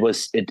 And it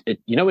was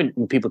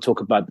when people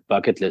talk about the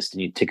bucket list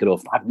and you tick it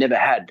off, I've never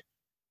had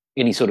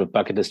any sort of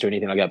bucket list or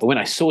anything like that. But when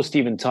I saw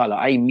Steven Tyler,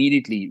 I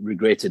immediately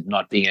regretted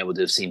not being able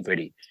to have seen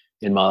Freddie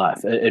in my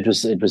life. It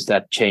was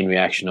that chain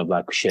reaction of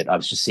like, shit, I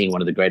was just seeing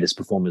one of the greatest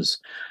performers,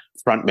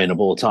 frontmen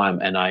of all time,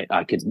 and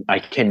I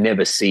can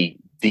never see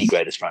the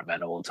greatest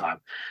frontman of all time.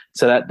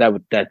 So that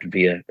would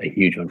be a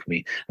huge one for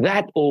me.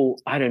 That, or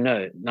I don't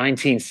know,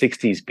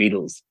 1960s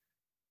Beatles.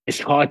 It's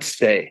hard to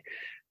say,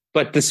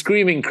 but the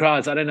screaming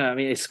crowds, I don't know. I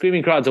mean,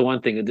 screaming crowds are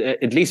one thing.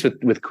 At least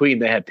with Queen,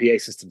 they had PA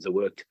systems that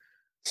worked.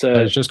 So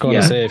I was just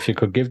going to say, if you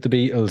could give the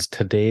Beatles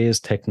today's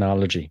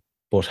technology,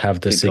 but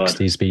have the Good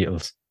 60s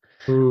Beatles.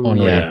 Ooh,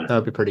 that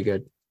would be pretty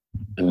good.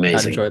 Amazing.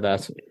 I'd enjoy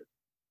that.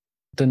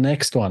 The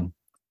next one,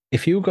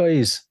 if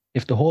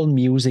the whole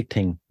music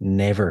thing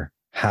never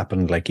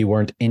happened, like you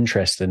weren't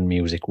interested in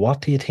music,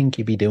 what do you think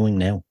you'd be doing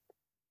now?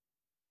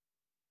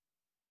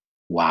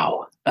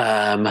 Wow.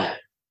 I've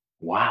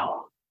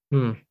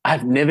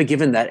never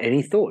given that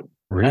any thought.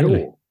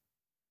 Really? At all.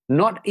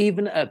 Not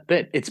even a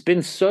bit. It's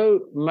been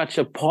so much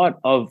a part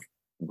of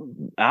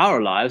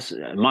our lives,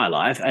 my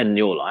life and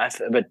your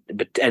life, but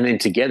and then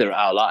together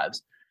our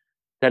lives,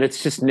 that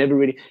it's just never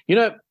really,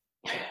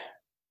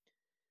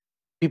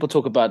 people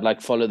talk about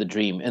like follow the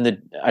dream,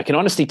 and I can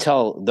honestly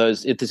tell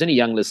those, if there's any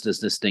young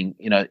listeners listening,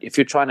 if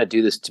you're trying to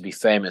do this to be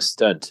famous,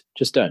 don't.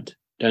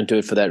 Don't do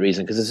it for that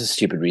reason, because it's a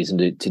stupid reason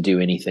to do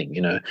anything.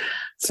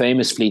 Fame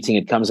is fleeting.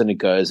 It comes and it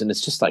goes, and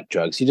it's just like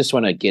drugs. You just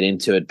want to get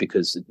into it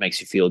because it makes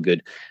you feel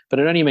good, but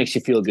it only makes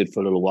you feel good for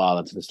a little while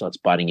until it starts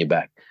biting you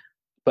back.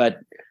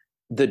 But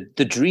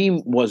the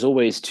dream was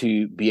always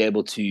to be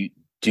able to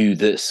do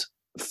this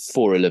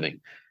for a living,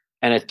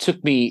 and it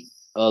took me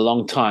a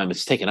long time.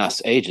 It's taken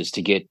us ages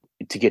to get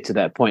to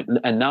that point,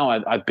 and now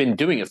I've been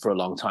doing it for a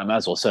long time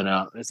as well. So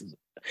now this is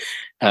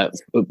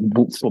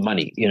for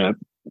money,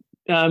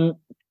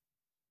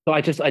 So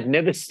I'd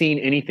never seen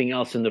anything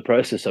else in the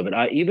process of it.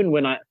 I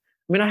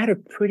had a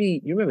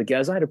pretty, you remember,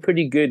 Gaz, I had a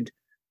pretty good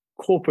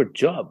corporate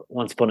job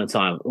once upon a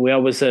time where I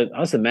was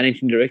the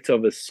managing director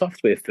of a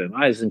software firm.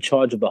 I was in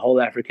charge of the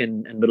whole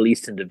African and Middle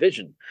Eastern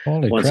division.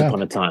 Holy once crap.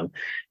 upon a time.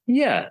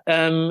 Yeah.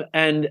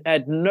 And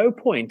at no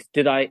point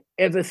did I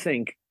ever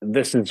think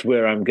this is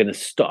where I'm going to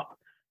stop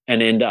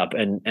and end up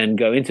and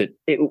go into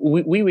it.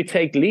 We would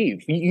take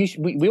leave.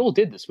 We all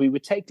did this. We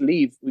would take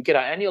leave. We get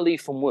our annual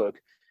leave from work,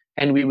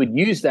 and we would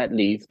use that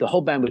leave. The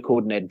whole band would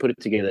coordinate and put it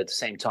together at the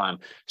same time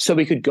so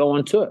we could go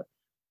on tour.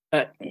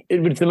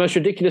 It was the most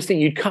ridiculous thing.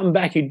 You'd come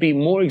back, you'd be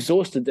more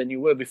exhausted than you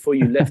were before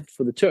you left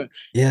for the tour.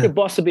 Yeah. Your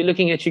boss would be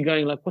looking at you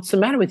going like, what's the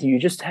matter with you? You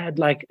just had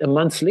like a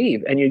month's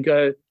leave. And you'd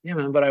go, yeah,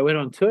 man, but I went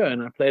on tour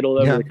and I played all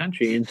over the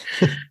country. And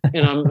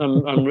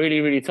I'm really,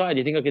 really tired.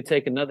 You think I could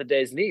take another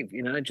day's leave,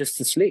 just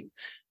to sleep?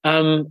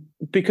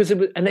 Because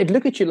and they'd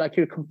look at you like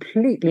you're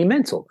completely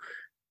mental.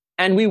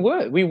 And we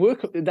were,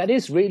 that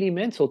is really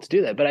mental to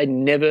do that. But I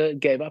never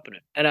gave up on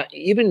it. And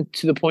even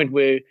to the point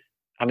where,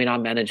 our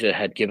manager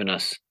had given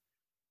us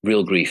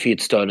real grief. He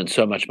had stolen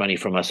so much money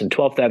from us, and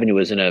 12th Avenue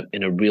was in a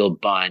real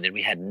bind, and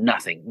we had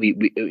nothing. We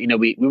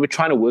were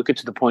trying to work it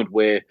to the point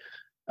where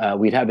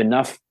we'd have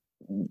enough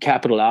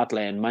capital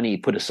outlay and money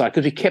put aside,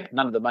 because we kept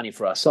none of the money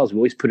for ourselves. We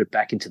always put it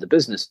back into the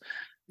business,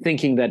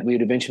 thinking that we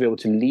would eventually be able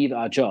to leave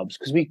our jobs,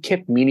 because we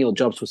kept menial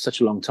jobs for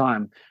such a long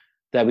time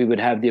that we would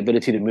have the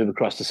ability to move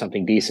across to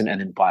something decent and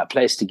then buy a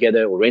place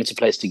together or rent a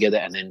place together,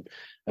 and then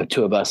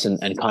two of us and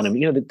kind of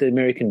the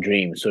American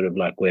dream sort of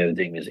like way of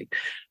doing music.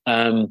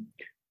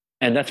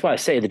 And that's why I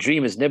say the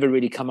dream has never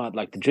really come out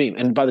like the dream.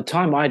 And by the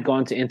time I had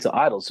gone to enter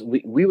Idols,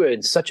 we were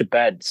in such a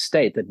bad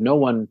state that no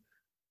one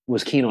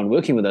was keen on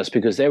working with us,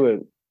 because they were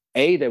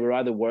either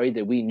worried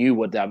that we knew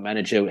what our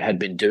manager had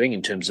been doing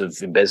in terms of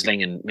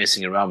embezzling and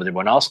messing around with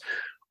everyone else,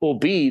 or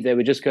B, they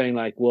were just going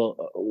like,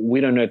 well,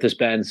 we don't know if this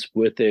band's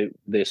worth their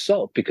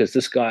salt, because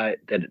this guy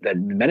that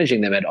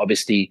managing them had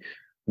obviously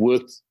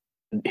worked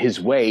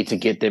his way to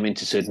get them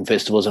into certain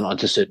festivals and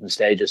onto certain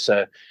stages.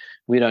 So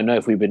we don't know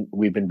if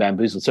we've been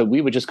bamboozled. So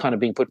we were just kind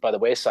of being put by the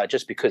wayside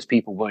just because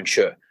people weren't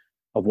sure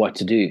of what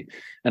to do.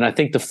 And I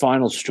think the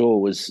final straw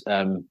was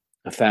a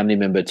family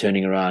member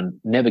turning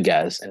around, never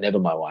Gaz and never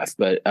my wife,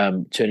 but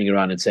turning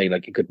around and saying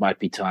like, it might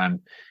be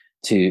time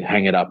to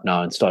hang it up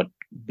now and start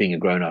being a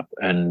grown up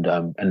and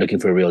looking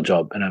for a real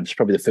job. And it was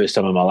probably the first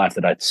time in my life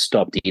that I'd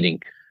stopped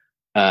eating,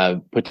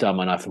 put down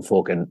my knife and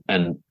fork and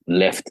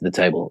left the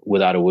table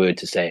without a word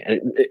to say.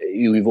 And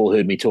you've all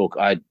heard me talk.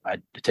 It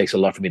takes a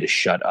lot for me to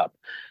shut up.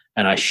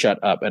 And I shut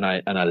up and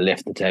I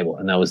left the table,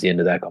 and that was the end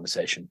of that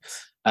conversation.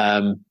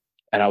 And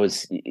I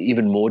was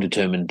even more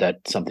determined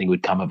that something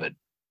would come of it.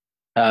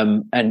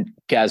 And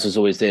Gaz was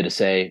always there to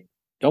say,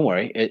 don't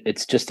worry,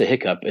 it's just a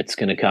hiccup. It's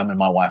going to come. And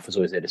my wife was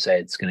always there to say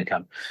it's going to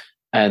come.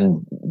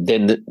 And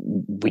then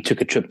we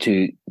took a trip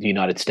to the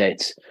United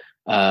States.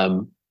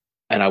 And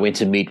I went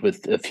to meet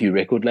with a few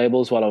record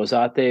labels while I was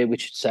out there,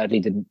 which sadly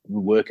didn't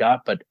work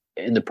out. But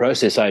in the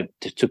process, I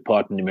took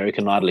part in the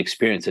American Idol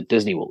experience at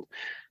Disney World.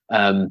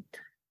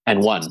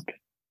 And won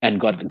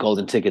and got a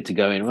golden ticket to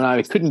go in. When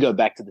I couldn't go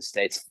back to the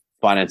States,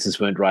 finances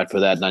weren't right for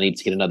that, and I needed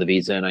to get another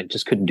visa, and I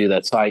just couldn't do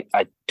that. So I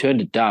turned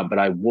it down, but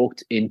I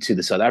walked into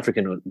the South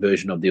African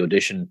version of the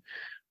audition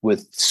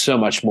with so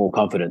much more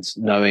confidence,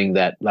 knowing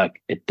that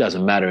like it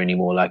doesn't matter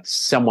anymore. Like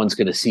someone's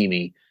going to see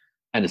me,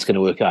 and it's going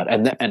to work out.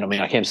 And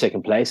I came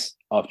second place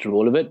after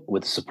all of it,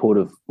 with the support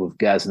of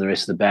Gaz and the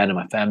rest of the band and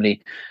my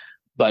family.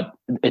 But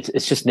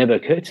it's just never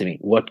occurred to me,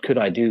 what could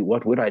I do?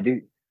 What would I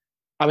do?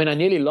 I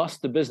nearly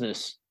lost the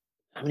business.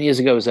 How many years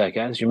ago was that,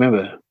 guys? You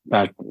remember?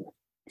 About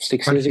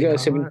 6 years ago,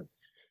 7?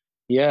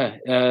 Yeah,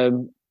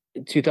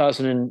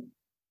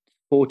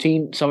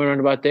 2014, somewhere around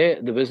about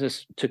there. The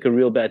business took a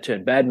real bad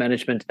turn. Bad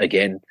management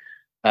again,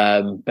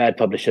 bad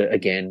publisher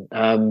again,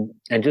 and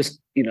just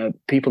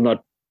people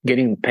not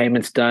getting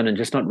payments done and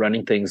just not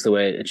running things the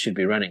way it should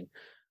be running.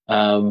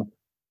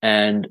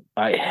 And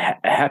I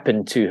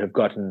happened to have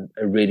gotten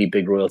a really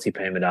big royalty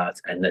payment out,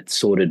 and that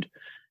sorted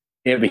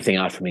everything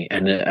out for me.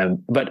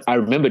 And but I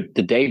remember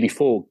the day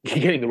before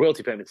getting the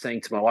royalty payment saying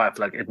to my wife,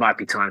 like, it might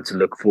be time to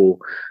look for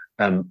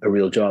a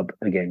real job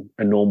again,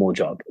 a normal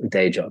job, a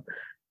day job.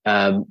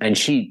 And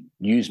she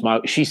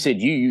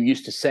said, you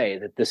used to say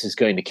that this is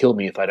going to kill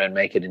me if I don't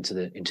make it into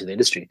the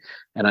industry.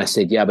 And I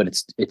said, yeah, but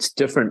it's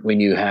different when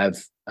you have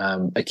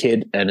a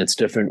kid, and it's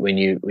different when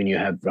you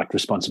have like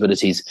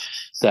responsibilities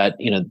that,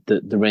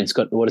 the rent's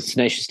got, what does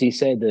Tenacious D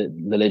say? The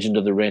legend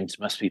of the rent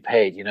must be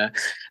paid,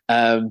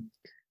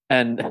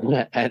 and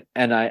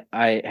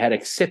I had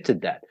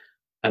accepted that,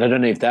 and I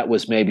don't know if that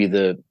was maybe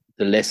the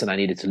lesson I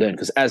needed to learn,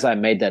 because as I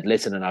made that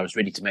lesson and I was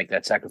ready to make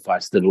that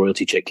sacrifice, the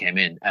royalty check came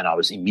in and I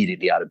was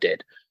immediately out of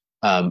debt,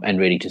 and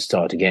ready to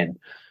start again.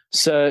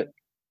 So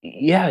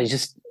yeah, it's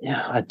just,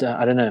 I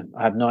don't know.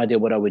 I have no idea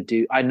what I would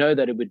do. I know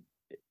that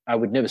I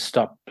would never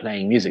stop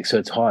playing music, so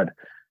it's hard.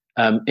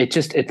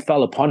 It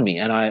fell upon me,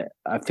 and I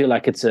feel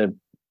like it's the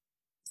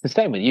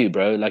same with you,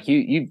 bro. Like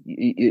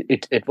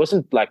it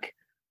wasn't like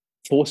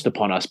forced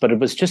upon us, but it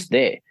was just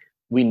there.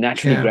 We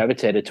naturally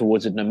gravitated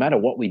towards it no matter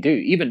what we do.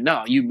 Even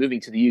now, you moving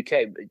to the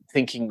UK,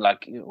 thinking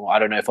like, I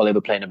don't know if I'll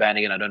ever play in a band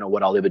again. I don't know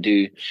what I'll ever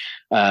do.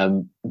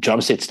 Drum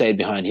set stayed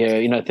behind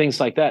here, things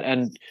like that.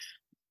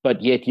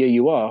 But yet here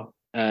you are,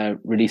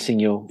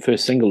 releasing your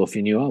first single off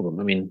your new album.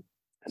 I mean,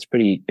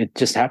 it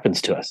just happens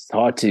to us. It's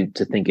hard to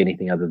think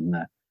anything other than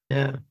that.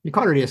 Yeah, you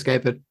can't really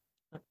escape it.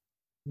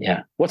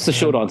 Yeah. What's the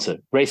short answer?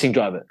 Racing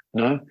driver?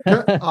 No.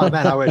 Oh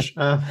man, I wish.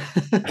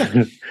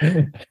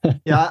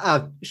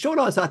 Short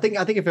answer. I think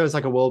if it was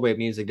like a world where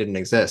music didn't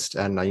exist,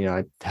 and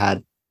I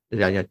had,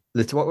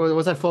 what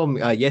was that film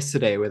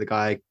Yesterday, where the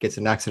guy gets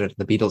in an accident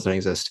and the Beatles don't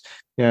exist?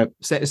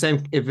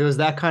 Same. If it was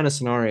that kind of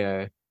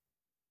scenario,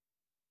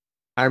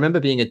 I remember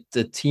being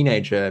a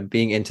teenager,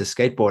 being into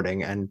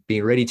skateboarding and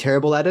being really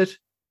terrible at it,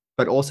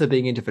 but also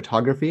being into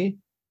photography.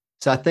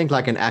 So I think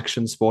like an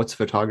action sports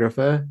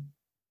photographer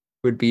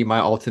would be my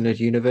alternate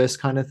universe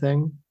kind of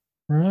thing.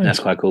 Right. That's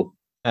quite cool.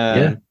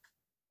 But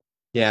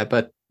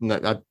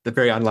no,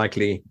 very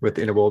unlikely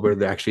within a world where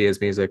there actually is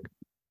music.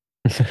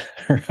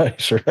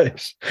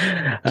 Right.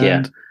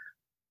 And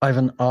I have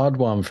an odd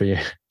one for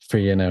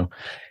you now.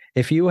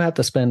 If you had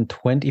to spend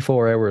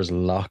 24 hours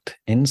locked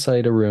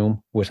inside a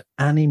room with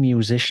any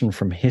musician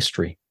from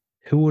history,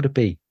 who would it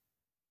be?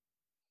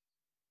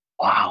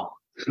 Wow.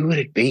 Who would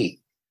it be?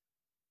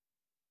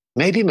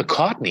 Maybe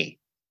McCartney.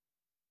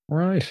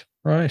 Right.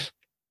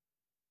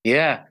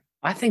 Yeah,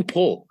 I think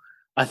Paul.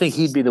 I think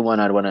he'd be the one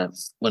I'd want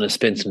to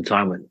spend some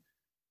time with.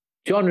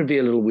 John would be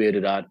a little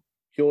weirded out.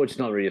 George's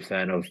not really a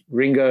fan of.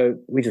 Ringo,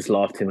 we just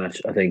laugh too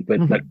much, I think.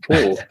 But like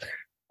Paul,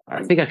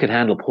 I think I could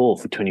handle Paul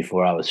for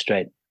 24 hours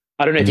straight.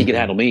 I don't know if he could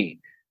handle me,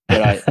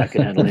 but I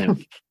can handle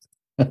him.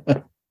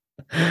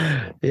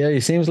 Yeah, he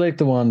seems like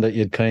the one that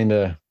you'd kind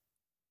of,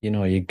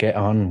 you'd get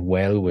on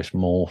well with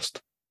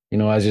most.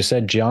 As you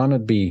said, John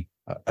would be,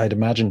 I'd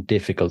imagine,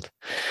 difficult.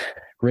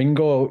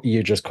 Ringo,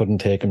 you just couldn't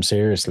take him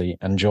seriously.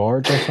 And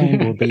George, I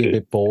find, would be a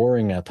bit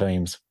boring at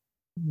times.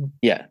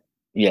 Yeah.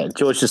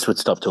 George just would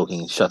stop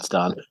talking and shuts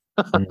down.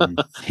 That's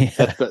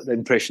the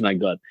impression I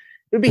got.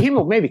 It would be him,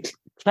 or maybe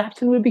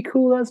Clapton would be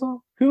cool as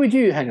well. Who would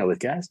you hang out with,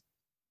 guys?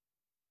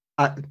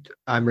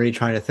 I'm really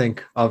trying to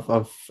think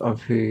of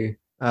who.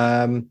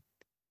 I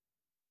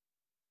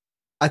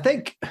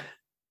think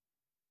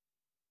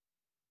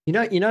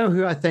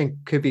who I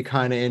think could be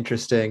kind of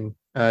interesting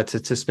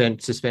to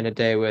spend a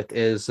day with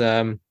is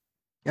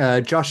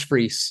Josh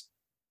Freese.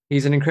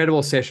 He's an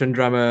incredible session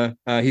drummer.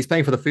 He's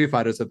playing for the Foo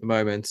Fighters at the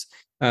moment,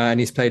 and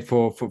he's played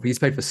for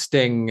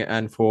Sting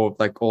and for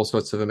like all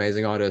sorts of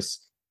amazing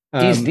artists.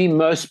 He's the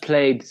most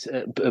played,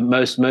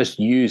 most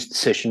used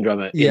session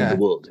drummer in the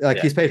world. Like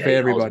he's played for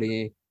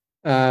everybody.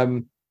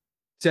 So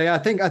yeah, I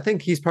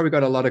think he's probably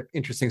got a lot of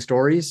interesting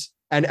stories.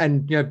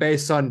 And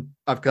based on,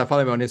 I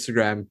follow him on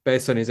Instagram.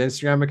 Based on his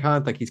Instagram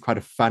account, like he's quite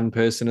a fun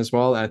person as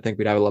well. And I think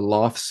we'd have a lot of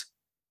laughs.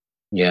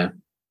 Yeah.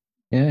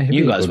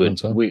 You guys would.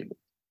 So. We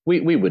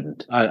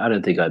wouldn't. I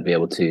don't think I'd be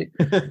able to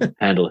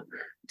handle it.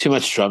 Too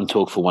much drum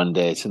talk for one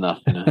day. It's enough.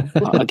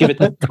 I'll give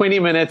it 20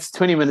 minutes,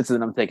 and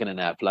then I'm taking a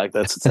nap. Like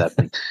that's what's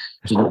happening.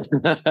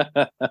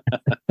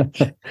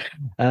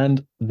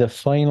 And the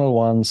final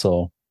one.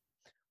 So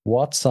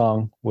what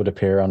song would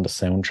appear on the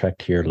soundtrack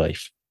to your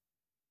life?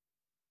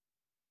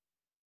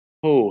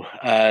 For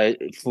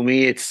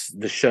me, it's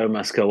The Show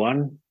Must Go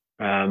On.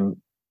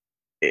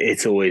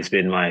 It's always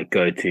been my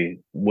go-to.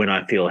 When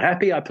I feel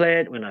happy, I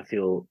play it. When I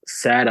feel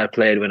sad, I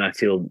play it. When I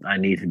feel I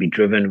need to be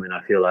driven, when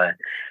I feel I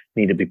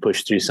need to be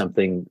pushed through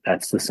something,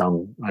 that's the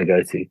song I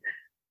go to.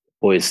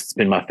 Always, it's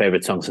been my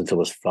favorite song since I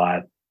was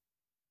 5.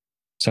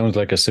 Sounds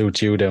like it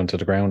suits you down to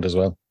the ground as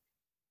well.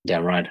 Yeah,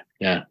 right.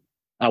 Yeah,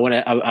 I've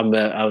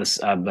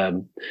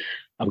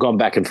gone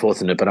back and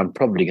forth in it, but I'm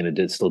probably going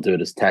to still do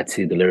it as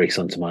tattoo the lyrics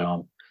onto my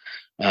arm.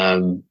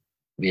 And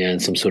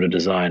some sort of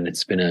design.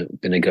 It's been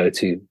a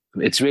go-to.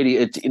 It's really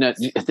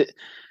it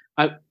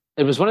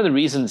was one of the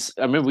reasons.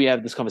 I remember we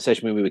had this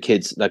conversation when we were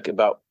kids, like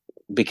about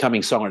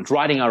becoming songwriters,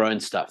 writing our own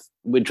stuff,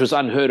 which was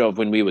unheard of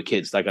when we were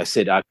kids. Like I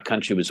said, our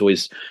country was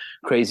always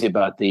crazy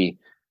about the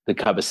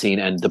cover scene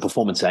and the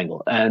performance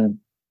angle. And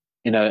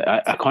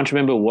I can't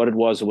remember what it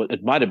was.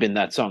 It might have been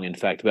that song, in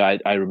fact.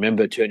 But I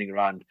remember turning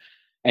around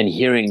and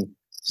hearing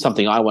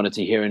something I wanted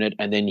to hear in it,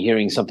 and then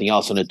hearing something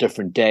else on a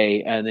different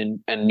day,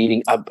 and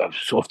needing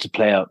sort of to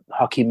play a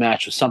hockey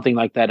match or something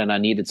like that, and I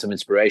needed some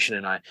inspiration,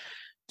 and I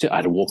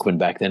had a Walkman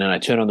back then, and I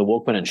turned on the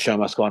Walkman, and Show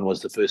Must Go On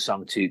was the first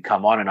song to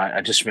come on, and I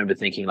just remember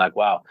thinking like,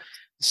 wow,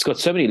 it's got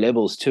so many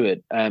levels to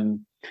it.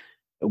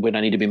 when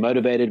I need to be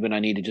motivated, when I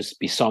need to just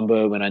be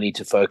somber, when I need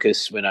to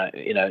focus, when I,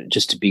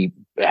 just to be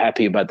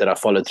happy about that I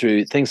followed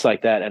through, things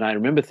like that. And I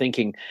remember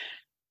thinking,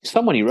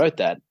 someone who wrote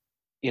that,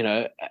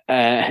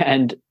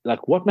 and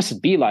like, what must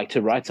it be like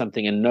to write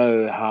something and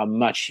know how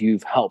much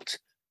you've helped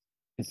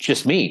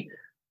just me?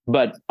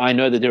 But I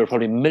know that there are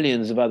probably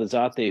millions of others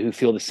out there who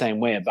feel the same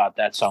way about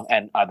that song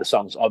and other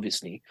songs,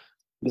 obviously.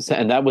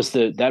 And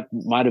that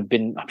might have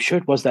been, I'm sure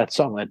it was that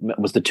song that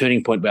was the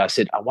turning point where I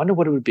said, I wonder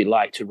what it would be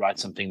like to write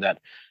something that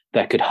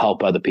could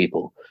help other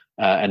people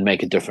and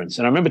make a difference.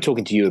 And I remember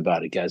talking to you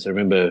about it, guys. I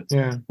remember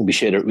we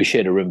shared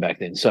a room back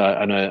then. So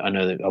I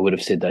know that I would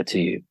have said that to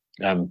you,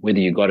 whether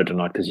you got it or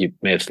not, because you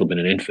may have still been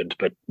an infant,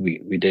 but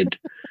we did.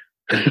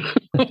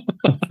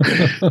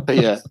 But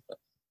yeah.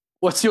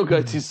 What's your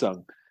go-to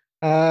song?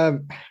 I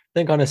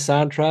think on a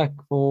soundtrack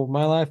for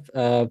my life,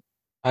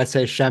 I'd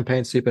say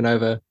Champagne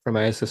Supernova from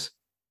Oasis.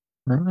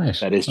 Right.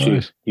 That is true.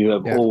 Right. You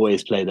have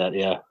always played that,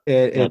 yeah.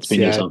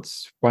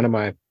 It's one of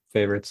my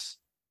favorites.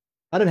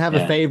 I don't have a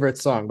Yeah. favorite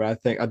song, but I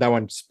think that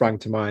one sprung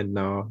to mind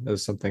now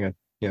as something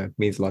that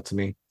means a lot to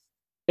me.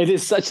 It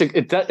is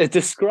it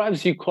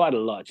describes you quite a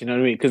lot, you know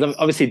what I mean? Because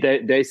obviously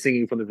they're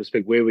singing from the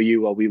perspective, where were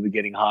you while we were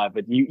getting high?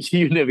 But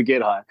you never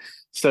get high.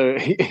 So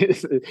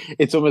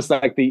it's almost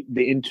like the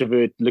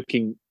introvert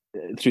looking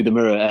through the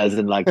mirror, as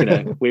in like,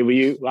 where were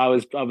you? I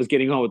was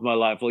getting on with my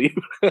life while you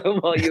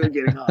were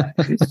getting high.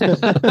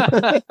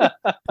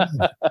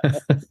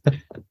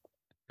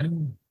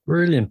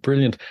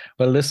 Brilliant.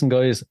 Well, listen,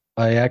 guys,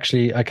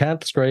 I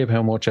can't describe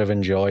how much I've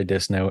enjoyed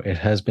this now. It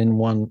has been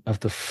one of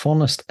the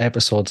funnest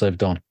episodes I've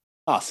done.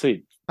 Oh,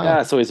 sweet.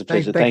 Yeah, it's always a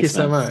pleasure. Thank you Thanks,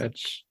 so man.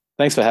 much.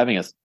 Thanks for having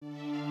us.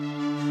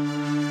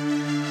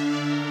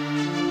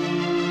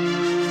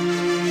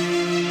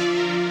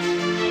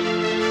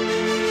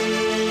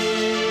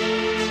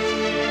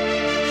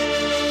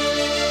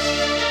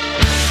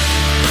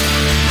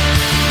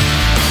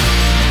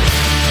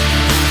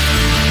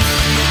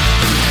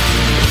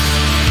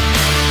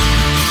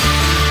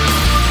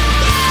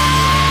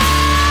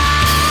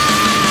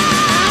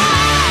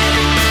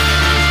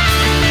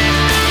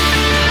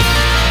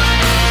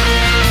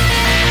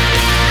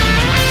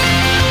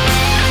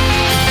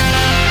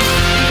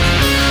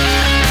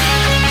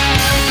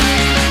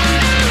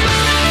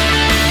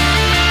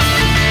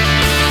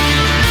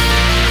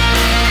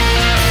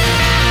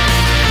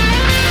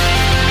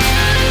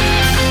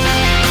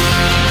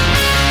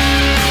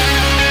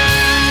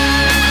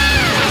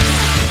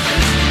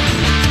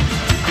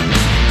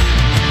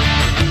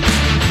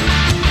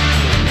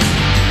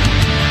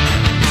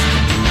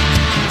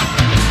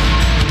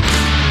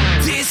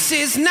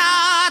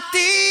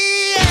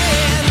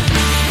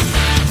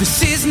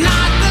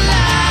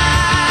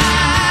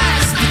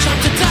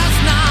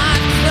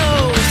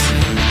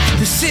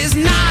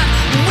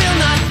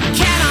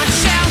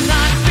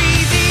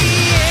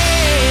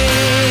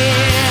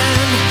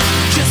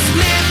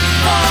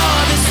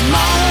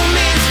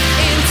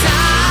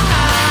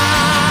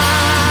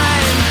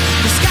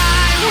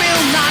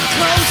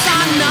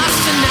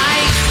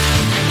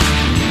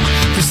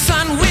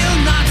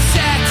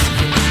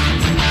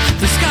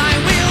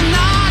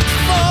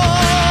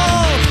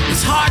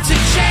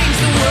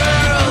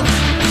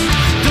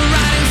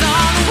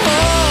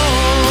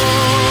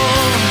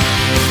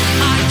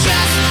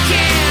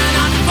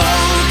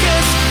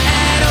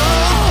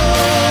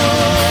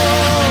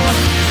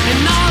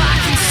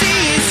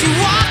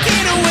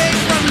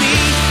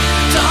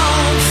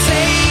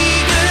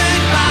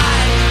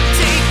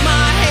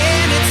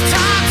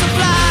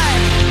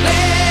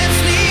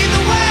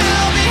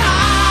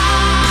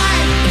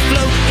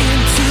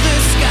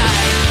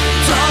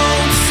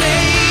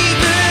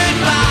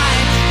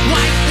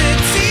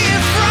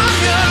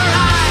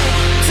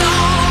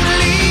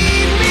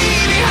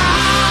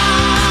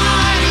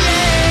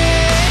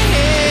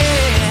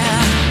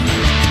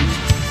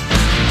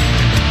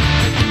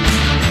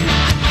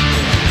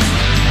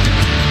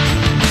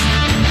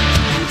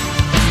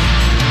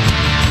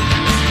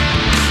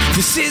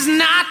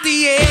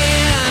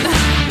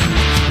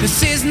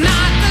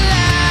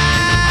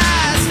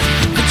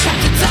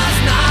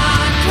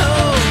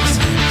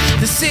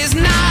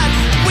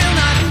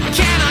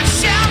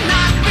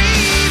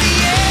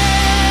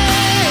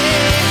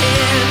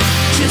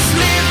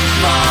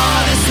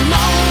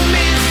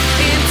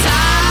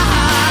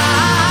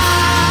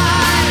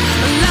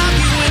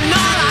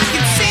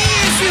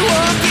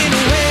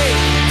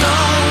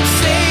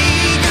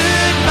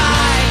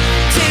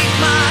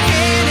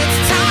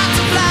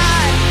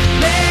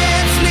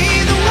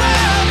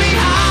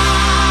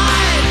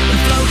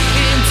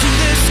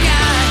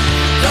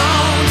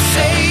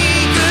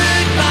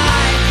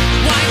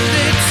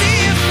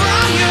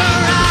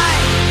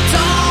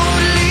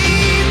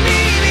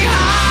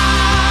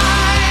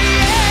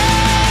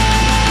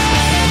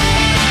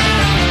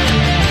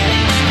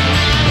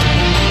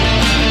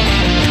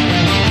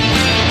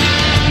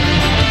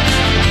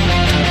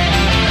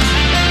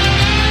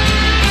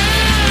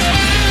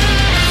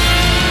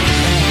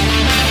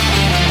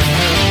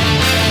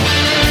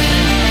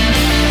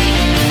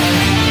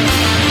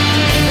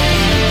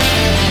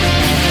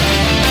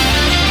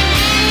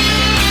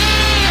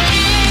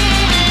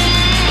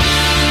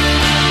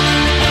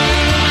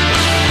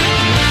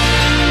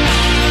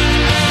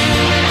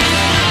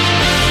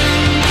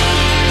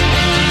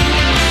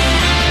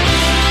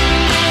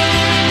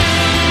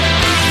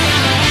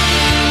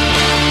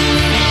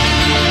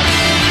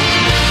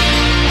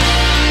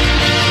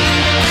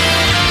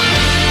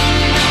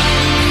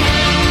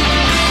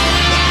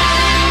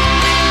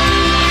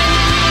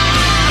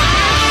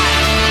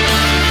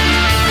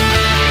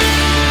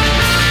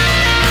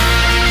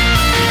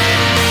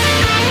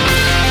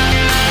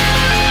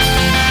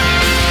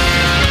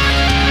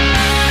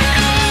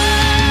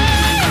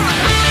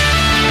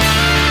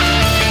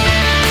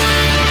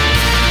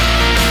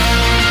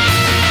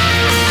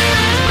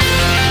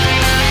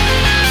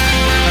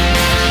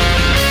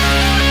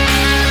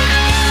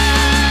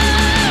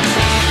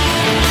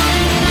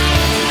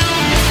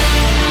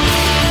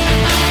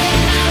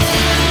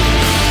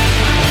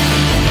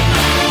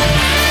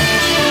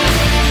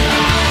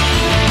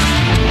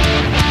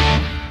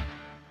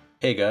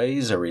 Hey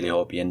guys, I really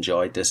hope you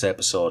enjoyed this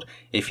episode.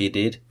 If you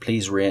did,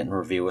 please rate and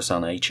review us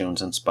on iTunes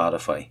and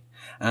Spotify.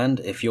 And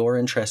if you're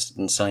interested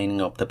in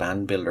signing up to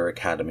Band Builder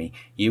Academy,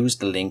 use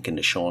the link in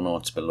the show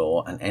notes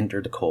below and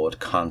enter the code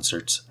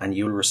CONCERTS and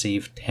you'll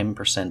receive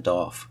 10%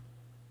 off.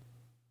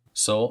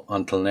 So,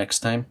 until next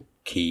time,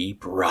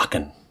 keep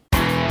rocking.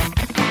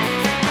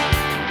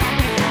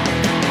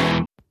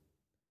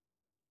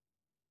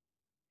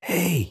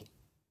 Hey,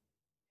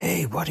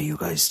 what are you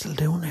guys still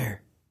doing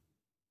here?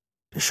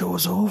 The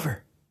show's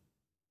over.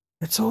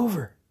 It's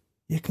over.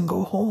 You can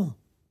go home.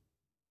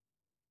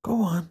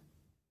 Go on.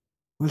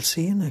 We'll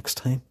see you next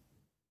time.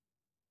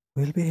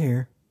 We'll be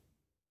here.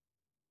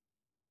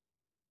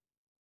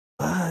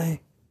 Bye.